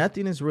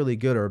 Nothing is really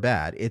good or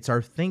bad. It's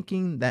our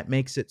thinking that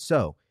makes it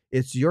so.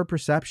 It's your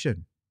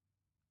perception.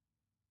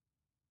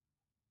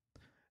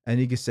 And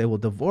you can say, well,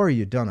 DeVore,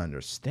 you don't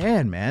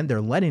understand, man.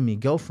 They're letting me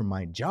go from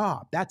my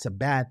job. That's a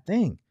bad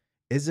thing.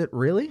 Is it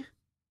really?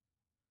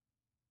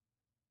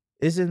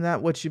 Isn't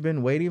that what you've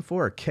been waiting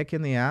for? A kick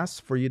in the ass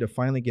for you to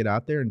finally get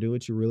out there and do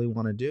what you really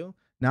want to do?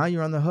 Now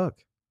you're on the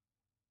hook.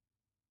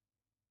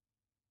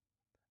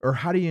 Or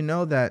how do you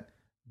know that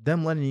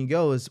them letting you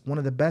go is one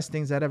of the best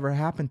things that ever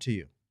happened to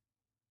you?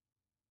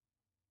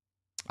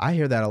 I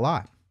hear that a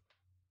lot.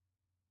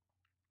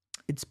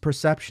 It's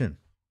perception.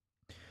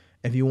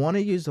 If you want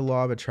to use the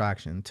law of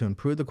attraction to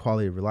improve the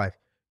quality of your life,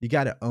 you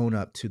got to own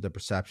up to the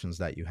perceptions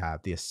that you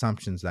have, the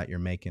assumptions that you're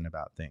making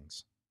about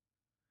things.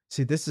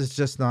 See, this is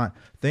just not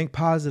think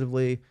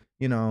positively,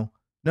 no,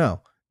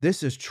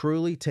 this is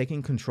truly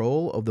taking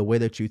control of the way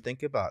that you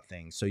think about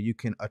things so you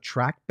can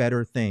attract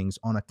better things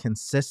on a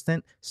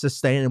consistent,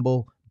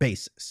 sustainable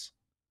basis.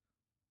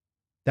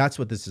 That's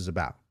what this is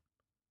about.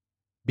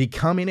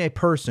 Becoming a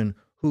person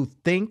who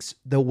thinks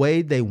the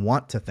way they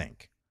want to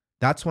think.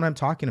 That's what I'm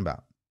talking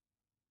about.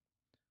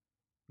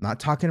 I'm not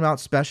talking about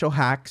special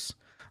hacks.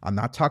 I'm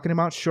not talking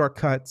about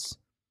shortcuts.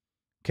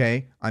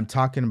 Okay. I'm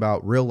talking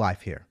about real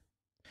life here.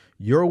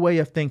 Your way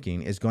of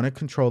thinking is going to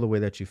control the way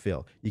that you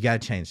feel. You got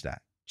to change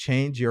that.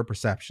 Change your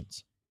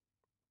perceptions.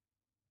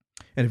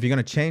 And if you're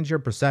going to change your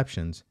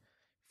perceptions,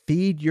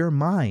 feed your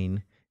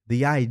mind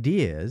the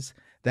ideas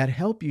that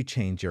help you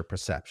change your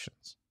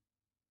perceptions.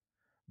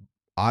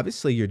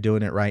 Obviously, you're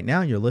doing it right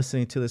now. You're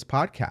listening to this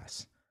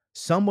podcast.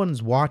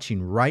 Someone's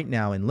watching right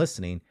now and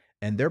listening,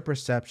 and their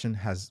perception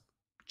has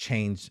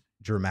changed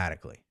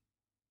dramatically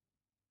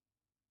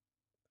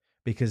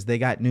because they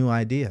got new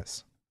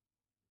ideas.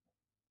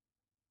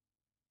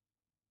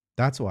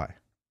 That's why.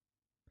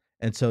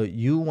 And so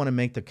you want to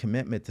make the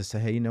commitment to say,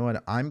 hey, you know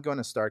what? I'm going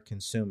to start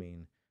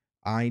consuming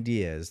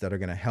ideas that are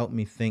going to help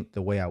me think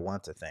the way I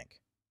want to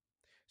think.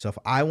 So if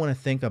I want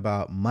to think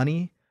about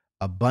money,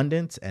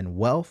 abundance, and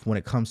wealth when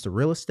it comes to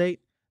real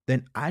estate,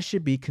 then I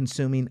should be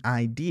consuming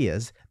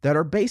ideas that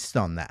are based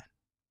on that.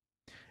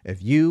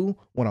 If you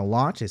want to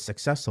launch a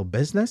successful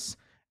business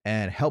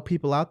and help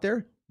people out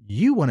there,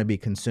 you want to be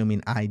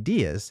consuming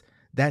ideas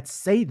that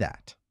say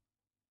that.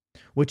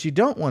 What you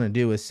don't want to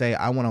do is say,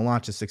 I want to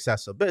launch a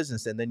successful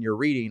business, and then you're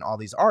reading all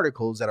these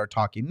articles that are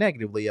talking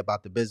negatively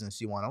about the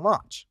business you want to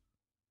launch.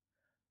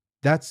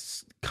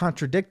 That's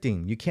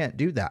contradicting. You can't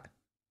do that.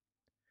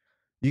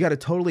 You got to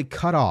totally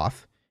cut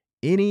off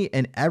any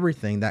and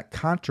everything that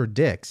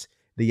contradicts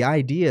the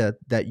idea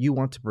that you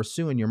want to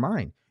pursue in your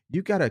mind.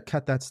 You got to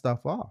cut that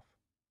stuff off.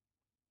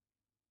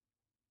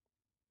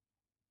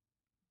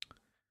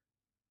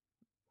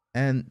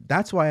 And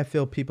that's why I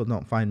feel people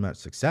don't find much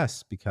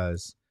success,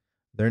 because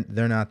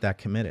they're not that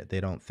committed.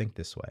 They don't think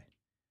this way.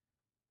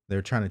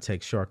 They're trying to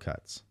take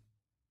shortcuts.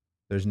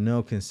 There's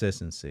no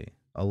consistency,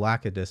 a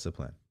lack of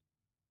discipline.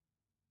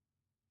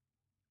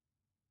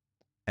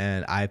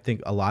 And I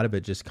think a lot of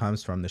it just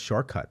comes from the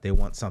shortcut. They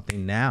want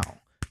something now.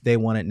 They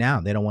want it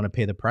now. They don't want to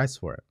pay the price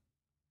for it.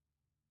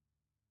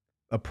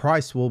 A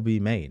price will be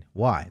made.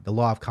 Why? The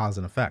law of cause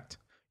and effect.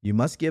 You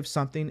must give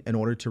something in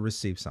order to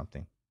receive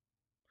something.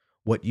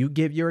 What you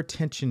give your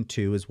attention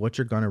to is what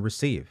you're going to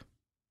receive.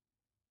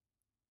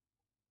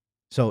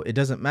 So it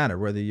doesn't matter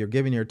whether you're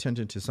giving your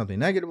attention to something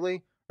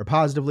negatively or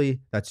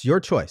positively. That's your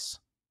choice.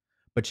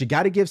 But you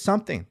got to give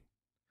something.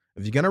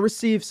 If you're going to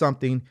receive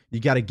something, you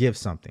got to give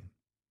something.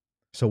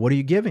 So what are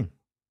you giving?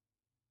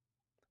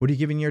 What are you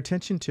giving your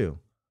attention to?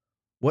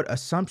 What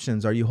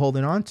assumptions are you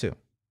holding on to?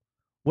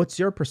 What's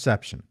your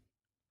perception?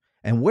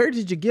 And where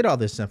did you get all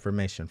this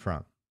information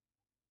from?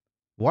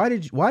 Why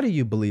do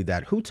you believe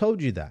that? Who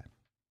told you that?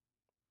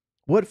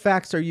 What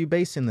facts are you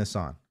basing this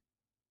on?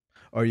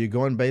 Are you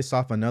going based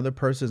off another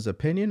person's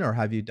opinion, or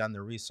have you done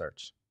the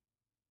research?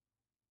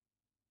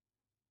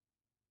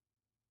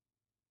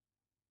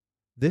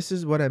 This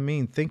is what I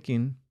mean,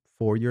 thinking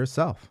for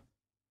yourself.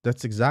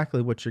 That's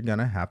exactly what you're going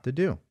to have to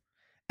do.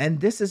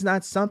 And this is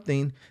not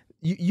something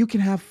you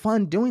can have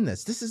fun doing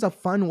this. This is a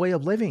fun way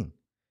of living.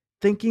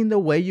 Thinking the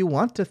way you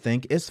want to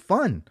think is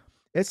fun.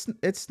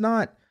 It's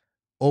not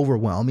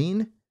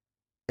overwhelming.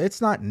 It's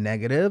not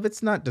negative.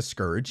 It's not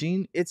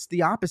discouraging. It's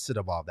the opposite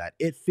of all that.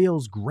 It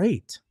feels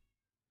great.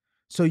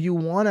 So you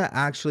want to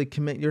actually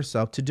commit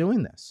yourself to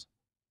doing this.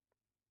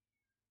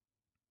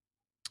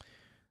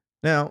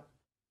 Now,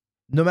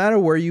 no matter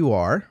where you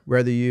are,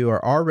 whether you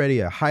are already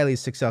a highly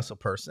successful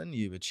person,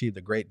 you've achieved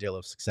a great deal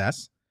of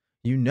success,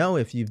 you know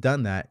if you've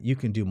done that, you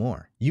can do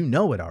more. You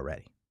know it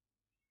already.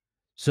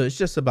 So it's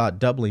just about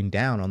doubling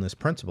down on this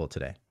principle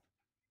today.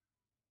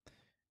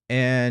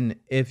 And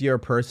if you're a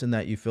person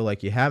that you feel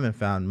like you haven't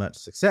found much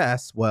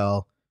success,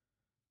 well,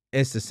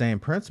 it's the same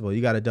principle.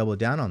 You got to double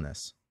down on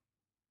this.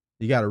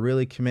 You got to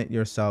really commit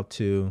yourself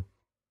to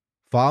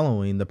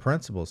following the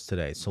principles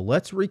today. So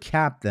let's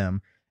recap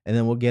them, and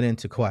then we'll get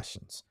into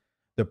questions.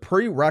 The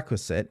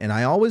prerequisite, and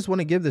I always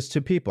want to give this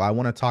to people. I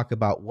want to talk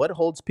about what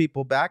holds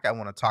people back. I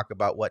want to talk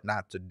about what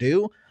not to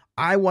do.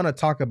 I want to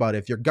talk about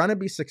if you're going to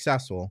be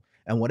successful,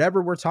 and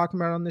whatever we're talking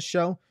about on this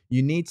show,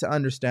 you need to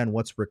understand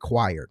what's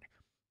required.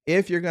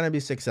 If you're going to be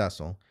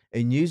successful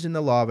in using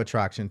the law of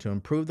attraction to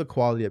improve the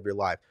quality of your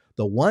life,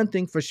 the one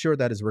thing for sure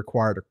that is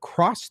required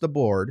across the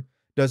board,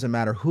 doesn't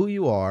matter who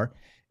you are,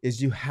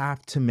 is you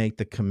have to make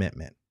the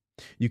commitment.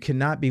 You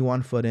cannot be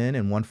 1 foot in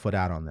and 1 foot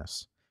out on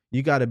this.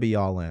 You got to be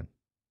all in.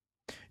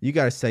 You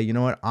got to say, you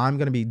know what? I'm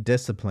going to be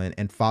disciplined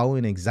and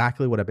following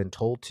exactly what I've been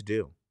told to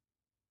do.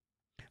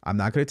 I'm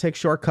not going to take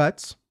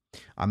shortcuts.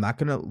 I'm not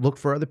going to look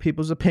for other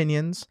people's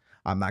opinions.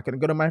 I'm not going to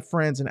go to my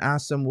friends and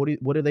ask them,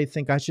 what do they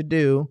think I should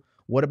do?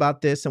 What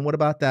about this and what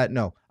about that?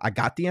 No, I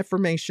got the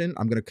information.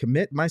 I'm going to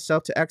commit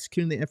myself to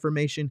executing the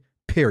information,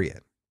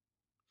 period.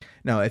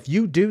 Now, if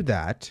you do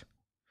that,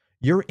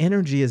 your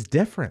energy is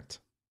different.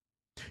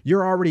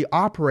 You're already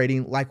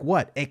operating like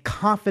what? A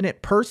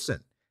confident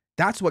person.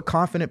 That's what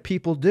confident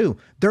people do.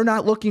 They're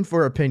not looking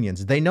for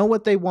opinions. They know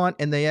what they want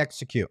and they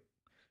execute.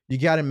 You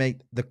got to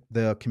make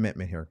the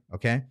commitment here,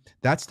 okay?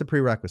 That's the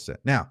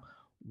prerequisite. Now,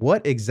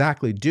 what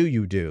exactly do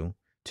you do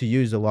to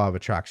use the law of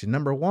attraction?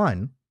 Number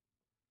one,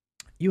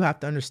 you have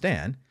to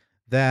understand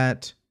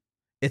that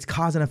it's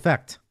cause and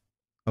effect.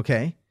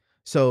 Okay.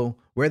 So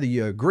whether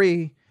you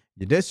agree,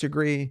 you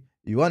disagree,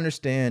 you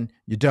understand,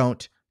 you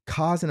don't,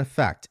 cause and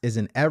effect is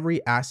in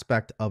every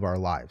aspect of our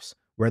lives.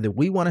 Whether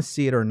we want to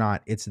see it or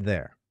not, it's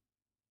there.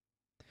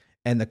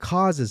 And the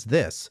cause is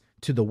this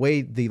to the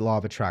way the law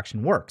of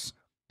attraction works.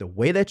 The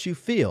way that you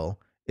feel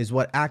is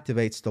what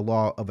activates the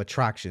law of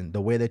attraction.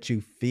 The way that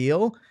you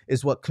feel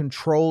is what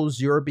controls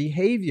your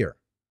behavior,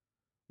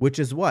 which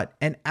is what?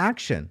 An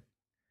action.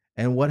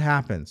 And what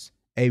happens?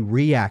 A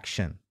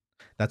reaction.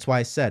 That's why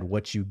I said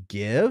what you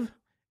give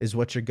is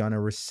what you're going to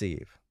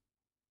receive.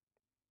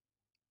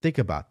 Think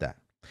about that.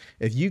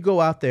 If you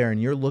go out there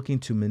and you're looking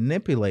to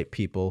manipulate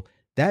people,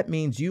 that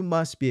means you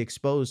must be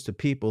exposed to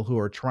people who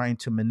are trying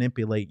to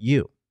manipulate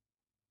you.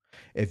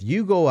 If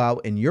you go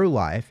out in your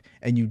life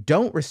and you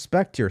don't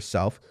respect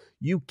yourself,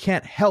 you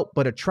can't help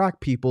but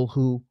attract people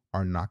who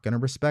are not going to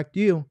respect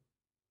you.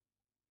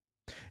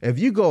 If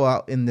you go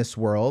out in this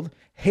world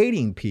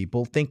hating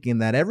people, thinking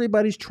that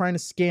everybody's trying to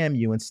scam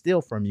you and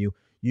steal from you,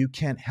 you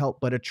can't help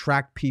but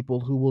attract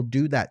people who will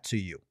do that to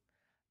you.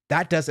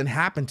 That doesn't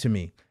happen to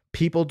me.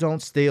 People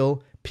don't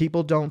steal.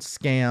 People don't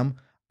scam.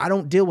 I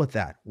don't deal with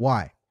that.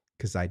 Why?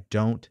 Because I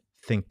don't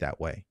think that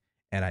way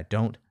and I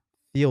don't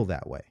feel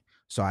that way.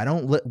 So I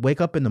don't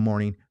wake up in the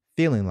morning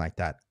feeling like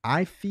that.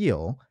 I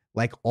feel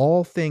like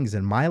all things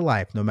in my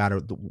life, no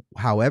matter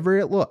however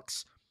it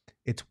looks,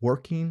 it's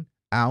working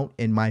out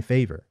in my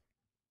favor.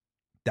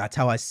 That's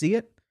how I see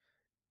it.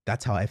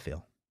 That's how I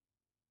feel.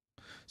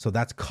 So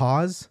that's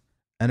cause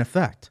and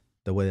effect.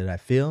 The way that I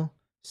feel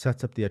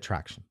sets up the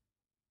attraction.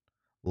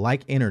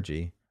 Like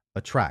energy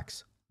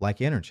attracts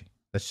like energy.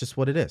 That's just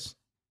what it is.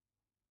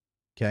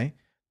 Okay.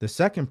 The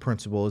second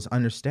principle is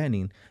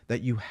understanding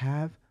that you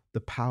have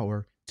the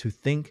power to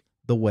think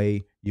the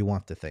way you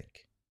want to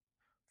think.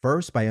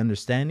 First, by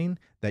understanding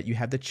that you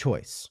have the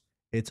choice.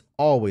 It's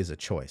always a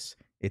choice.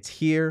 It's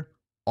here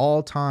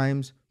all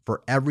times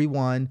for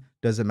everyone.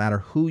 Doesn't matter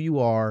who you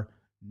are.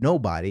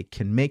 Nobody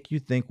can make you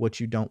think what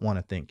you don't want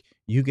to think.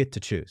 You get to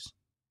choose.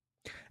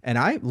 And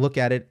I look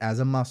at it as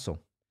a muscle.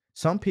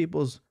 Some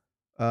people's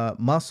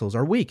muscles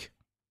are weak.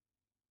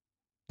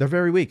 They're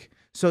very weak.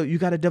 So you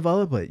got to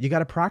develop it. You got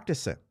to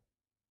practice it.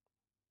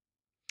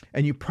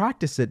 And you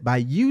practice it by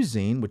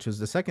using, which was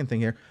the second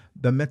thing here,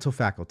 the mental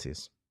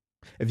faculties.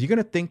 If you're going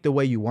to think the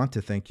way you want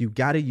to think, you've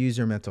got to use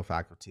your mental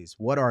faculties.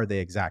 What are they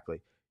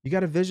exactly? You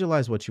got to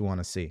visualize what you want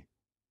to see.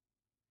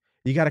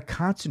 You got to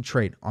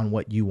concentrate on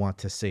what you want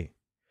to see.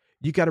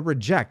 You got to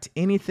reject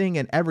anything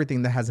and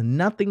everything that has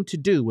nothing to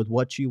do with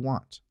what you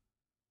want.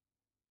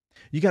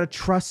 You got to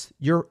trust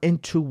your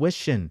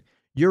intuition.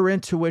 Your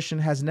intuition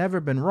has never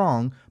been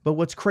wrong, but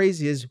what's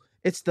crazy is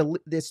it's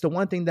the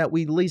one thing that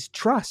we least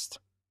trust.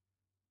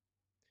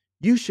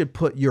 You should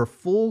put your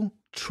full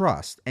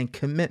trust and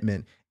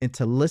commitment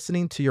into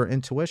listening to your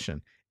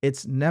intuition.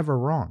 It's never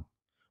wrong.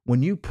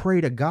 When you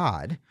pray to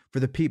God, for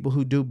the people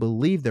who do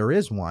believe there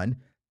is one,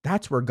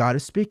 that's where God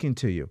is speaking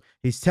to you.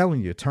 He's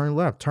telling you, turn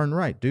left, turn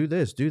right, do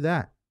this, do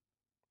that.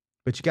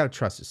 But you got to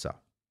trust yourself.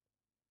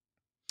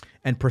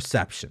 And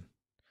perception.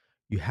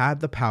 You have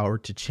the power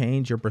to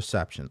change your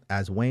perception.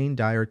 As Wayne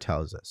Dyer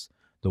tells us,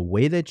 the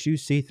way that you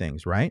see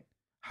things, right?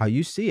 How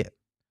you see it.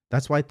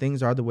 That's why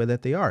things are the way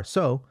that they are.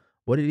 So,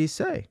 what did he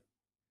say?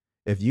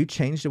 If you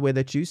change the way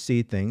that you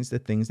see things, the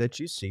things that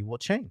you see will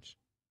change.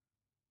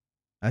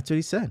 That's what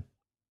he said.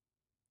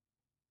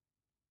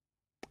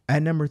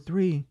 And number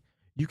 3,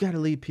 you got to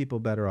leave people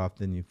better off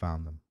than you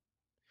found them.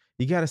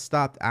 You got to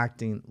stop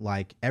acting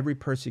like every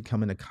person you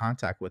come into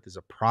contact with is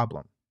a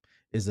problem,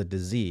 is a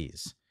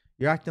disease.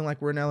 You're acting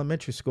like we're in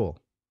elementary school.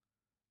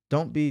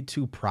 Don't be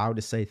too proud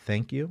to say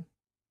thank you.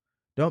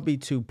 Don't be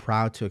too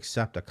proud to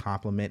accept a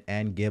compliment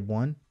and give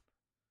one,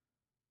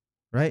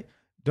 right?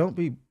 Don't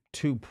be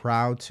too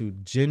proud to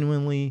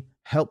genuinely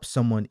help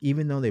someone,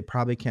 even though they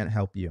probably can't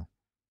help you.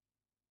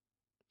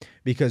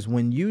 Because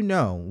when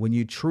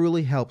you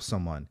truly help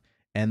someone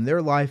and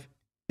their life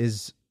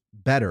is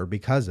better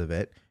because of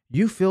it,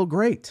 you feel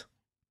great.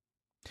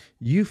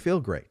 You feel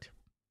great.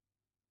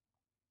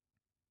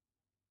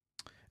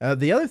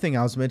 The other thing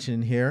I was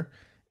mentioning here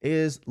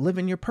is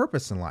living your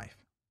purpose in life,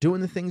 doing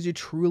the things you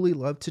truly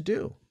love to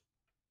do.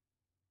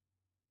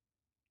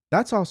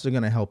 That's also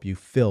going to help you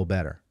feel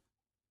better.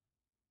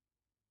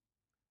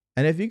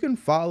 And if you can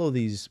follow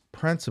these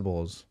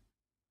principles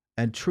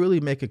and truly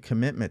make a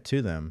commitment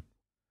to them,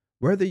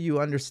 whether you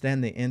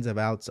understand the ins and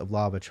outs of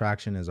law of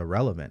attraction is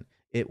irrelevant,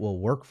 it will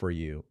work for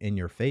you in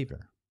your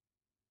favor.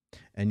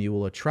 And you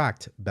will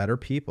attract better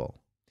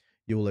people.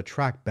 You will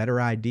attract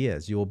better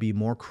ideas. You will be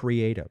more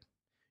creative.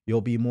 You'll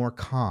be more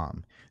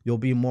calm. You'll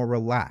be more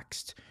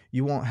relaxed.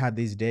 You won't have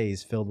these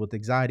days filled with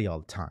anxiety all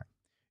the time.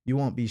 You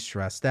won't be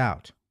stressed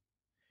out.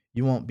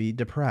 You won't be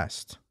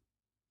depressed.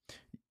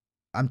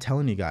 I'm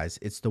telling you guys,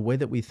 it's the way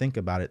that we think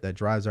about it that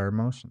drives our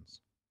emotions.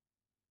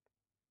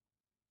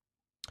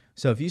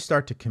 So if you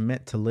start to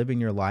commit to living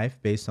your life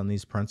based on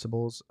these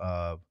principles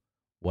of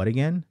what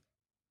again?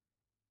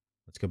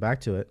 Let's go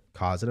back to it.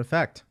 Cause and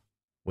effect.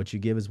 What you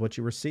give is what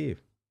you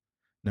receive.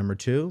 Number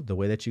two, the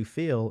way that you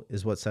feel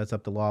is what sets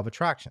up the law of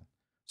attraction.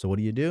 So what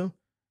do?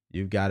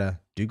 You've got to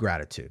do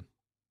gratitude.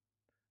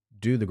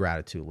 Do the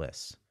gratitude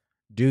list.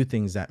 Do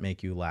things that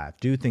make you laugh.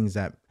 Do things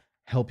that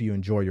help you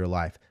enjoy your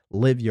life.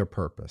 Live your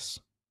purpose.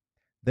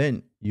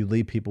 Then you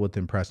leave people with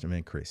impression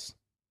increase.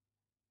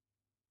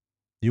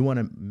 You want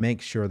to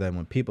make sure that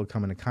when people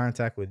come into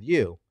contact with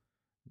you,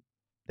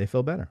 they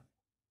feel better.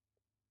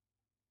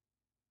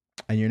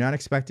 And you're not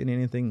expecting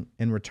anything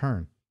in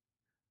return.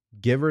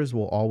 Givers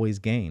will always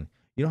gain.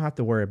 You don't have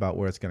to worry about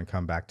where it's going to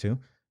come back to.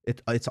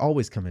 It's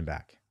always coming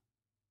back.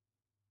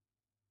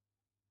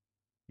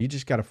 You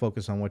just got to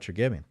focus on what you're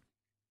giving.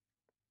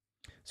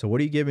 So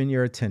what are you giving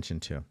your attention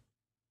to?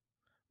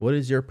 What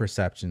is your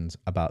perceptions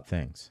about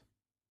things?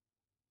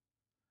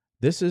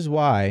 This is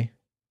why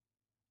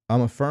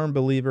I'm a firm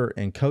believer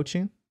in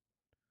coaching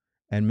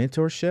and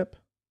mentorship,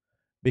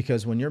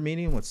 because when you're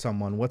meeting with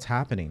someone, what's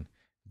happening?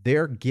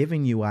 They're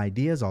giving you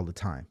ideas all the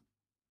time.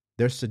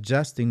 They're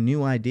suggesting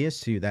new ideas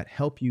to you that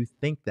help you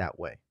think that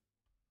way.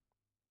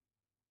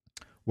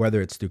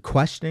 Whether it's through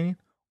questioning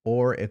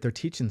or if they're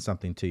teaching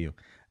something to you.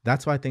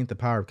 That's why I think the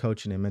power of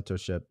coaching and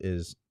mentorship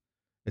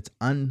it's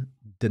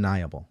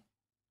undeniable.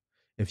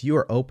 If you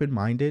are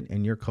open-minded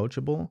and you're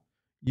coachable,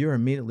 you're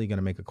immediately going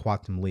to make a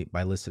quantum leap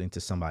by listening to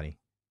somebody.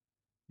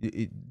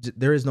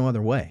 There is no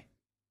other way.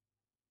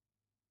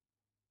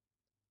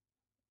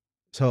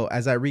 So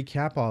as I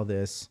recap all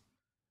this,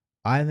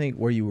 I think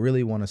where you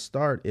really want to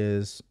start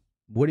is,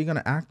 what are you going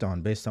to act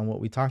on based on what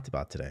we talked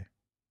about today?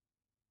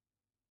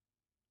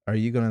 Are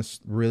you going to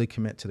really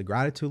commit to the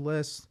gratitude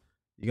list?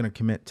 You're going to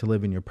commit to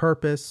living your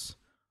purpose?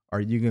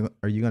 Are you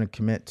going to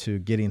commit to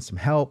getting some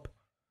help,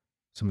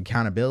 some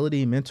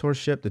accountability,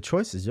 mentorship? The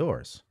choice is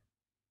yours.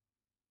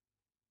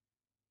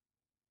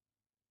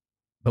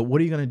 But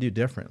what are you going to do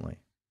differently?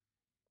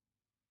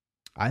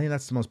 I think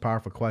that's the most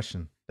powerful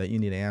question that you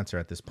need to answer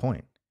at this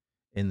point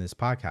in this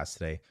podcast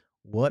today.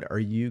 What are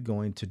you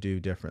going to do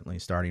differently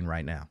starting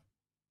right now?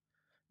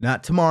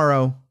 Not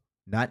tomorrow,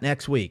 not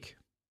next week,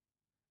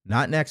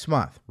 not next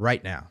month,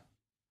 right now.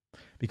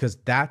 Because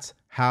that's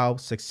how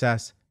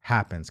success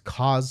happens,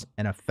 cause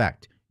and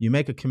effect. You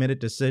make a committed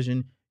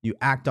decision, you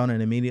act on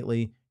it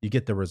immediately, you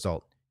get the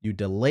result. You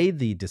delay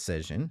the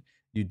decision,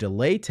 you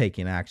delay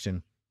taking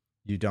action,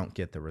 you don't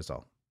get the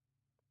result.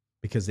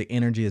 Because the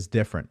energy is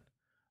different.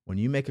 When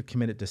you make a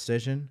committed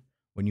decision,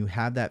 when you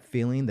have that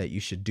feeling that you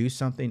should do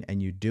something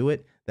and you do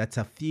it, that's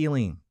a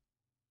feeling.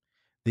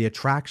 The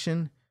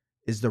attraction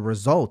is the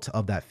result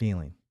of that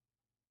feeling.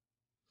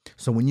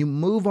 So when you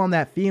move on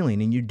that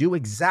feeling and you do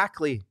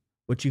exactly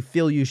what you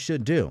feel you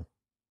should do,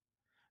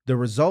 the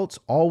results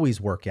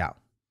always work out.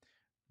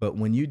 But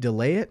when you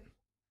delay it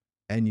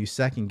and you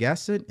second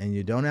guess it and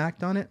you don't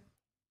act on it,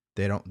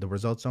 the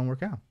results don't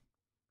work out.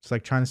 It's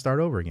like trying to start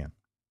over again.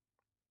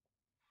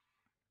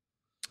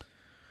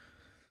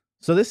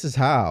 So this is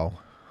how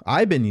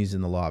I've been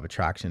using the law of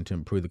attraction to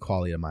improve the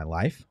quality of my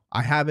life.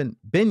 I haven't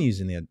been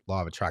using the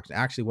law of attraction.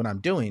 Actually, what I'm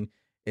doing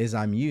is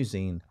I'm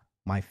using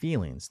my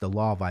feelings, the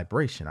law of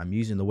vibration. I'm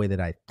using the way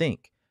that I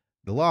think.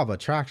 The law of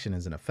attraction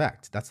is an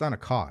effect. That's not a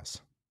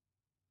cause.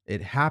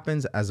 It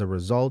happens as a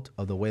result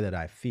of the way that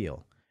I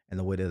feel. And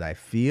the way that I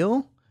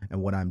feel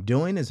and what I'm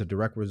doing is a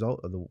direct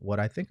result of what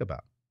I think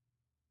about.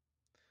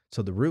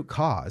 So the root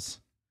cause,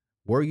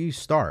 where you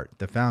start,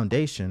 the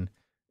foundation,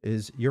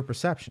 is your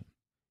perception,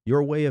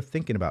 your way of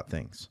thinking about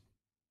things.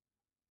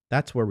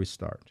 That's where we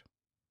start.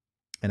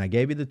 And I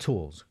gave you the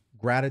tools: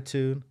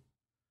 gratitude,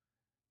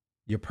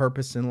 your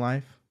purpose in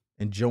life,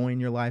 enjoying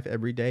your life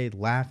every day,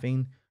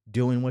 laughing,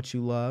 doing what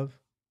you love,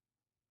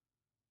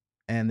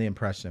 and the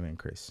impression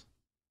increase.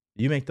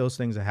 You make those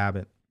things a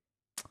habit,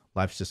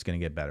 life's just going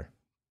to get better.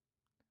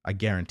 I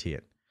guarantee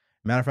it.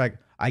 Matter of fact,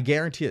 I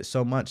guarantee it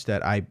so much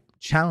that I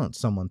challenge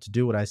someone to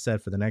do what I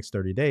said for the next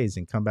 30 days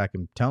and come back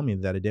and tell me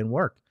that it didn't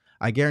work.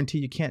 I guarantee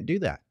you can't do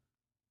that.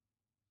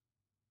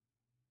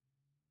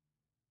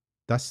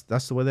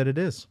 That's the way that it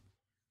is.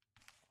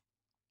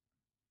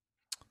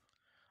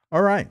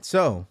 All right.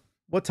 So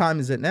what time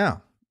is it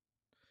now?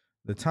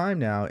 The time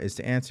now is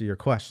to answer your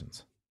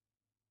questions.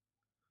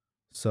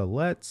 So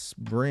let's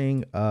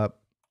bring up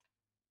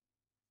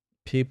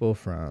people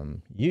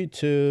from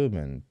YouTube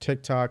and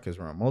TikTok, because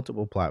we're on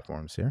multiple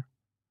platforms here.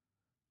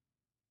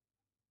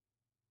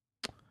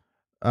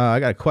 I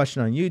got a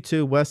question on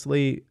YouTube.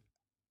 Wesley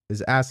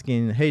is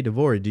asking, hey,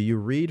 DeVory, do you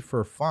read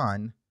for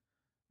fun?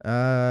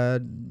 No,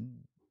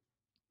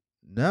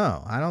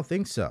 I don't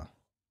think so.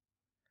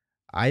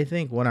 I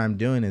think what I'm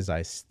doing is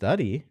I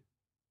study.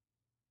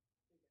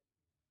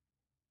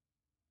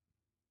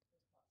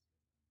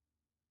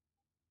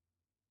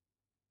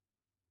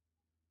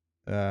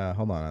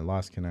 Hold on, I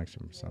lost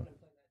connection for some.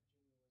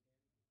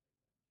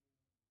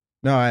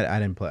 No, I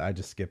didn't play. I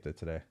just skipped it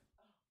today.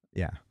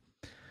 Yeah.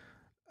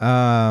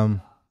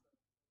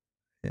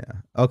 Yeah.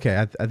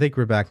 Okay, I think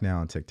we're back now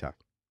on TikTok.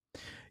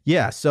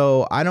 Yeah,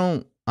 so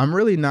I'm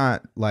really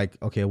not like,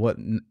 okay, what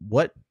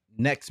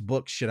next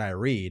book should I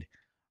read?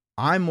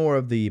 I'm more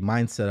of the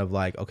mindset of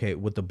like, okay,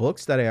 with the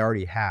books that I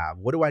already have,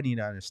 what do I need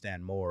to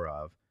understand more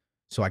of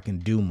so I can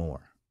do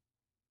more?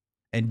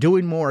 And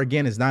doing more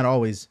again is not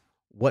always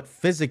what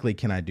physically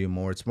can I do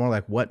more. It's more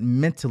like what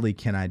mentally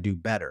can I do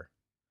better?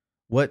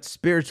 What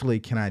spiritually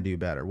can I do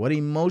better? What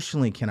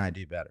emotionally can I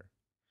do better?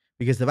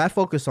 Because if I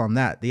focus on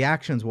that, the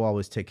actions will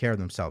always take care of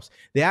themselves.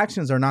 The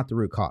actions are not the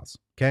root cause.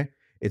 Okay.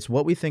 It's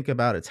what we think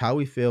about, it's how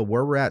we feel,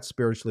 where we're at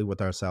spiritually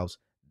with ourselves.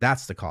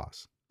 That's the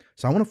cause.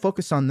 So I want to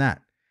focus on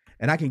that.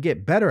 And I can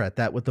get better at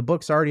that with the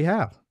books I already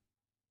have.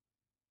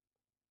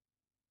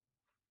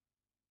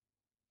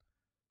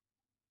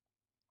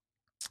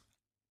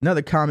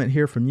 Another comment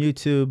here from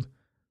YouTube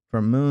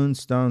from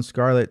Moonstone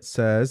Scarlet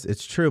says,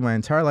 it's true. My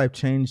entire life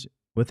changed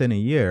within a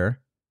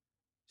year.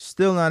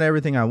 Still not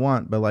everything I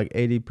want, but like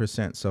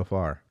 80% so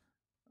far.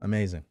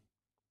 Amazing.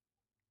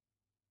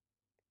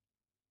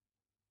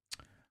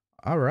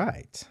 All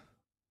right.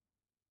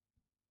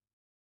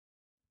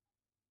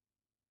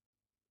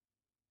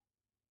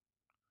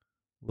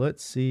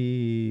 Let's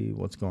see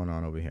what's going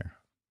on over here.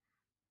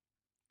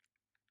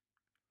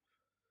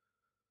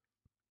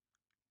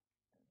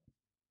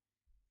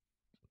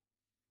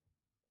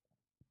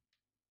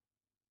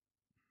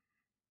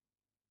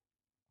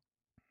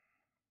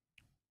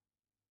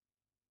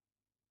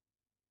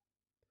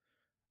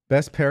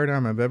 Best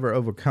paradigm I've ever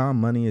overcome.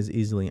 Money is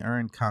easily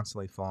earned,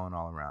 constantly flowing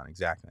all around.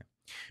 Exactly.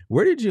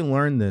 Where did you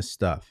learn this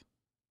stuff?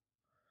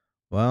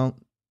 Well,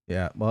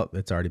 yeah, well,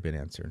 it's already been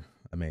answered.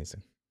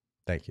 Amazing.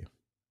 Thank you.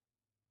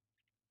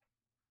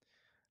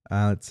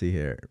 Let's see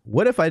here.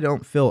 What if I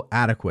don't feel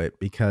adequate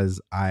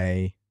because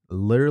I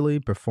literally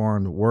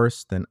performed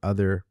worse than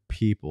other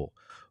people?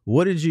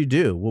 What did you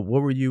do? What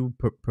were you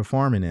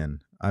performing in?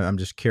 I'm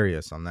just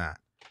curious on that.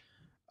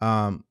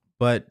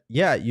 But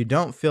yeah, you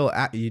don't feel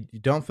you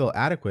don't feel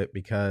adequate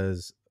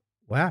because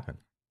what happened?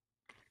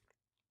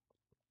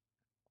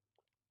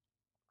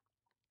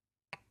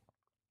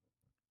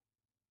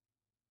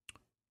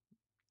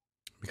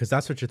 Because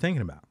that's what you're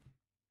thinking about.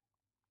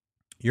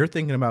 You're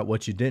thinking about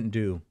what you didn't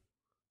do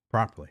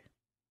properly.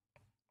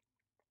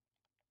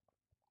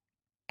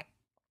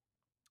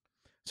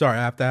 Sorry,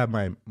 I have to have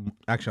my.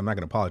 Actually, I'm not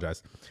going to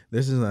apologize.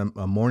 This is a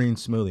morning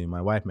smoothie.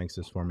 My wife makes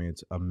this for me.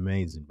 It's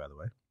amazing, by the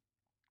way.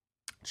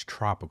 It's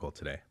tropical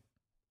today.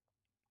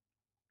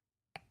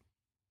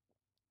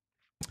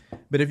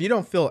 But if you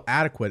don't feel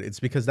adequate, it's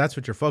because that's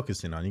what you're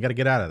focusing on. You got to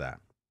get out of that.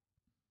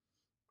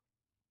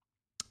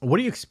 What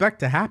do you expect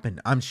to happen?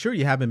 I'm sure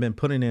you haven't been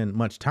putting in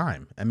much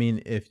time. I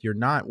mean, if you're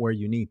not where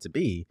you need to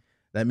be,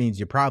 that means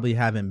you probably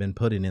haven't been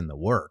putting in the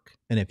work.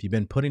 And if you've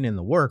been putting in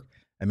the work,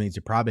 that means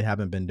you probably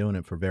haven't been doing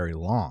it for very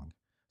long.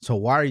 So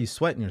why are you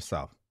sweating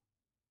yourself?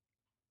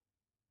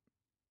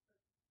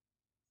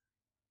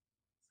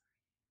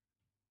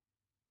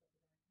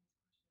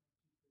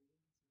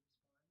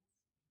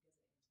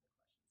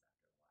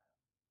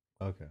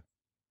 Okay.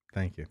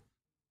 Thank you.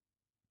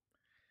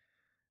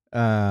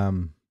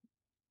 Um,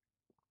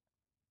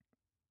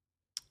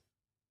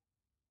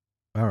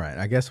 all right.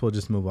 I guess we'll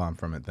just move on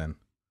from it then.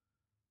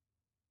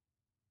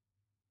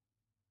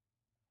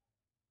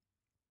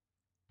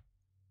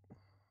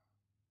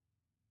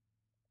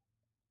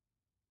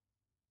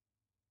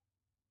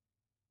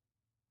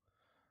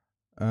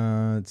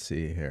 Let's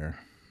see here.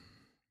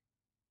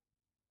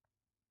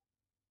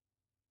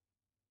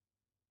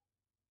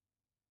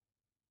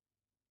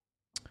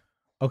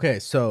 Okay,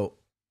 so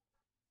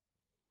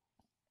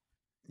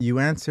you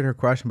answered her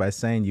question by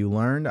saying you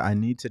learned I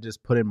need to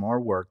just put in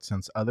more work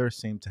since others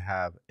seem to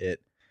have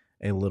it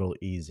a little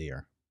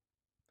easier.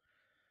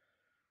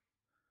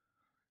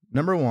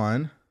 Number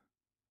one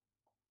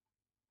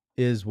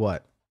is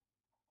what?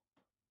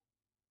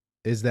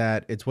 Is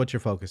that it's what you're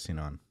focusing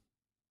on.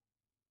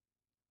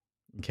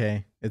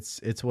 Okay?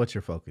 It's what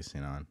you're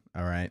focusing on.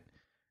 All right?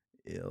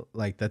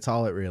 Like that's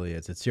all it really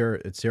is. It's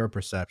your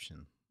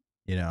perception.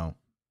 You know,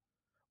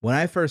 when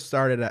I first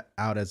started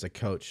out as a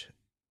coach,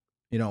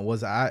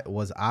 was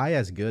I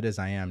as good as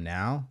I am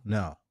now?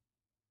 No.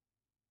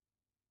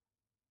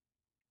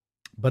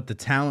 But the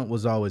talent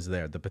was always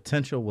there. The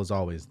potential was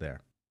always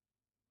there.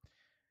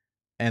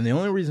 And the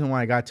only reason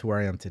why I got to where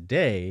I am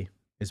today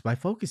is by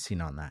focusing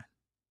on that.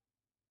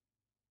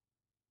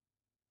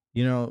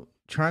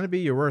 Trying to be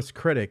your worst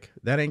critic,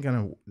 that ain't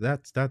gonna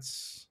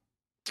that's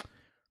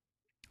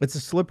it's a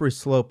slippery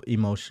slope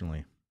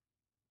emotionally.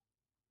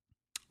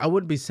 I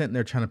wouldn't be sitting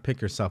there trying to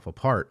pick yourself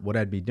apart. What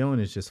I'd be doing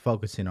is just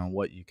focusing on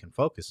what you can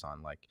focus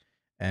on, like,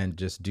 and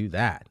just do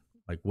that.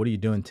 Like, what are you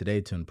doing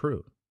today to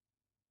improve?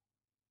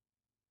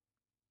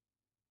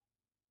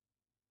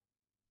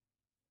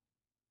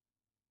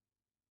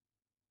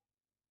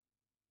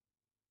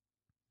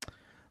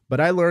 But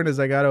I learned as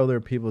I got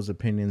older, people's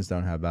opinions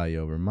don't have value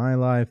over my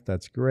life.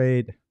 That's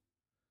great.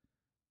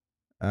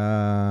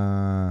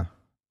 Yeah.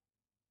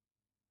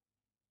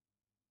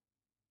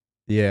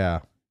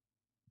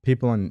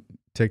 People on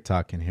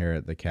TikTok can hear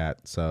it, the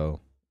cat, so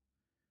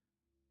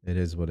it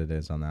is what it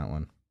is on that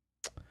one.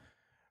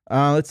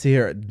 Let's see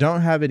here.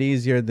 Don't have it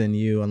easier than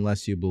you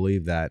unless you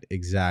believe that.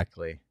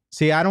 Exactly.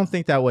 See, I don't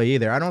think that way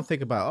either. I don't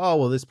think about, oh,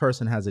 well, this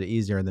person has it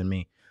easier than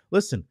me.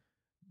 Listen,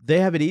 they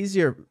have it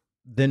easier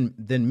than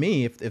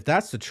me. If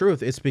that's the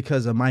truth, it's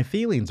because of my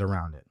feelings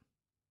around it.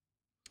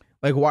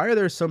 Like, why are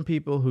there some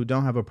people who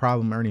don't have a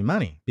problem earning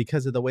money?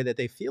 Because of the way that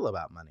they feel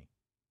about money.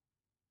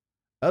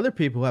 Other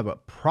people who have a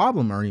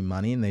problem earning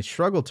money and they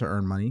struggle to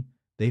earn money,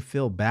 they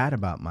feel bad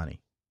about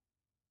money.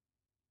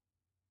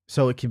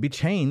 So it can be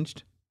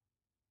changed.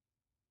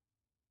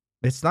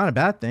 It's not a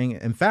bad thing.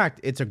 In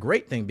fact, it's a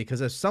great thing,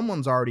 because if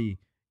someone's already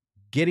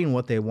getting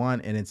what they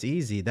want and it's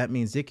easy, that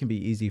means it can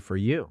be easy for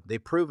you.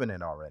 They've proven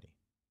it already.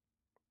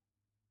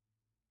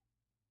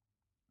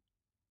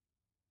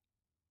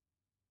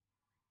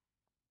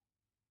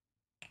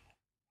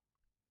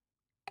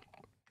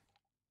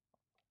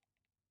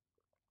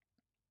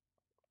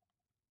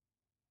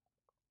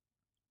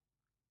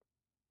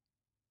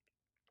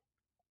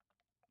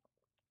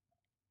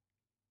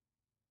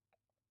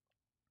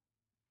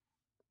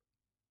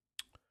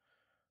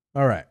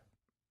 All right.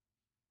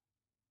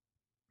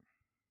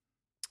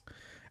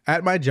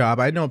 At my job,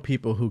 I know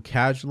people who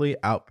casually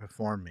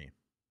outperform me.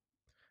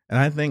 And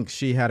I think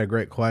she had a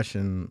great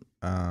question.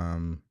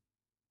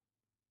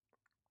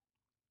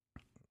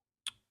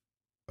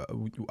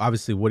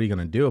 Obviously, what are you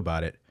going to do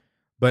about it?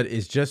 But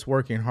is just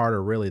working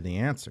harder really the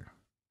answer?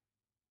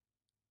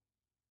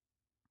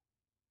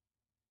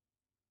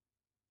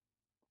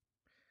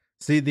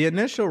 See, the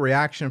initial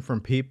reaction from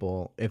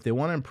people, if they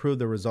want to improve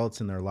the results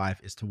in their life,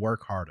 is to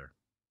work harder.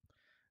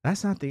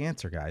 That's not the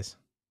answer, guys.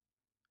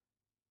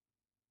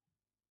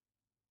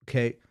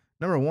 Okay.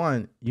 Number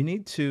one, you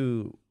need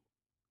to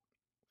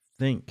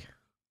think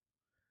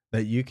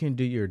that you can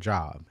do your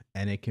job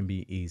and it can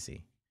be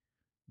easy.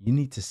 You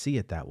need to see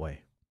it that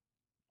way.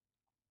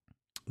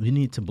 You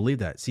need to believe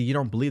that. See, you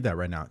don't believe that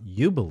right now.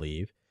 You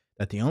believe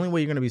that the only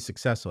way you're going to be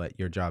successful at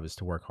your job is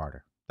to work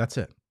harder. That's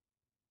it.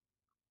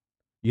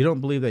 You don't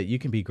believe that you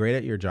can be great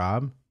at your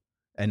job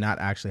and not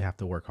actually have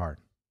to work hard.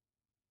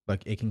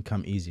 Like, it can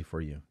come easy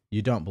for you.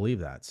 You don't believe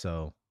that.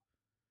 So,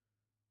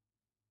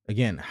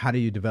 again, how do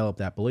you develop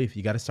that belief?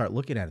 You got to start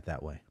looking at it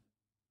that way.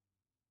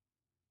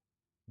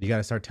 You got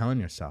to start telling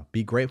yourself,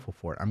 be grateful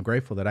for it. I'm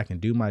grateful that I can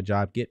do my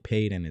job, get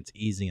paid, and it's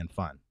easy and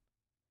fun.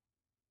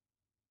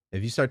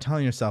 If you start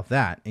telling yourself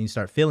that and you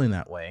start feeling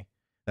that way,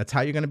 that's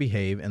how you're going to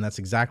behave, and that's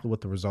exactly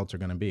what the results are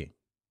going to be.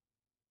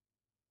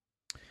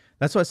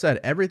 That's what I said.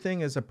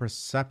 Everything is a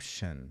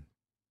perception.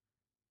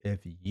 If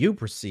you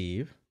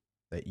perceive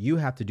that you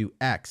have to do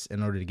X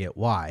in order to get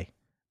Y,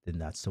 then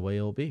that's the way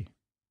it'll be.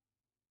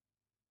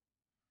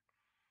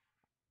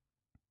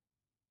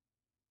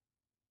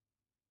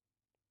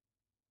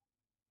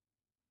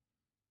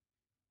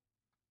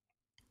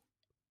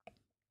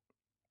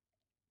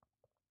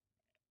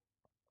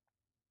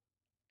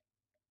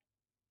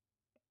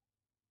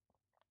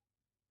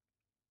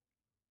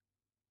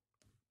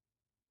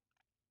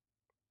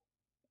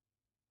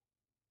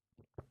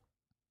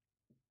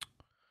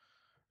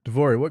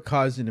 Devori, what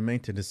caused you to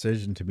make the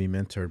decision to be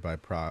mentored by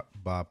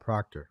Bob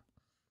Proctor?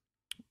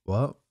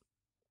 Well,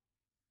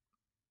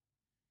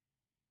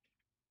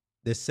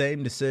 the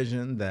same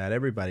decision that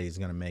everybody's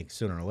going to make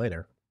sooner or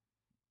later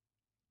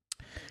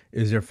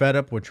is you're fed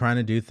up with trying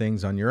to do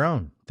things on your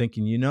own,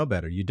 thinking you know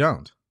better. You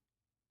don't.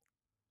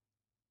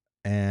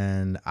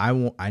 And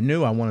I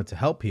knew I wanted to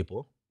help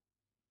people,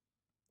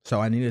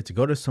 so I needed to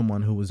go to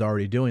someone who was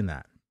already doing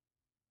that.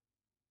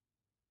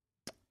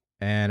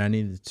 And I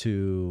needed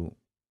to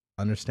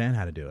understand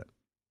how to do it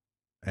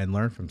and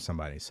learn from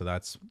somebody. So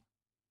that's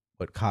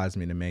what caused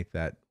me to make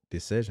that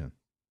decision.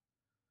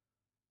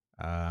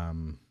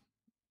 Um,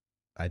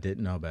 I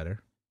didn't know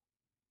better.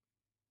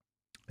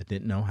 I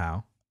didn't know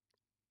how.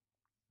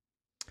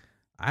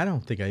 I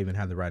don't think I even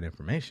had the right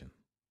information.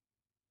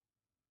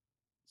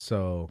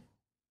 So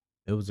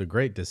it was a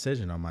great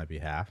decision on my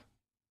behalf.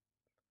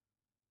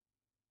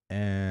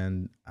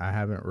 And I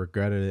haven't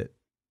regretted it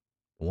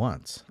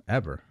once,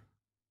 ever.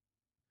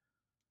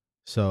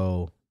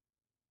 So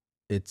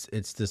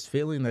it's this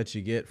feeling that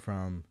you get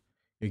from,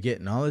 you're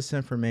getting all this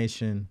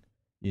information,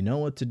 you know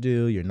what to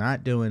do, you're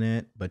not doing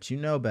it, but you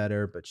know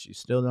better, but you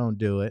still don't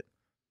do it.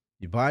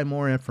 You buy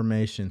more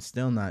information,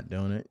 still not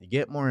doing it. You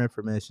get more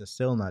information,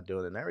 still not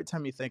doing it. And every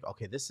time you think,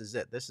 okay, this is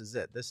it, this is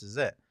it, this is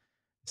it,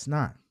 it's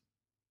not.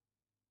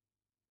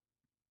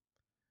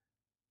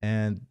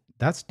 And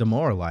that's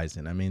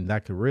demoralizing. I mean,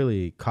 that could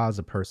really cause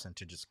a person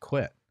to just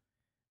quit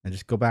and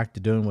just go back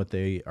to doing what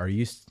they are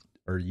used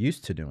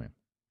to doing.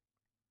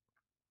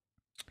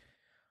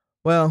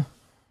 Well,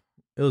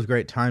 it was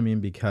great timing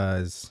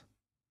because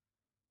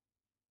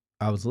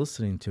I was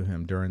listening to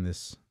him during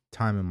this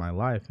time in my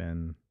life,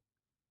 and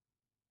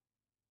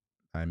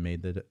I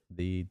made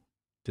the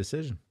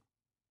decision,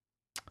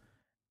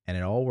 and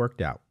it all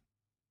worked out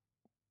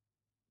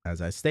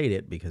as I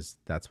stated, because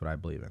that's what I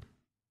believe in.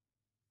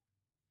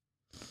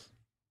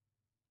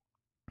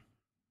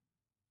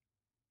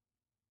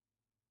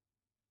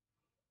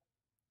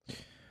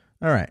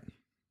 All right.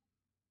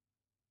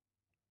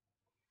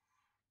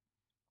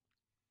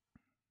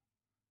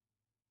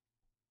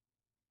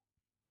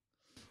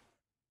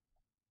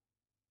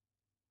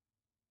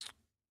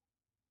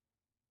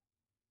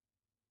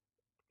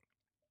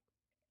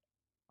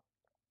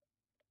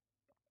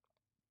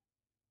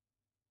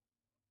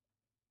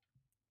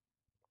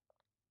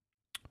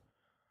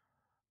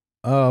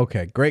 Oh,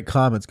 okay. Great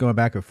comments going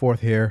back and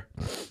forth here.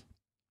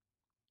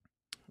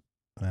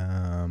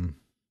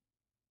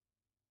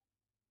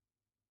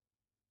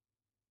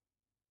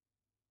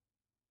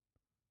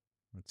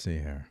 Let's see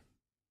here.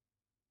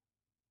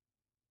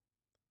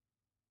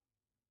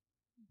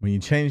 When you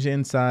change the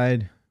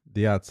inside,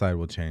 the outside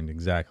will change.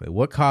 Exactly.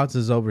 What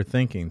causes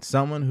overthinking?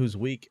 Someone who's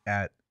weak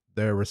at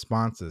their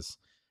responses.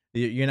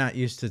 You're not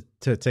used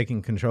to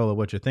taking control of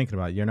what you're thinking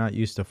about. You're not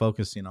used to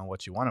focusing on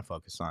what you want to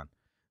focus on.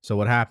 So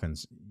what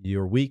happens?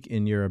 You're weak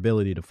in your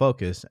ability to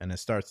focus, and it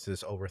starts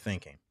this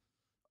overthinking.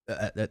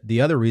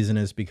 The other reason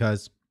is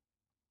because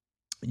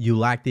you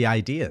lack the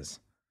ideas.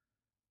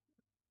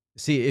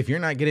 See, if you're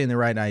not getting the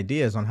right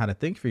ideas on how to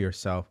think for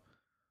yourself,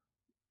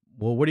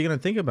 well, what are you going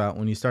to think about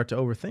when you start to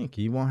overthink?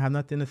 You won't have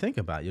nothing to think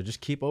about. You'll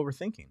just keep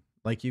overthinking.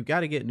 Like, you've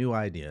got to get new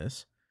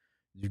ideas.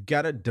 You've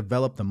got to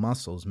develop the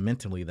muscles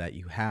mentally that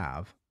you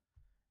have.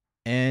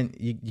 And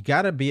you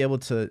got to be able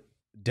to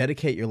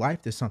dedicate your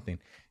life to something.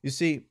 You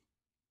see,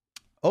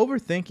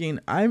 overthinking,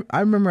 I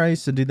remember I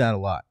used to do that a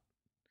lot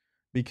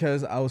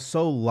because I was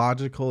so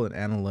logical and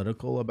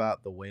analytical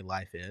about the way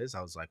life is.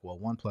 I was like, well,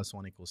 1 +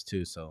 1 =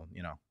 2. So,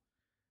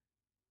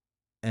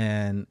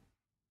 and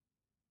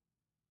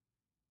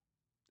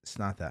it's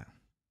not that.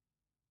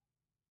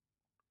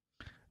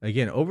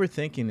 Again,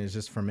 overthinking is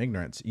just from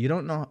ignorance. You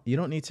don't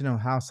need to know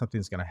how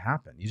something's going to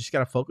happen. You just got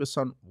to focus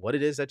on what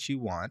it is that you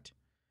want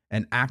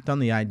and act on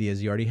the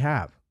ideas you already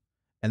have.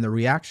 And the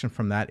reaction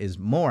from that is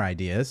more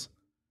ideas,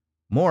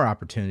 more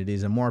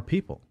opportunities, and more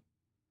people.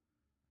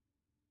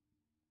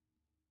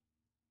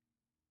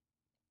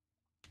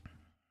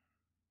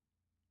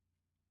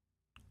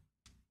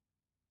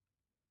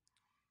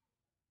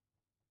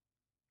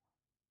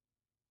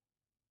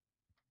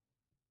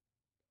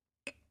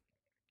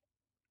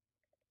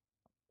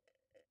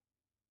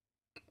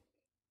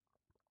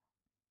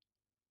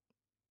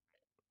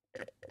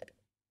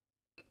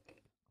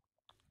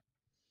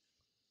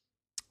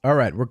 All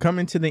right, we're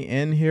coming to the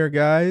end here,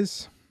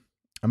 guys.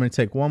 I'm going to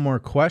take one more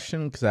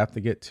question because I have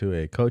to get to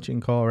a coaching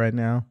call right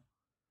now.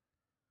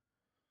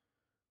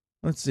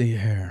 Let's see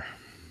here.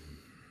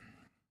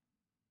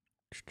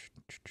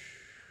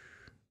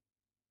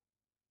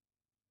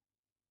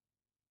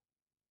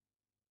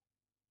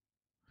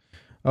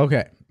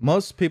 Okay,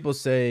 most people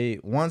say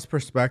one's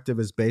perspective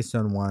is based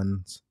on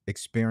one's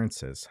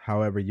experiences.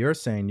 However, you're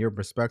saying your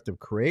perspective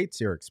creates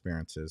your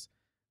experiences.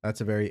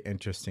 That's a very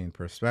interesting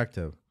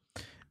perspective.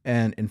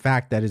 And in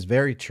fact, that is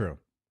very true.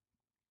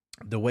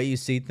 The way you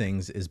see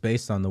things is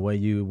based on the way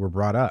you were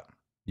brought up,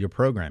 your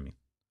programming.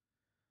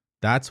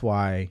 That's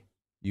why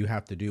you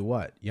have to do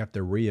what? You have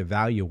to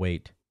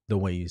reevaluate the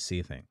way you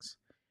see things.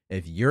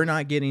 If you're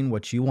not getting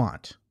what you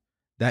want,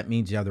 that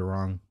means you have the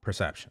wrong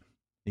perception.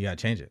 You got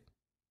to change it.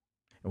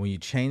 And when you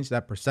change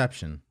that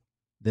perception,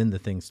 then the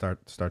things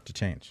start to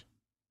change.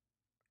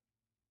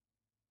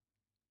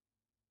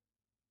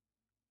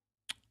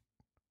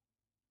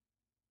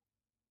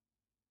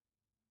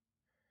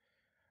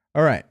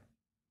 All right.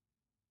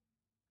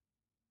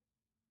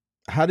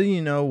 How do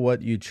you know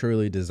what you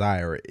truly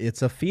desire?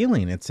 It's a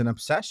feeling. It's an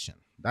obsession.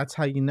 That's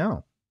how you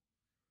know.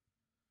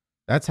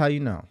 That's how you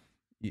know.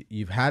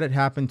 You've had it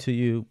happen to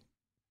you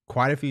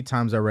quite a few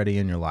times already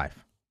in your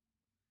life.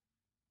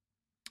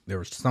 There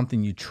was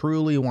something you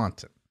truly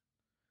wanted.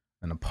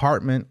 An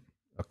apartment,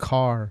 a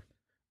car,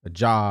 a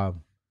job,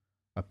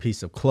 a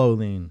piece of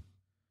clothing,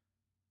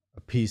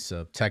 a piece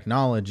of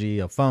technology,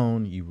 a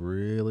phone. You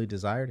really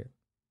desired it.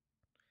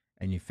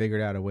 And you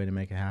figured out a way to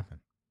make it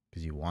happen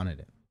because you wanted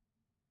it.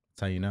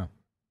 That's how you know.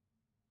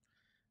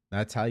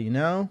 That's how you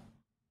know.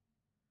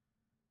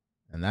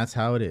 And that's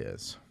how it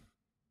is.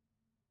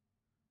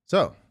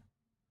 So,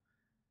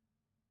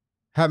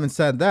 having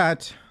said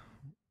that,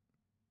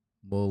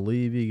 we'll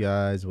leave you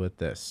guys with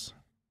this.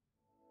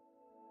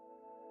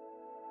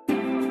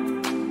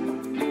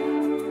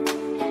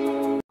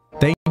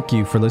 Thank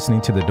you for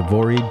listening to the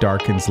Devori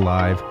Darkins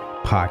Live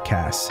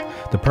podcast.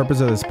 The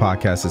purpose of this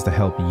podcast is to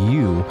help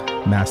you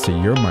master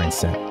your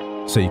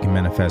mindset so you can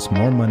manifest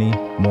more money,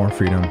 more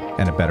freedom,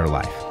 and a better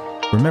life.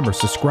 Remember,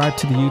 subscribe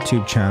to the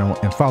YouTube channel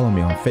and follow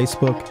me on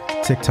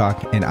Facebook,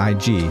 TikTok, and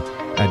IG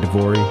at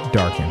Devori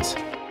Darkins.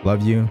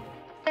 Love you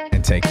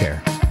and take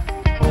care.